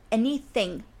do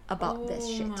anything about this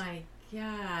shit? Oh my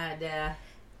God.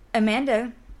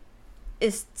 Amanda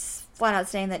is flat out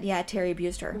saying that, yeah, Terry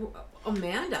abused her.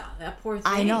 Amanda, that poor thing.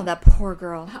 I know, that poor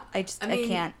girl. I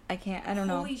can't. I don't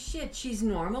know. Holy shit, she's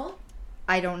normal?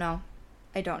 I don't know.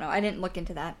 I didn't look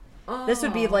into that. This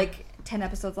would be like 10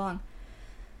 episodes long.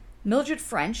 Mildred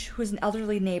French, who was an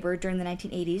elderly neighbor during the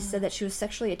 1980s, said that she was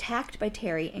sexually attacked by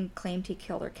Terry and claimed he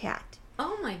killed her cat.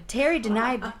 Oh my God. Terry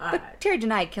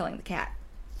denied killing the cat.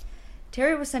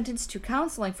 Terry was sentenced to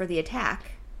counseling for the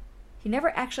attack. He never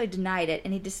actually denied it,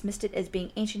 and he dismissed it as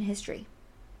being ancient history.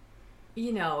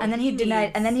 You know, and then he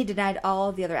denied all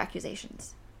of the other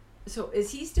accusations. So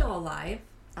is he still alive?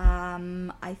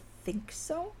 I think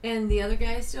so. And the other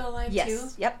guy is still alive too?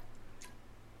 Yes. Yep.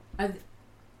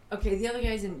 Okay, the other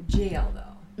guy's in jail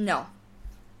though. No.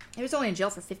 He was only in jail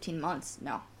for 15 months.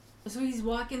 No. So he's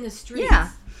walking the streets.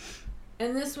 Yeah.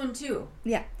 And this one too.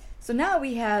 Yeah. So now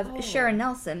we have Sharon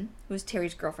Nelson, who was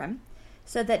Terry's girlfriend,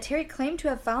 said that Terry claimed to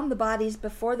have found the bodies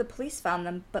before the police found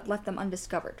them, but left them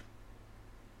undiscovered.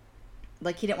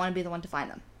 Like, he didn't want to be the one to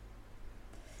find them.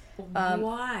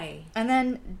 Why? And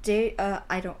then,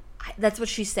 that's what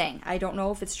she's saying. I don't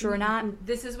know if it's true or not.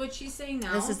 This is what she's saying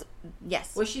now?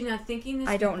 Yes. Was she not thinking this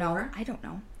before? I don't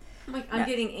know. I'm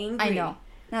getting angry. I know.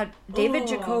 Now, David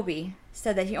Jacoby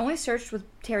said that he only searched with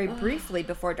Terry briefly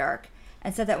before dark,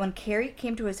 and said that when Terry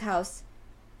came to his house,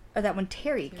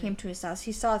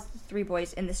 he saw 3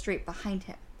 boys in the street behind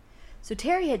him. So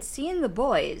Terry had seen the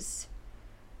boys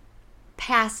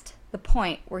past the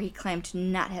point where he claimed to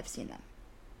not have seen them.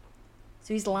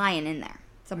 So he's lying in there,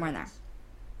 somewhere in there.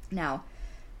 Now,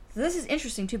 so this is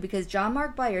interesting too, because John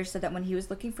Mark Byers said that when he was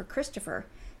looking for Christopher,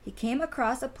 He came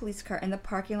across a police car in the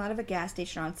parking lot of a gas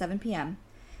station around 7 p.m.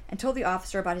 and told the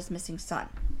officer about his missing son.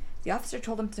 The officer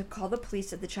told him to call the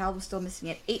police if the child was still missing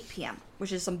at 8 p.m.,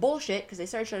 which is some bullshit because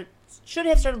they should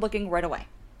have started looking right away.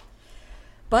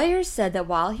 Byers said that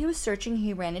while he was searching,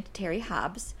 he ran into Terry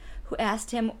Hobbs, who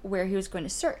asked him where he was going to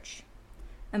search.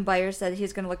 And Byers said he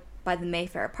was going to look by the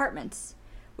Mayfair Apartments,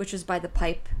 which was by the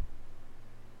pipe,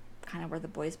 kind of where the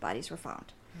boys' bodies were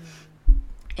found.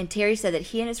 And Terry said that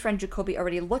he and his friend Jacoby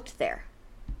already looked there.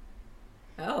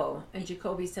 Oh, and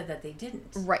Jacoby said that they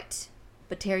didn't. Right.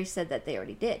 But Terry said that they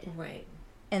already did. Right.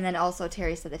 And then also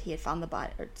Terry said that he had found the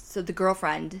body. So the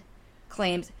girlfriend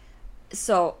claims...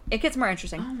 So it gets more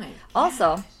interesting. Oh my God.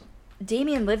 Also,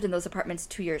 Damien lived in those apartments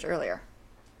 2 years earlier.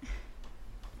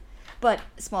 But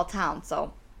small town,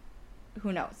 so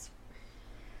who knows?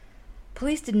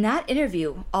 Police did not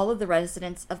interview all of the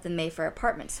residents of the Mayfair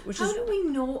Apartments, which How do we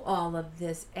know all of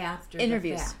this after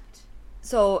interviews. the fact?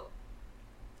 So,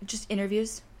 just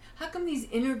interviews. How come these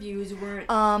interviews weren't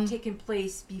taking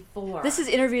place before? This is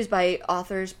interviews by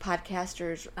authors,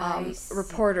 podcasters,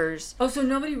 reporters. Oh, so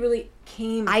nobody really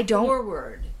came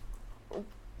forward.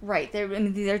 Right.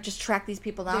 They're just track these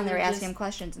people down. They're asking them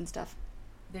questions and stuff.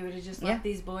 They would have just let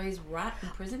these boys rot in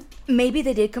prison? Maybe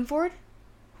they did come forward.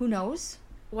 Who knows?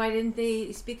 Why didn't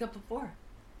they speak up before?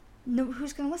 No,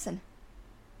 who's going to listen?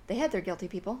 They had their guilty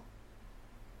people.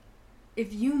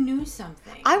 If you knew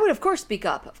something. I would, of course, speak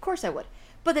up. Of course I would.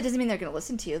 But that doesn't mean they're going to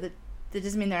listen to you. That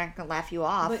doesn't mean they're not going to laugh you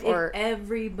off. But or if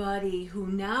everybody who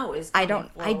now is I coming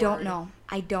don't forward,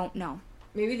 I don't know.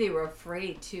 Maybe they were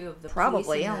afraid, too, of the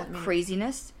Probably, police.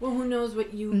 craziness. Well, who knows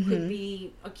what you could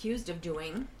be accused of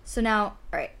doing. So now,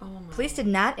 all right. Oh my. Police did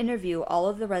not interview all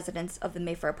of the residents of the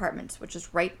Mayfair Apartments, which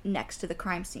is right next to the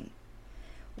crime scene.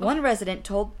 One resident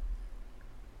told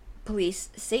police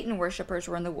Satan worshippers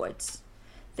were in the woods.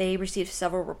 They received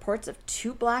several reports of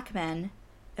 2 black men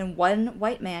and 1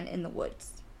 white man in the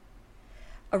woods.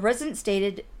 A resident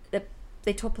stated that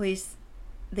they told police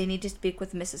they need to speak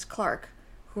with Mrs. Clark,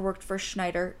 who worked for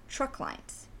Schneider Truck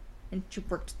Lines, and she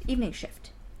worked evening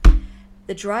shift.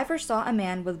 The driver saw a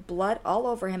man with blood all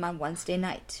over him on Wednesday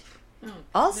night.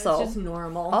 That's just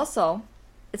normal. Also,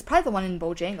 it's probably the one in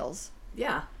Bojangles.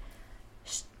 Yeah.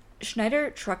 Schneider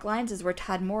Truck Lines is where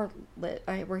Todd Moore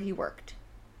where he worked.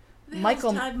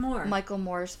 Todd Moore? Michael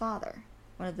Moore's father,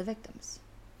 one of the victims.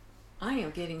 I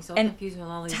am getting so And confused with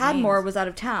all these Todd names. Moore was out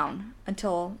of town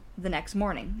until the next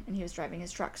morning, and he was driving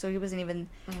his truck, so he wasn't even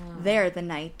there the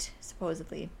night,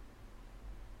 supposedly.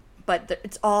 But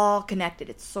it's all connected.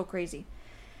 It's so crazy.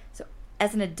 So,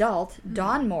 as an adult,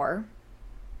 Dawn Moore,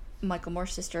 Michael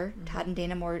Moore's sister, Todd and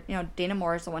Dana Moore, Dana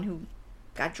Moore is the one who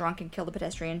got drunk and killed a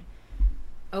pedestrian.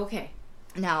 Okay.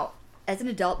 Now, as an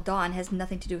adult, Dawn has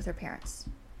nothing to do with her parents.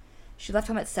 She left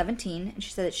home at 17, and she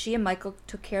said that she and Michael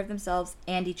took care of themselves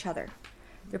and each other.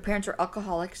 Their parents were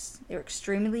alcoholics. They were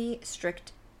extremely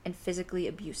strict and physically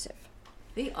abusive.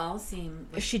 They all seem...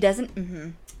 She doesn't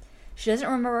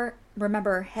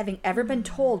remember having ever been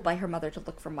told by her mother to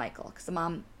look for Michael, because the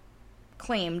mom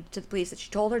claimed to the police that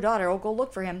she told her daughter, "Oh, go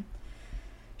look for him."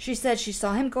 She said she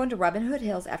saw him go into Robin Hood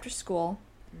Hills after school,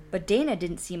 but Dana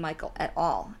didn't see Michael at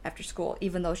all after school,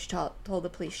 even though she told the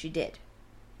police she did.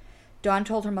 Dawn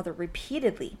told her mother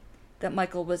repeatedly that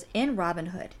Michael was in Robin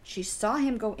Hood. She saw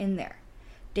him go in there.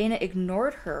 Dana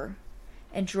ignored her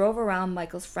and drove around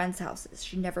Michael's friends' houses.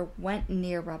 She never went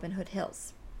near Robin Hood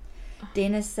Hills.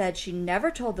 Dana said she never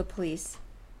told the police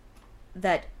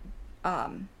that,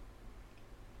 Dawn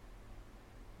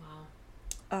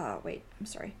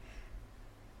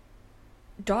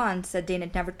said Dana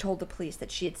never told the police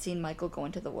that she had seen Michael go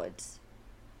into the woods.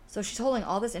 So she's holding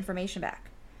all this information back.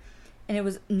 And it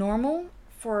was normal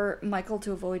for Michael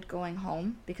to avoid going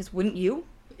home, because wouldn't you?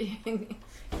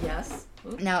 Yes.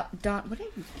 Oops. Now, Dawn, what are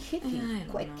you kicking? I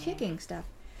don't know. Kicking stuff.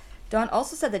 Dawn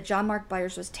also said that John Mark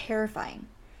Byers was terrifying.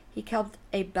 He kept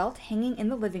a belt hanging in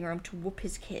the living room to whoop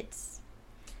his kids.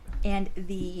 And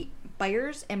the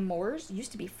Byers and Moores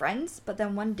used to be friends, but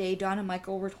then one day Dawn and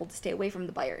Michael were told to stay away from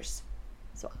the Byers.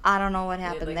 So I don't know what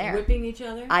happened there. Whipping each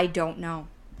other? I don't know.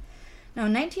 Now,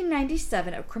 in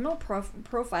 1997, a criminal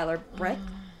profiler,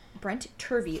 Brent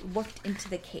Turvey, looked into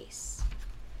the case.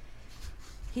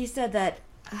 He said that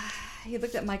he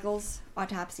looked at Michael's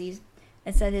autopsies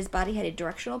and said his body had a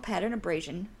directional pattern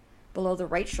abrasion below the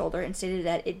right shoulder, and stated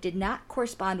that it did not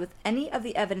correspond with any of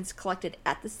the evidence collected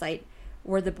at the site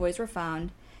where the boys were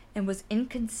found, and was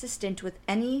inconsistent with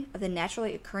any of the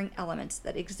naturally occurring elements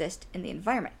that exist in the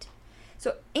environment.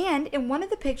 So, and in one of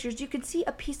the pictures, you can see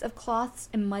a piece of cloth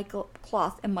in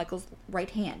Michael's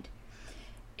right hand.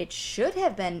 It should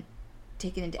have been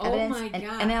taken into Oh evidence my and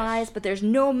gosh. analyzed, but there's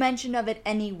no mention of it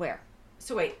anywhere.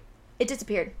 So wait. It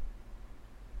disappeared.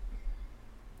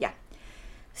 Yeah.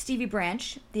 Stevie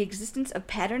Branch, the existence of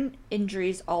pattern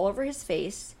injuries all over his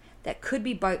face that could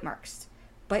be bite marks.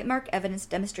 Bite mark evidence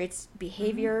demonstrates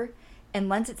behavior and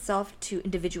lends itself to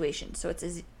individuation, so it's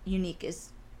as unique as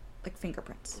like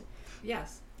fingerprints.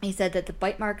 Yes. He said that the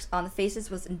bite marks on the faces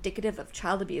was indicative of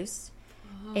child abuse,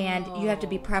 and you have to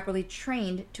be properly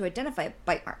trained to identify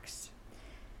bite marks.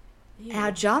 Yeah.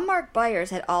 Now, John Mark Byers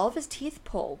had all of his teeth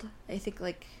pulled, I think,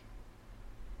 like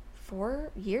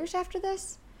 4 years after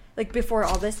this. Like, before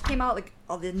all this came out, like,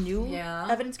 all the new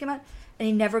evidence came out, and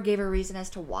he never gave a reason as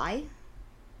to why.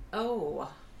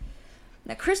 Oh.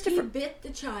 Now, Christopher... He bit the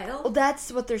child? Well,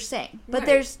 that's what they're saying. But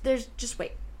Right. there's... Just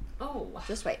wait. Oh.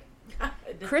 Just wait. God.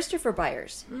 Christopher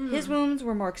Byers, his wounds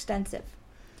were more extensive.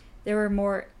 They were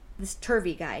more... This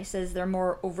Turvey guy says they're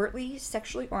more overtly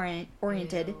sexually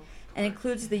oriented Ew. and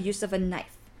includes the use of a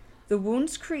knife. The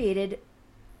wounds created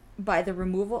by the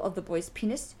removal of the boy's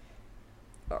penis...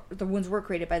 The wounds were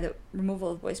created by the removal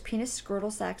of the boy's penis,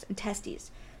 scrotal sacs, and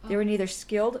testes. They were neither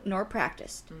skilled nor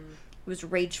practiced. It was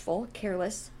rageful,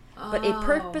 careless, but a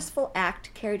purposeful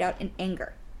act carried out in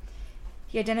anger.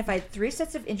 He identified 3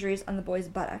 sets of injuries on the boy's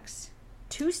buttocks.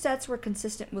 2 sets were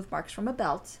consistent with marks from a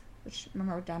belt, which,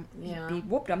 remember, he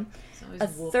whooped him. A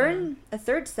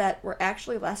third set were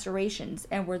actually lacerations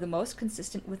and were the most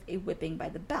consistent with a whipping by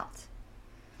the belt.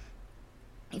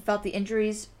 He felt the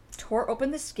injuries tore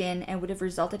open the skin and would have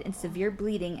resulted in severe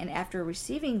bleeding, and after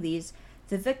receiving these,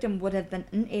 the victim would have been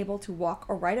unable to walk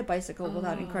or ride a bicycle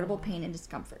without incredible pain and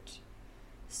discomfort.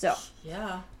 So,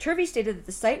 Turvey stated that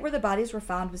the site where the bodies were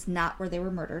found was not where they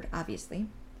were murdered, obviously,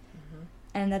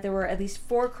 and that there were at least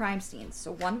 4 crime scenes.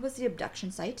 So 1 was the abduction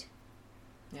site,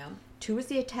 2 was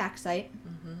the attack site,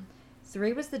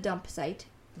 3 was the dump site,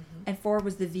 and 4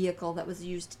 was the vehicle that was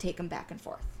used to take them back and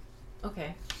forth.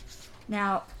 Okay.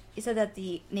 Now, he said that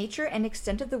the nature and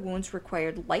extent of the wounds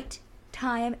required light,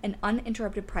 time, and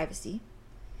uninterrupted privacy.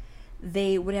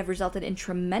 They would have resulted in a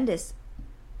tremendous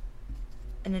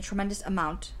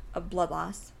amount of blood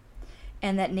loss,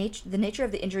 and that the nature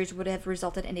of the injuries would have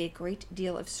resulted in a great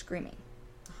deal of screaming.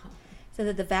 So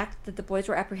that the fact that the boys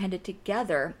were apprehended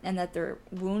together and that their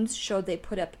wounds showed they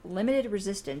put up limited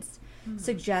resistance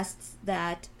suggests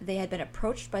that they had been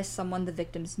approached by someone the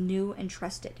victims knew and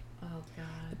trusted. Oh, God.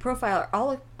 The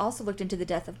profiler also looked into the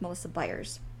death of Melissa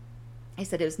Byers. He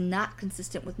said it was not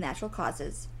consistent with natural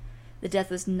causes. The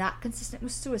death was not consistent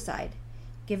with suicide,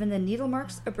 given the needle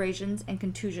marks, abrasions, and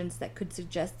contusions that could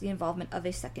suggest the involvement of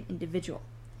a second individual.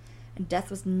 And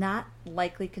death was not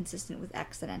likely consistent with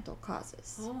accidental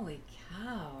causes. Holy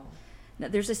cow. Now,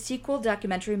 there's a sequel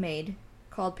documentary made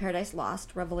called Paradise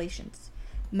Lost: Revelations.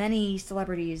 Many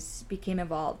celebrities became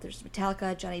involved. There's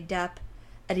Metallica, Johnny Depp,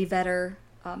 Eddie Vedder,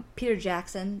 Peter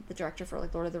Jackson, the director for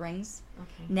like Lord of the Rings,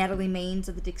 Natalie Maines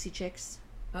of the Dixie Chicks.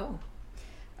 Oh.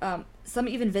 Some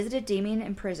even visited Damien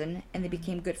in prison, and they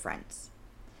became good friends.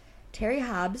 Terry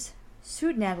Hobbs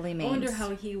sued Natalie Maines. I wonder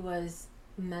how he was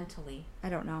mentally. I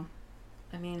don't know.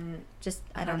 I mean,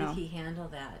 I don't know. How did he handle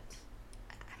that?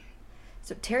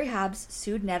 So Terry Hobbs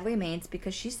sued Natalie Maines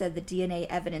because she said the DNA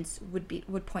evidence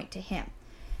would point to him.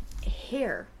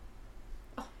 Hair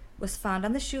was found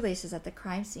on the shoelaces at the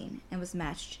crime scene and was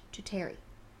matched to Terry.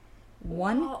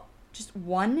 Just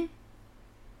 1.5%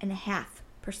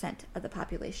 of the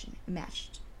population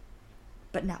matched,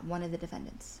 but not one of the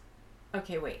defendants.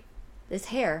 Okay, wait. This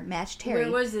hair matched Terry.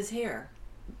 Where was his hair?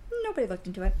 Nobody looked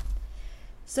into it.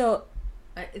 So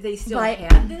they still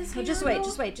had this hair? Just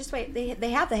wait.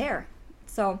 They have the hair.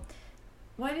 So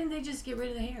why didn't they just get rid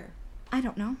of the hair? I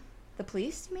don't know. The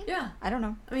police, you mean? Yeah. I don't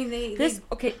know. I mean,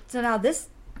 So now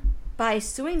by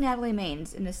suing Natalie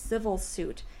Maines in a civil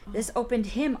suit, this opened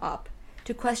him up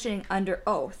to questioning under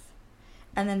oath.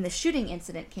 And then the shooting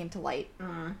incident came to light.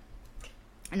 And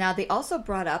now they also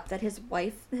brought up that his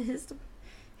wife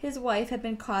had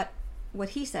been caught, what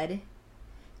he said,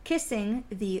 kissing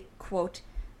the, quote,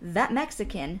 that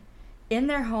Mexican in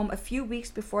their home a few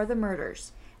weeks before the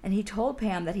murders. And he told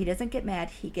Pam that he doesn't get mad,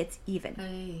 he gets even.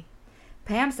 Hey.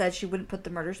 Pam said she wouldn't put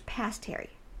the murders past Terry.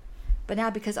 But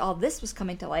now because all this was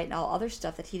coming to light and all other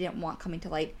stuff that he didn't want coming to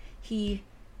light, the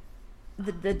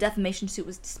defamation suit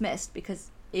was dismissed because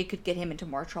it could get him into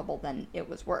more trouble than it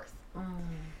was worth.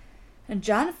 And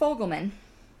John Fogelman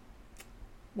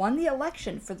won the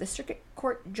election for the circuit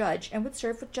court judge and would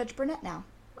serve with Judge Burnett now.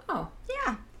 Oh.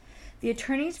 Yeah. The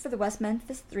attorneys for the West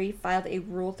Memphis 3 filed a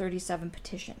Rule 37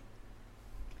 petition.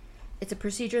 It's a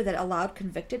procedure that allowed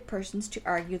convicted persons to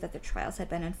argue that their trials had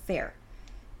been unfair.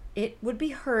 it would be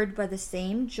heard by the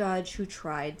same judge who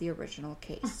tried the original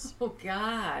case. Oh,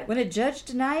 God. When a judge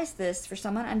denies this for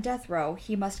someone on death row,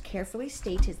 he must carefully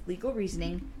state his legal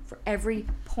reasoning for every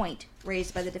point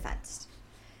raised by the defense.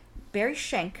 Barry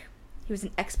Schenck, he was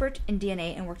an expert in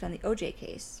DNA and worked on the O.J.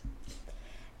 case.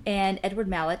 And Edward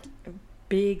Mallett, a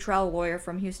big trial lawyer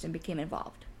from Houston, became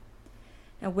involved.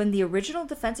 Now, when the original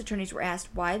defense attorneys were asked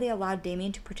why they allowed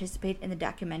Damien to participate in the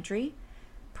documentary,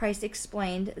 Price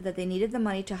explained that they needed the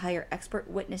money to hire expert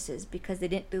witnesses because they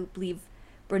didn't believe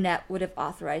Burnett would have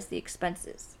authorized the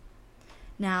expenses.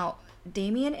 Now,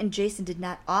 Damien and Jason did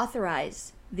not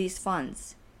authorize these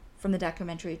funds from the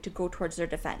documentary to go towards their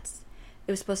defense.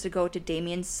 It was supposed to go to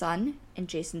Damien's son and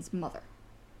Jason's mother.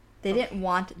 They didn't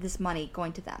want this money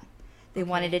going to them. They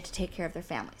wanted it to take care of their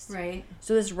families. Right.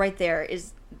 So this right there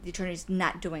is the attorneys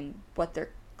not doing what their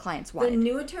clients wanted. The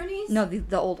new attorneys? No,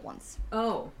 the old ones.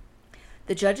 Oh.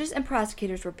 The judges and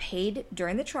prosecutors were paid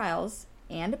during the trials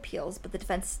and appeals, but the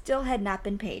defense still had not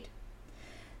been paid.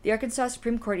 The Arkansas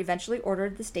Supreme Court eventually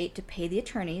ordered the state to pay the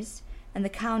attorneys, and the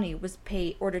county was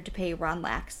ordered to pay Ron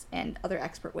Lax and other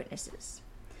expert witnesses.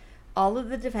 All of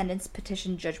the defendants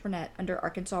petitioned Judge Burnett under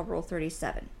Arkansas Rule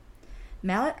 37.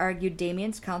 Mallett argued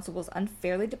Damien's counsel was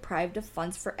unfairly deprived of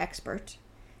funds for expert,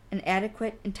 an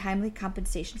adequate and timely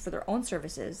compensation for their own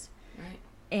services, Right.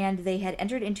 and they had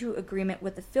entered into agreement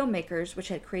with the filmmakers, which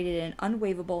had created an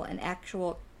unwaivable and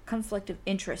actual conflict of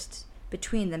interest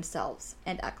between themselves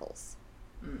and Echols.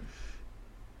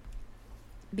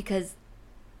 Because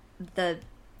the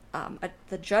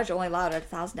judge only allowed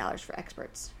 $1,000 for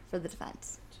experts for the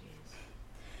defense. Jeez.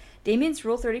 Damien's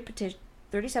Rule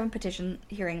 37 petition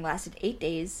hearing lasted 8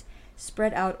 days,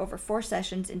 spread out over 4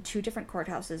 sessions in 2 different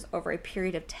courthouses over a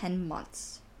period of 10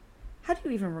 months. How do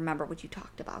you even remember what you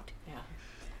talked about? Yeah.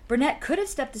 Burnett could have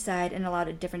stepped aside and allowed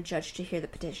a different judge to hear the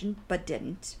petition, but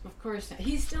didn't. Of course not.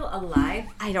 He's still alive?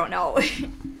 I don't know.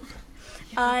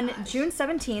 On June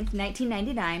 17th,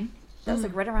 1999, that was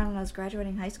like right around when I was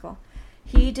graduating high school,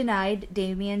 he denied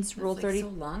Damien's Rule 30. So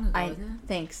long ago, isn't it?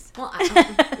 Thanks. Well,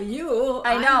 you.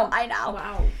 I know.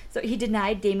 Wow. So he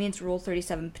denied Damien's Rule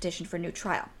 37 petition for new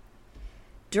trial.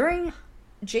 During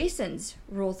Jason's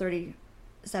Rule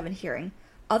 37 hearing,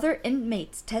 other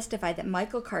inmates testified that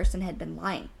Michael Carson had been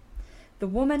lying. The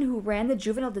woman who ran the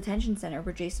juvenile detention center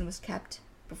where Jason was kept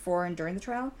before and during the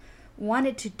trial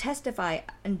wanted to testify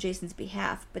on Jason's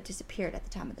behalf, but disappeared at the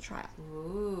time of the trial.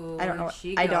 Ooh, I don't know. where'd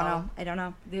she I go? don't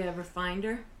know. Did they ever find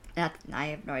her? I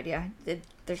have no idea. There's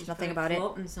She's nothing probably about it.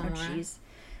 floating somewhere. Oh, jeez.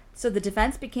 So the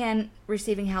defense began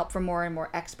receiving help from more and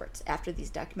more experts after these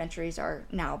documentaries are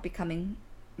now becoming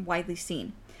widely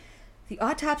seen. The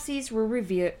autopsies were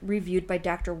reviewed by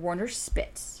Dr. Warner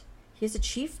Spitz. He is a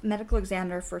chief medical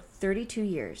examiner for 32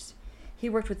 years. He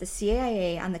worked with the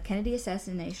CIA on the Kennedy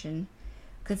assassination,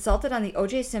 consulted on the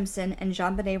O.J. Simpson and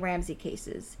JonBenet Ramsey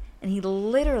cases, and he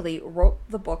literally wrote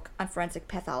the book on forensic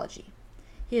pathology.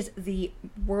 He is the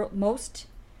most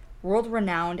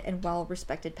world-renowned and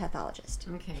well-respected pathologist.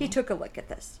 Okay. He took a look at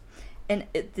this, and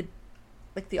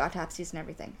the autopsies and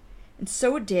everything. And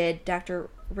so did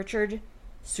Dr. Richard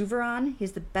Souveron.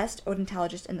 He's the best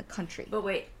odontologist in the country. But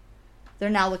wait. They're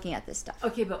now looking at this stuff.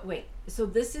 Okay, but wait. So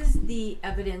this is the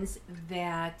evidence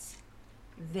that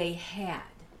they had.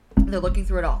 They're looking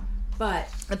through it all. But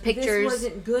The pictures. this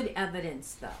wasn't good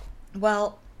evidence, though.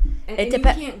 Well, And you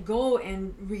can't go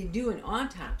and redo an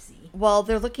autopsy. Well,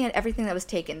 they're looking at everything that was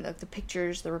taken, the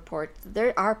pictures, the report.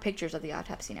 There are pictures of the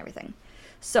autopsy and everything.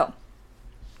 So,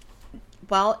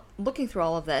 while looking through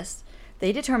all of this,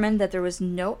 they determined that there was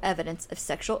no evidence of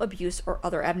sexual abuse or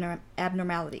other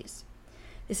abnormalities.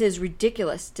 This is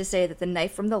ridiculous to say that the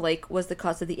knife from the lake was the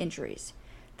cause of the injuries.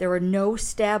 There were no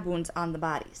stab wounds on the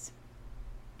bodies.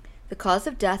 The cause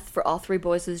of death for all 3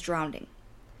 boys was drowning.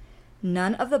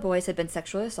 None of the boys had been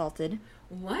sexually assaulted.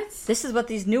 What? This is what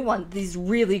these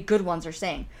really good ones are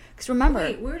saying. Because remember...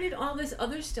 Wait, where did all this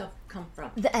other stuff come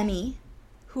from? The ME,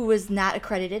 who was not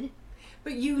accredited.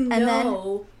 But you know... And then,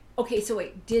 okay, so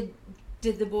wait, did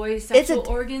the boys' sexual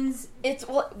organs... Just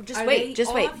Are wait. they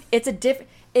off? It's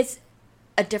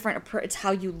a different approach. It's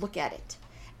how you look at it.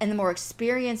 And the more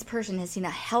experienced person has seen a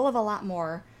hell of a lot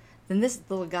more than this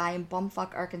little guy in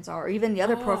bumfuck Arkansas, or even the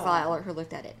other profiler who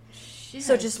looked at it. Shit.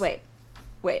 So just wait.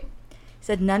 He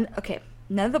said none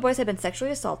of the boys had been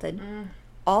sexually assaulted.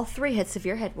 All 3 had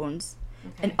severe head wounds.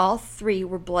 Okay. And all 3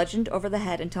 were bludgeoned over the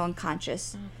head until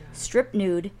unconscious, stripped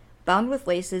nude, bound with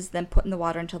laces, then put in the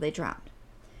water until they drowned.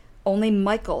 Only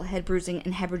Michael had bruising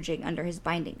and hemorrhaging under his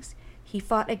bindings. He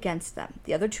fought against them.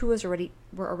 The other 2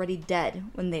 were already dead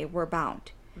when they were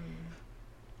bound.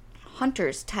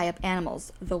 Hunters tie up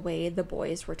animals the way the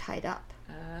boys were tied up.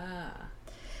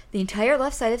 The entire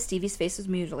left side of Stevie's face was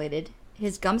mutilated,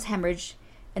 his gums hemorrhaged,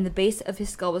 and the base of his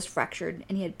skull was fractured,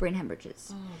 and he had brain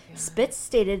hemorrhages. Spitz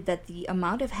stated that the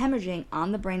amount of hemorrhaging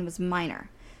on the brain was minor.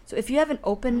 So if you have an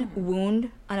open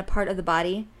wound on a part of the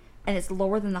body, and it's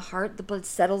lower than the heart, the blood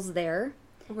settles there,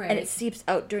 and it seeps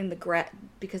out during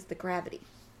because of the gravity.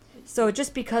 So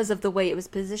just because of the way it was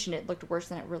positioned, it looked worse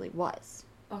than it really was.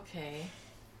 Okay.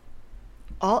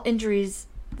 All injuries,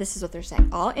 this is what they're saying,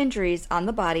 all injuries on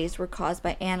the bodies were caused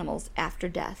by animals after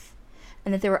death,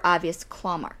 and that there were obvious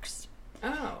claw marks.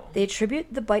 Oh. They attribute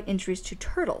the bite injuries to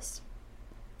turtles.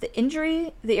 The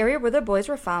area where the boys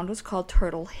were found was called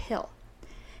Turtle Hill.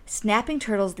 Snapping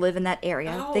turtles live in that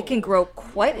area. They can grow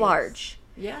quite large.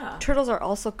 Yeah. Turtles are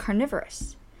also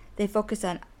carnivorous. They focus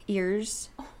on ears,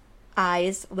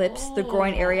 eyes, lips, the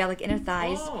groin area, like inner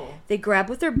thighs. They grab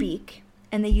with their beak,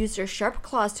 and they use their sharp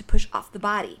claws to push off the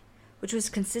body, which was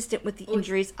consistent with the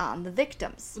injuries on the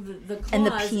victims. The claws and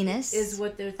the penis is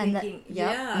what they're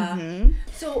thinking.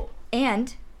 So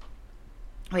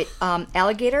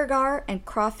alligator gar and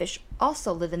crawfish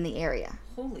also live in the area.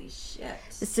 Holy shit.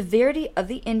 The severity of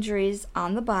the injuries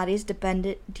on the bodies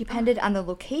depended on the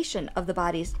location of the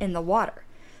bodies in the water.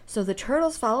 So the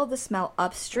turtles followed the smell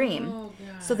upstream.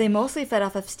 So they mostly fed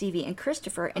off of Stevie and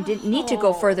Christopher and didn't need to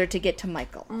go further to get to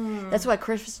Michael. That's why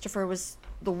Christopher was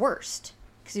the worst,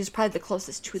 because he was probably the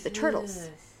closest to the turtles.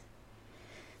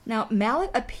 Now,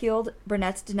 Mallet appealed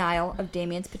Burnett's denial of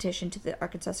Damien's petition to the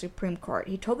Arkansas Supreme Court.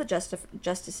 He told the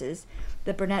justices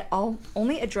that Burnett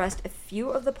only addressed a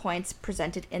few of the points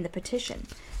presented in the petition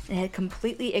and had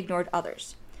completely ignored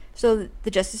others. So the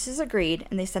justices agreed,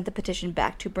 and they sent the petition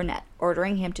back to Burnett,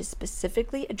 ordering him to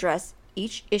specifically address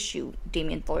each issue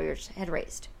Damien's lawyers had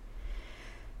raised.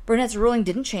 Burnett's ruling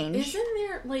didn't change.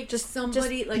 Isn't there just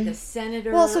somebody like a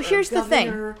senator? Well, so here's the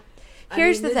thing.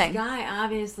 This guy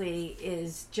obviously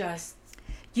is just.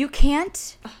 You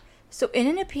can't. So in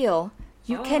an appeal,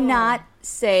 you cannot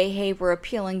say, "Hey, we're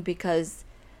appealing because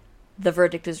the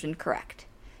verdict is incorrect."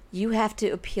 You have to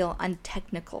appeal on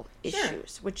technical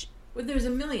issues, which. Well, there's a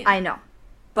million. I know,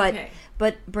 but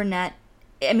Burnett,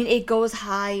 I mean, it goes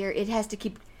higher. It has to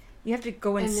keep. You have to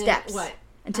go in steps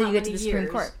until you get to the Supreme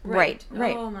Court. Right.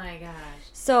 Oh my gosh.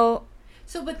 So,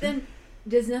 but then,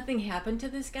 does nothing happen to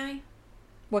this guy?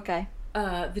 What guy?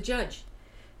 The judge.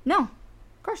 No,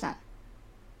 of course not.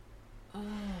 Oh.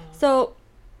 So,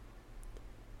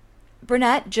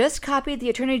 Burnett just copied the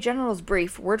Attorney General's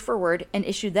brief word for word and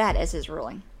issued that as his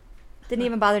ruling. Didn't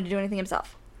even bother to do anything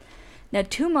himself. Now,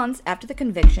 2 months after the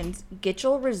convictions,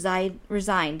 Gitchell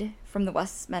resigned from the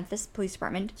West Memphis Police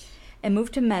Department and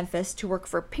moved to Memphis to work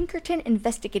for Pinkerton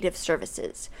Investigative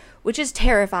Services, which is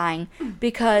terrifying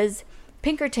because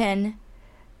Pinkerton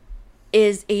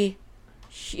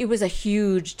it was a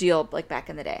huge deal like back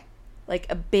in the day, like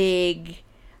a big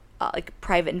like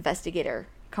private investigator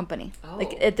company.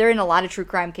 Like they're in a lot of true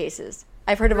crime cases.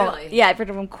 I've heard of them. Yeah, I've heard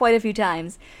of them quite a few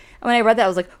times. And when I read that, I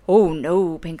was like, "Oh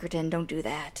no, Pinkerton, don't do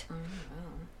that."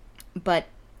 But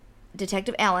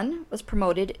Detective Allen was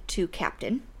promoted to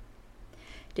captain.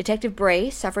 Detective Bray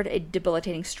suffered a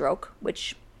debilitating stroke,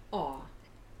 which,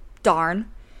 darn.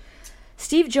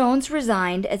 Steve Jones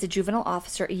resigned as a juvenile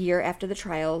officer a year after the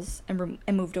trials and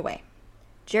moved away.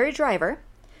 Jerry Driver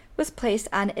was placed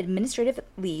on administrative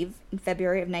leave in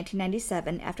February of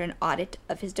 1997 after an audit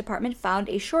of his department found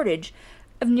a shortage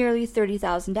of nearly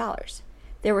 $30,000.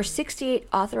 There were 68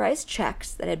 authorized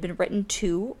checks that had been written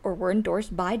to or were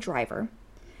endorsed by Driver,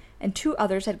 and 2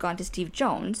 others had gone to Steve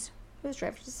Jones, who was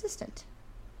Driver's assistant.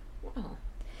 Wow.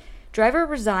 Driver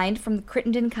resigned from the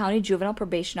Crittenden County Juvenile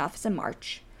Probation Office in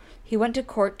March. He went to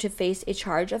court to face a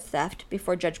charge of theft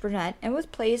before Judge Burnett and was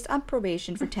placed on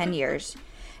probation for 10 years.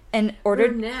 And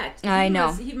ordered. Burnett. I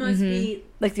know. He must be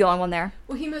like the only one there.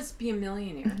 Well, he must be a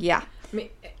millionaire. Yeah. I mean,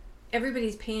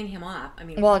 everybody's paying him off. I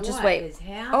mean, well, what just wait. is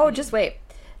happening? Oh, just wait.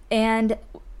 And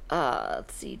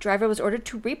let's see. Driver was ordered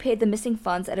to repay the missing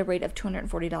funds at a rate of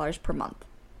 $240 per month.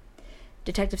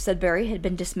 Detective Sudbury had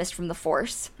been dismissed from the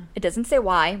force. It doesn't say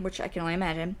why, which I can only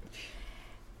imagine.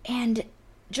 And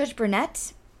Judge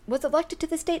Burnett was elected to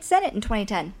the state senate in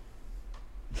 2010.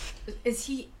 Is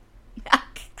he? I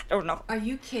don't know. Are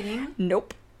you kidding?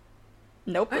 Nope.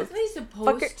 Aren't they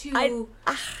supposed to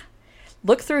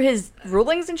look through his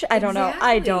rulings and shit? I don't know.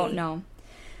 I don't know.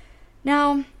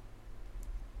 Now,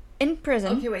 in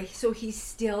prison. Okay, wait. So he's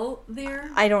still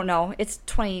there? I don't know. It's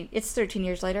 13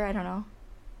 years later. I don't know.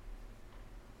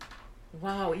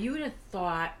 Wow, you would have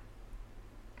thought.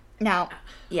 Now,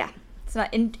 yeah, it's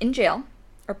not in jail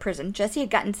or prison. Jesse had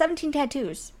gotten 17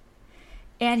 tattoos,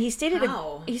 and he stated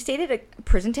a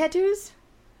prison tattoos.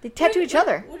 They tattoo each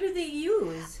other. What do they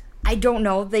use? I don't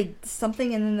know.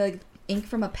 Something in the ink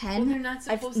from a pen. Well, they're not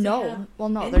supposed to no. have Well,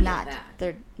 no, any they're of not. that.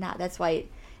 They're not. That's why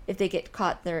if they get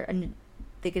caught, they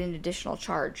get an additional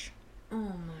charge. Oh my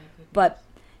goodness. But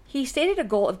he stated a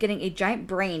goal of getting a giant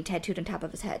brain tattooed on top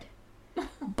of his head.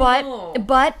 But Oh.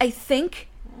 but I think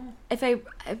if I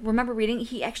remember reading,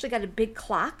 he actually got a big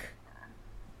clock.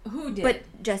 Who did? But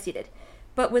Jesse did.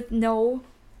 But with no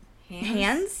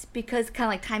hands because kind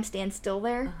of like time stands still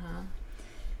there. Uh-huh.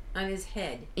 On his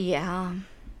head. Yeah.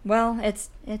 Well, it's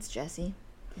Jesse.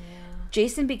 Yeah.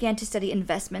 Jason began to study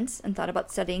investments and thought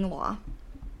about studying law.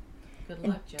 Good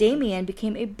And luck, Jesse. Damien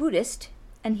became a Buddhist,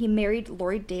 and he married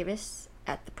Lori Davis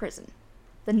at the prison.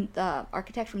 The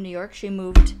architect from New York, she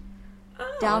moved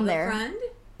down there. Friend?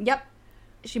 Yep.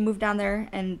 She moved down there,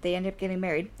 and they ended up getting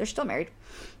married. They're still married.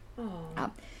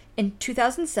 Oh. In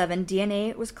 2007,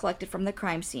 DNA was collected from the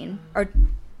crime scene, or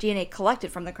DNA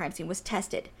collected from the crime scene was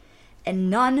tested, and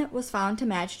none was found to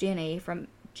match DNA from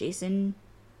Jason,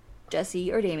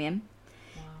 Jesse, or Damien.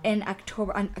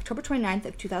 Wow. On October 29th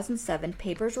of 2007,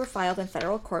 papers were filed in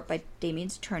federal court by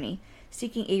Damien's attorney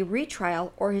seeking a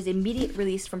retrial or his immediate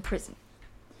release from prison.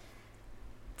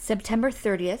 September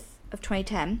 30th of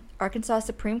 2010, Arkansas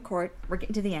Supreme Court, we're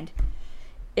getting to the end.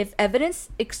 If evidence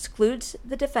excludes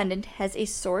the defendant as a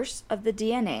source of the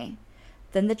DNA,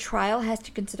 then the trial has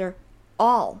to consider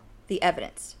all the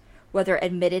evidence, whether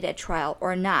admitted at trial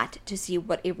or not, to see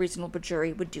what a reasonable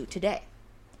jury would do today.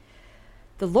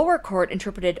 The lower court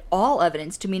interpreted all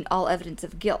evidence to mean all evidence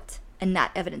of guilt and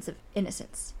not evidence of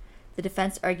innocence. The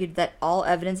defense argued that all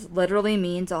evidence literally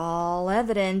means all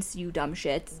evidence, you dumb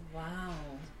shits. Wow.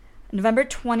 November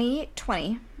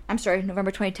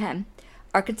 2010,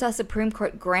 Arkansas Supreme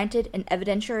Court granted an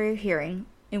evidentiary hearing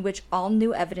in which all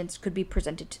new evidence could be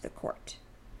presented to the court.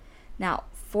 Now,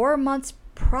 4 months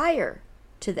prior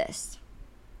to this,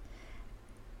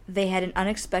 they had an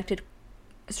unexpected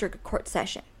circuit court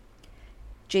session.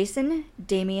 Jason,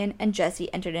 Damien, and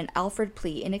Jesse entered an Alford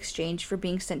plea in exchange for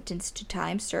being sentenced to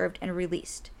time served and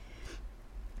released.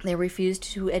 They refused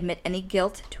to admit any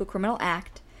guilt to a criminal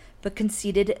act, but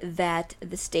conceded that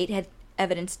the state had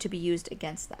evidence to be used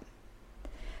against them.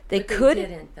 They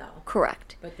didn't, though.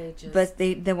 Correct. But they just... But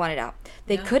they wanted out.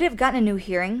 They could have gotten a new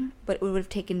hearing, but it would have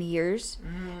taken years.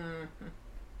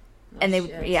 And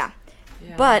yeah.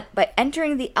 But by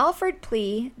entering the Alford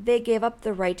plea, they gave up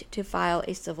the right to file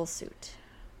a civil suit.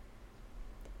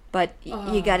 But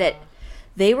you got it.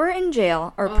 They were in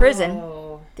jail, or prison.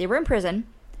 They were in prison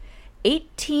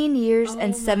 18 years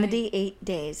and 78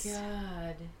 days.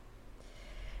 God.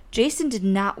 Jason did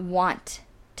not want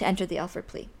to enter the Alford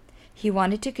plea. He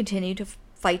wanted to continue to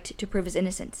fight to prove his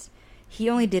innocence. He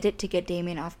only did it to get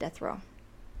Damien off death row.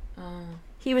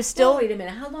 He was still... wait a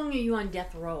minute. How long are you on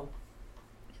death row?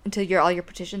 Until all your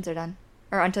petitions are done.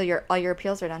 Or until all your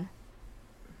appeals are done.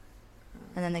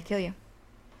 And then they kill you.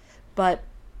 But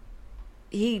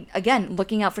he, again,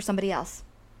 looking out for somebody else.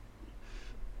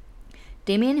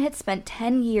 Damien had spent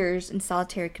 10 years in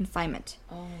solitary confinement.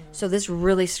 So this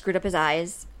really screwed up his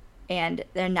eyes. And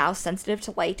they're now sensitive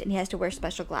to light, and he has to wear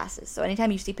special glasses. So anytime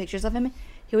you see pictures of him,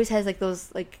 he always has like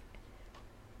those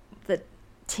the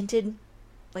tinted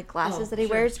glasses that he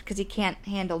wears because he can't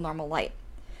handle normal light.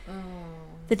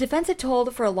 The defense had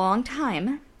told for a long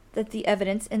time that the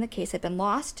evidence in the case had been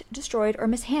lost, destroyed, or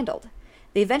mishandled.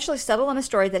 They eventually settled on a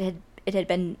story that it had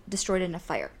been destroyed in a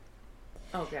fire.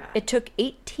 Oh God! It took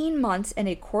 18 months and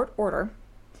a court order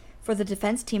for the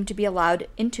defense team to be allowed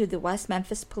into the West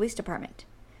Memphis Police Department.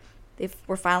 They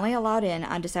were finally allowed in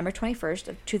on December 21st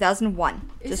of 2001.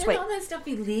 Isn't all that stuff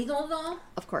illegal, though?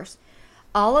 Of course.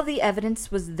 All of the evidence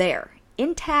was there,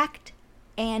 intact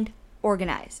and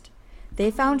organized. They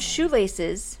found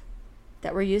shoelaces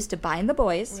that were used to bind the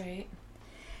boys. Right.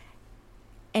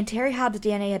 And Terry Hobbs'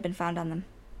 DNA had been found on them.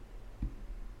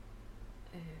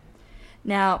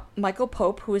 Now, Michael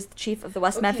Pope, who was the chief of the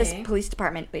West Memphis Police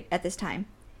Department at this time,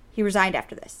 he resigned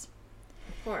after this.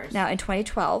 Of course. Now, in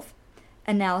 2012...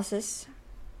 analysis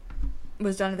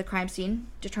was done at the crime scene,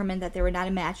 determined that they were not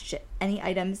a match to any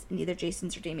items in either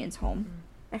Jason's or Damien's home.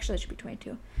 Actually, that should be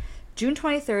 22. June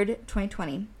 23rd,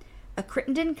 2020, a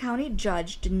Crittenden County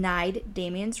judge denied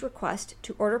Damien's request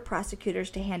to order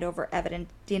prosecutors to hand over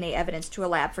DNA evidence to a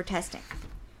lab for testing.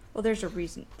 Well, there's a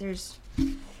reason.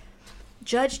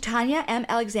 Judge Tanya M.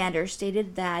 Alexander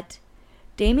stated that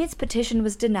Damien's petition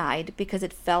was denied because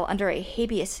it fell under a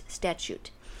habeas statute.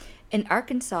 In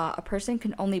Arkansas, a person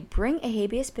can only bring a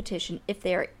habeas petition if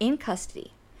they are in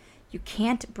custody. You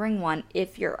can't bring one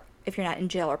if you're not in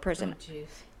jail or prison,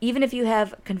 even if you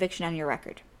have conviction on your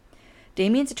record.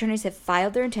 Damien's attorneys have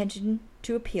filed their intention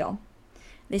to appeal.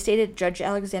 They stated Judge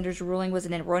Alexander's ruling was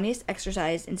an erroneous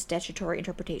exercise in statutory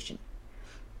interpretation.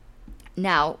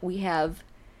 Now, we have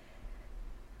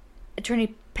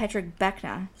Attorney Patrick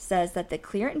Beckna says that the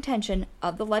clear intention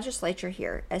of the legislature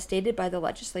here, as stated by the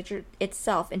legislature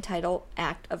itself in Title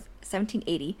Act of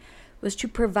 1780, was to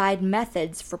provide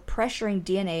methods for pressuring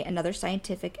DNA and other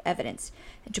scientific evidence,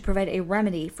 and to provide a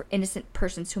remedy for innocent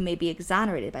persons who may be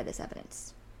exonerated by this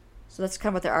evidence. So that's kind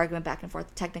of what their argument back and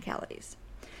forth, technicalities.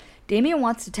 Damien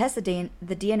wants to test the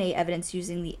DNA evidence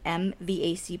using the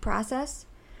MVAC process,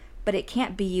 but it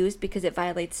can't be used because it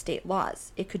violates state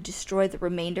laws. It could destroy the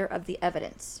remainder of the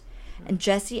evidence. And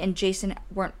Jesse and Jason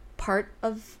weren't part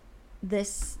of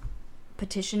this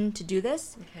petition to do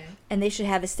this, and they should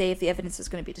have a say if the evidence is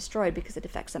going to be destroyed because it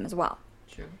affects them as well.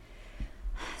 True.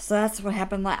 So that's what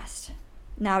happened last.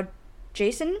 Now,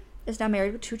 Jason is now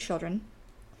married with 2 children,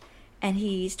 and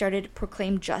he started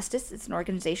Proclaim Justice. It's an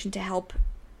organization to help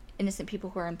innocent people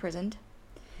who are imprisoned.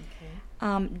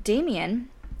 Okay. Damien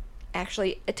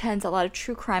actually attends a lot of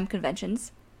true crime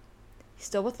conventions. He's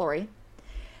still with Lori.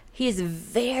 He is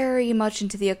very much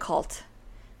into the occult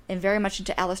and very much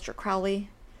into Aleister Crowley.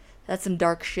 That's some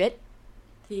dark shit.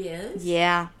 He is?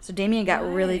 Yeah. So Damien got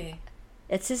really...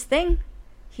 It's his thing.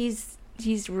 He's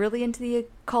really into the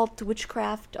occult,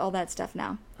 witchcraft, all that stuff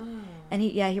now. Oh. And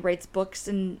he writes books,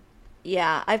 and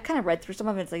I've kind of read through some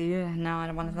of it. It's like, no, I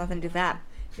don't want nothing to do with that.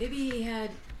 Maybe he had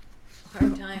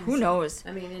hard times. Who knows?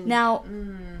 I mean,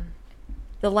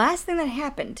 the last thing that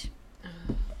happened,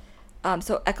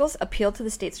 so Echols appealed to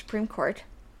the state Supreme Court,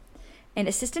 and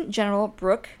Assistant General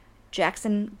Brooke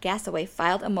Jackson Gassaway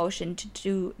filed a motion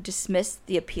to dismiss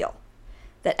the appeal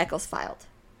that Echols filed.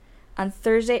 On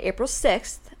Thursday, April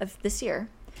 6th of this year,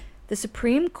 the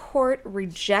Supreme Court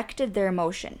rejected their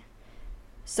motion.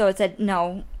 So it said,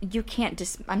 no, you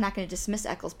can't, I'm not going to dismiss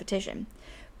Echols' petition.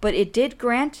 But it did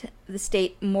grant the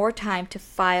state more time to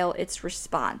file its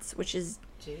response, which is...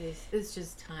 Jeez, it's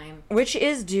just time. Which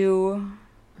is due...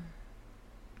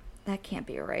 That can't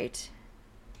be right.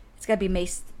 It's got to be May...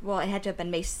 Well, it had to have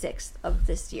been May 6th of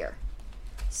this year.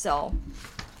 So,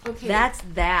 that's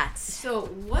that. So,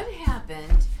 what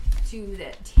happened to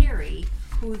that Terry,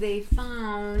 who they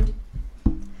found...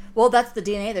 Well, that's the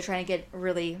DNA they're trying to get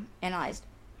really analyzed.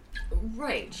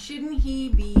 Right. Shouldn't he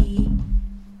be...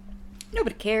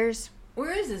 Nobody cares.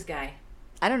 Where is this guy?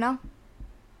 I don't know.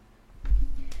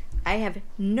 I have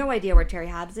no idea where Terry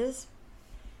Hobbs is.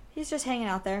 He's just hanging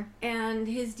out there. And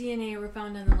his DNA were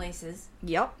found on the laces.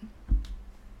 Yep.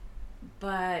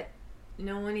 But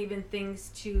no one even thinks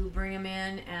to bring him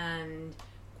in and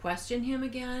question him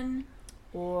again?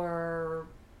 Or...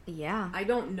 Yeah. I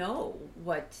don't know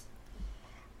what...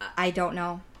 I don't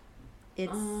know.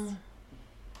 It's...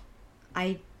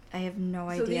 I have no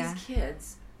idea. So these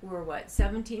kids were what,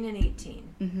 17 and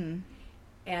 18? Mm-hmm.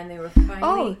 And they were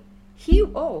finally...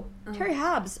 Terry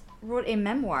Hobbs wrote a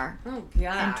memoir. Oh,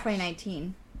 gosh. In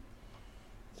 2019.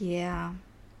 Yeah.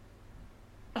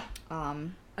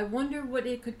 I wonder what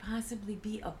it could possibly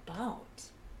be about.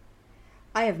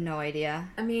 I have no idea.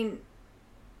 I mean...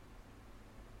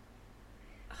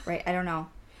 Right, I don't know.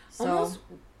 So...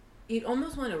 You'd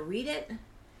almost want to read it,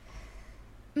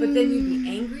 but then you'd be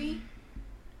angry.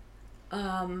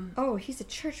 He's a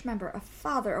church member, a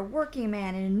father, a working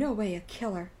man, and in no way a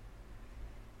killer.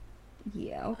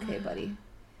 Yeah, okay, buddy.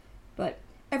 But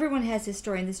everyone has his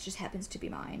story, and this just happens to be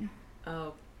mine.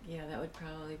 Oh, yeah, that would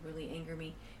probably really anger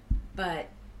me. But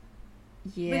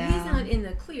yeah, but he's not in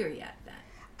the clear yet, then.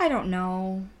 I don't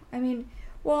know. I mean,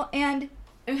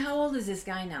 how old is this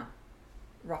guy now,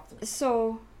 roughly?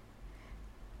 So,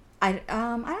 I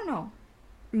don't know.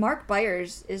 Mark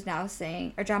Byers is now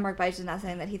saying, or John Mark Byers is now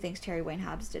saying that he thinks Terry Wayne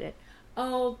Hobbs did it.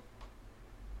 Oh.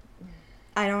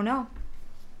 I don't know.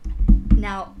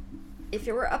 Now, if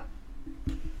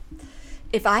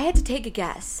I had to take a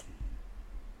guess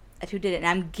at who did it, and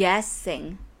I'm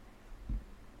guessing,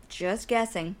 just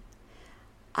guessing,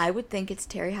 I would think it's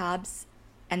Terry Hobbs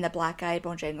and the black-eyed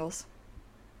Bojangles.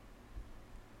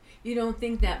 You don't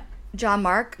think that... John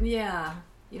Mark? Yeah.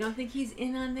 You don't think he's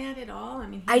in on that at all? I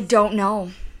mean, I don't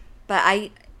know.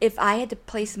 But if I had to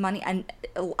place money,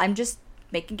 I'm just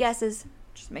making guesses.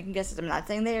 I'm not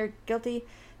saying they are guilty.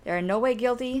 They are in no way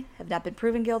guilty, have not been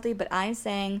proven guilty, but I'm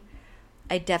saying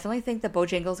I definitely think the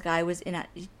Bojangles guy was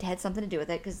had something to do with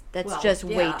it, because that's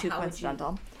way too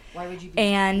coincidental. Why would you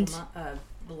be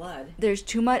blood? There's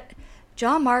too much.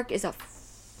 John Mark is a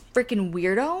freaking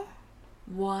weirdo.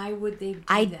 Why would they do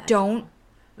I that? don't...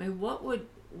 I mean, what would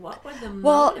the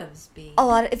motives be? A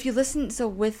lot of, if you listen, so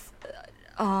with,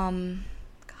 God,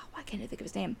 why can't I think of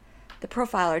his name? The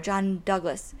profiler, John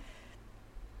Douglas.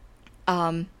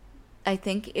 I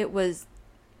think it was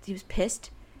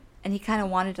pissed, and he kind of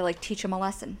wanted to like teach him a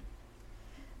lesson.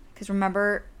 Because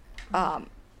remember,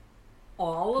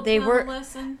 All of they them were. a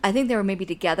lesson? I think they were maybe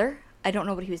together. I don't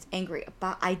know what he was angry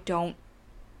about.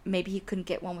 Maybe he couldn't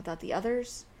get one without the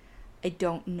others. I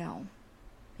don't know.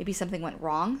 Maybe something went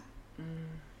wrong.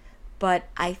 But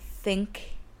I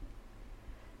think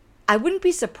I wouldn't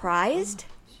be surprised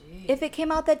if it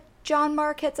came out that John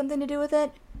Mark had something to do with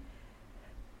it.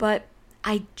 But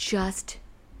I just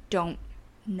don't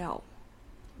know.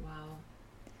 Wow.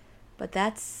 But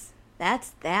that's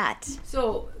that.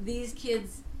 So these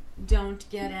kids don't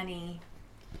get any...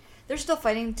 They're still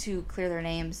fighting to clear their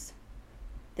names.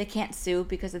 They can't sue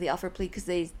because of the Alfred plea because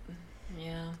they...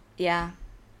 Yeah.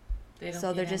 They don't So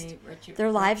get they're just... any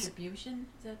their lives... retribution?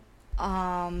 Is that...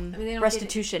 I mean, they don't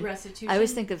restitution. Get restitution. I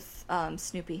always think of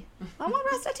Snoopy. I want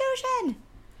restitution.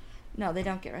 No, they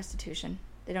don't get restitution.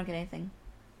 They don't get anything.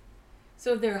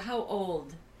 So they're how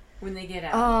old when they get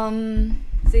out?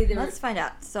 Say they're... Let's find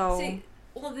out. So,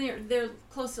 well, they're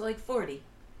close to like 40,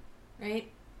 right?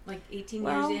 Like 18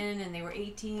 years in, and they were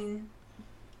 18.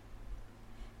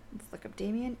 Let's look up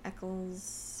Damien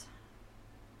Echols'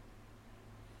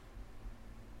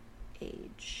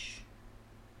 age.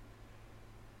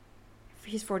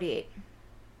 He's 48.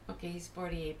 Okay, he's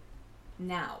 48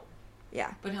 now.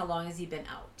 Yeah. But how long has he been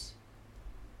out?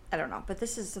 I don't know, but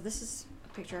this is a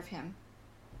picture of him.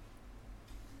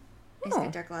 He's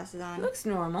got dark glasses on. Looks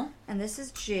normal. And this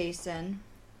is Jason.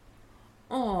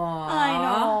 Aww. I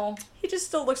know. He just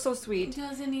still looks so sweet.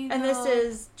 Doesn't he? And this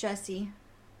is Jesse.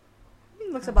 He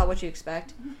looks about what you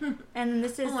expect. And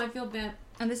this is... I feel bad.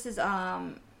 And this is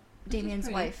Damien's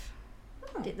pretty. wife.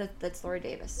 Oh. That's Lori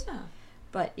Davis. Yeah.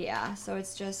 But yeah, so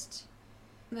it's just...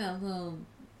 That little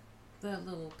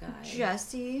guy.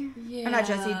 Jesse. Yeah. Or not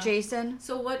Jesse, Jason.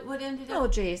 So what ended up? Oh,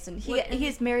 Jason.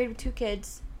 He's married with 2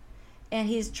 kids. And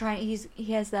he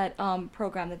has that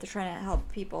program that they're trying to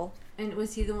help people. And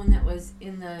was he the one that was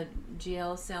in the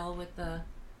jail cell with the...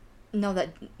 No,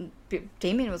 that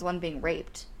Damien was the one being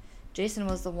raped. Jason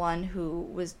was the one who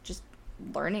was just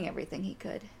learning everything he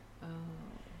could. Oh.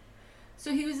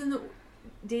 So he was in the...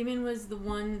 Damien was the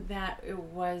one that it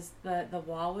was... The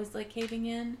wall was like caving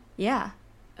in? Yeah.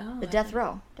 Oh. The death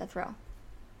row. Oh.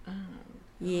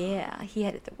 Yeah, he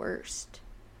had it the worst.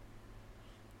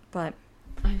 But...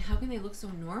 And how can they look so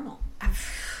normal?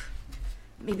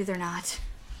 Maybe they're not.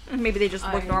 Maybe they just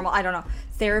look normal. I don't know.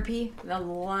 Therapy? A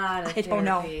lot of I don't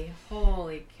know. therapy.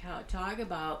 Holy cow. Talk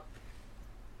about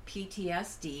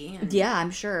PTSD. And, Yeah,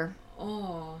 I'm sure.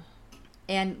 Oh.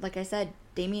 And like I said,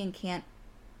 Damien can't...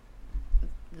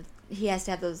 He has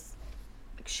to have those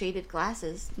shaded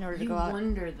glasses in order to go out. You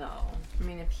wonder, though. I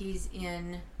mean, if he's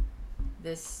in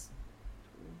this...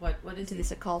 What is to it?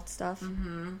 this occult stuff.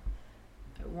 Mm-hmm.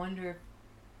 I wonder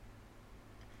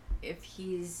if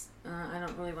he's... I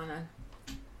don't really want to...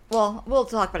 Well, we'll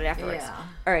talk about it afterwards. Yeah.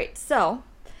 All right, so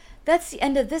that's the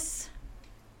end of this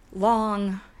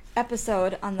long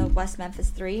episode on the West Memphis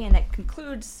 3, and that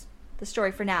concludes the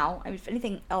story for now. I mean, if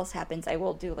anything else happens, I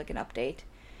will do like an update.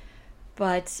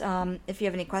 But if you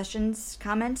have any questions,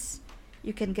 comments,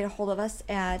 you can get a hold of us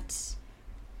at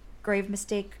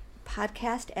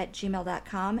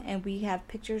gravemistakepodcast@gmail.com, and we have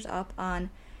pictures up on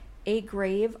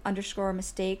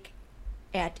 @grave_mistake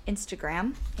at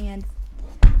Instagram. And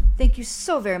thank you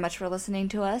so very much for listening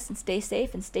to us, and stay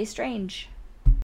safe and stay strange.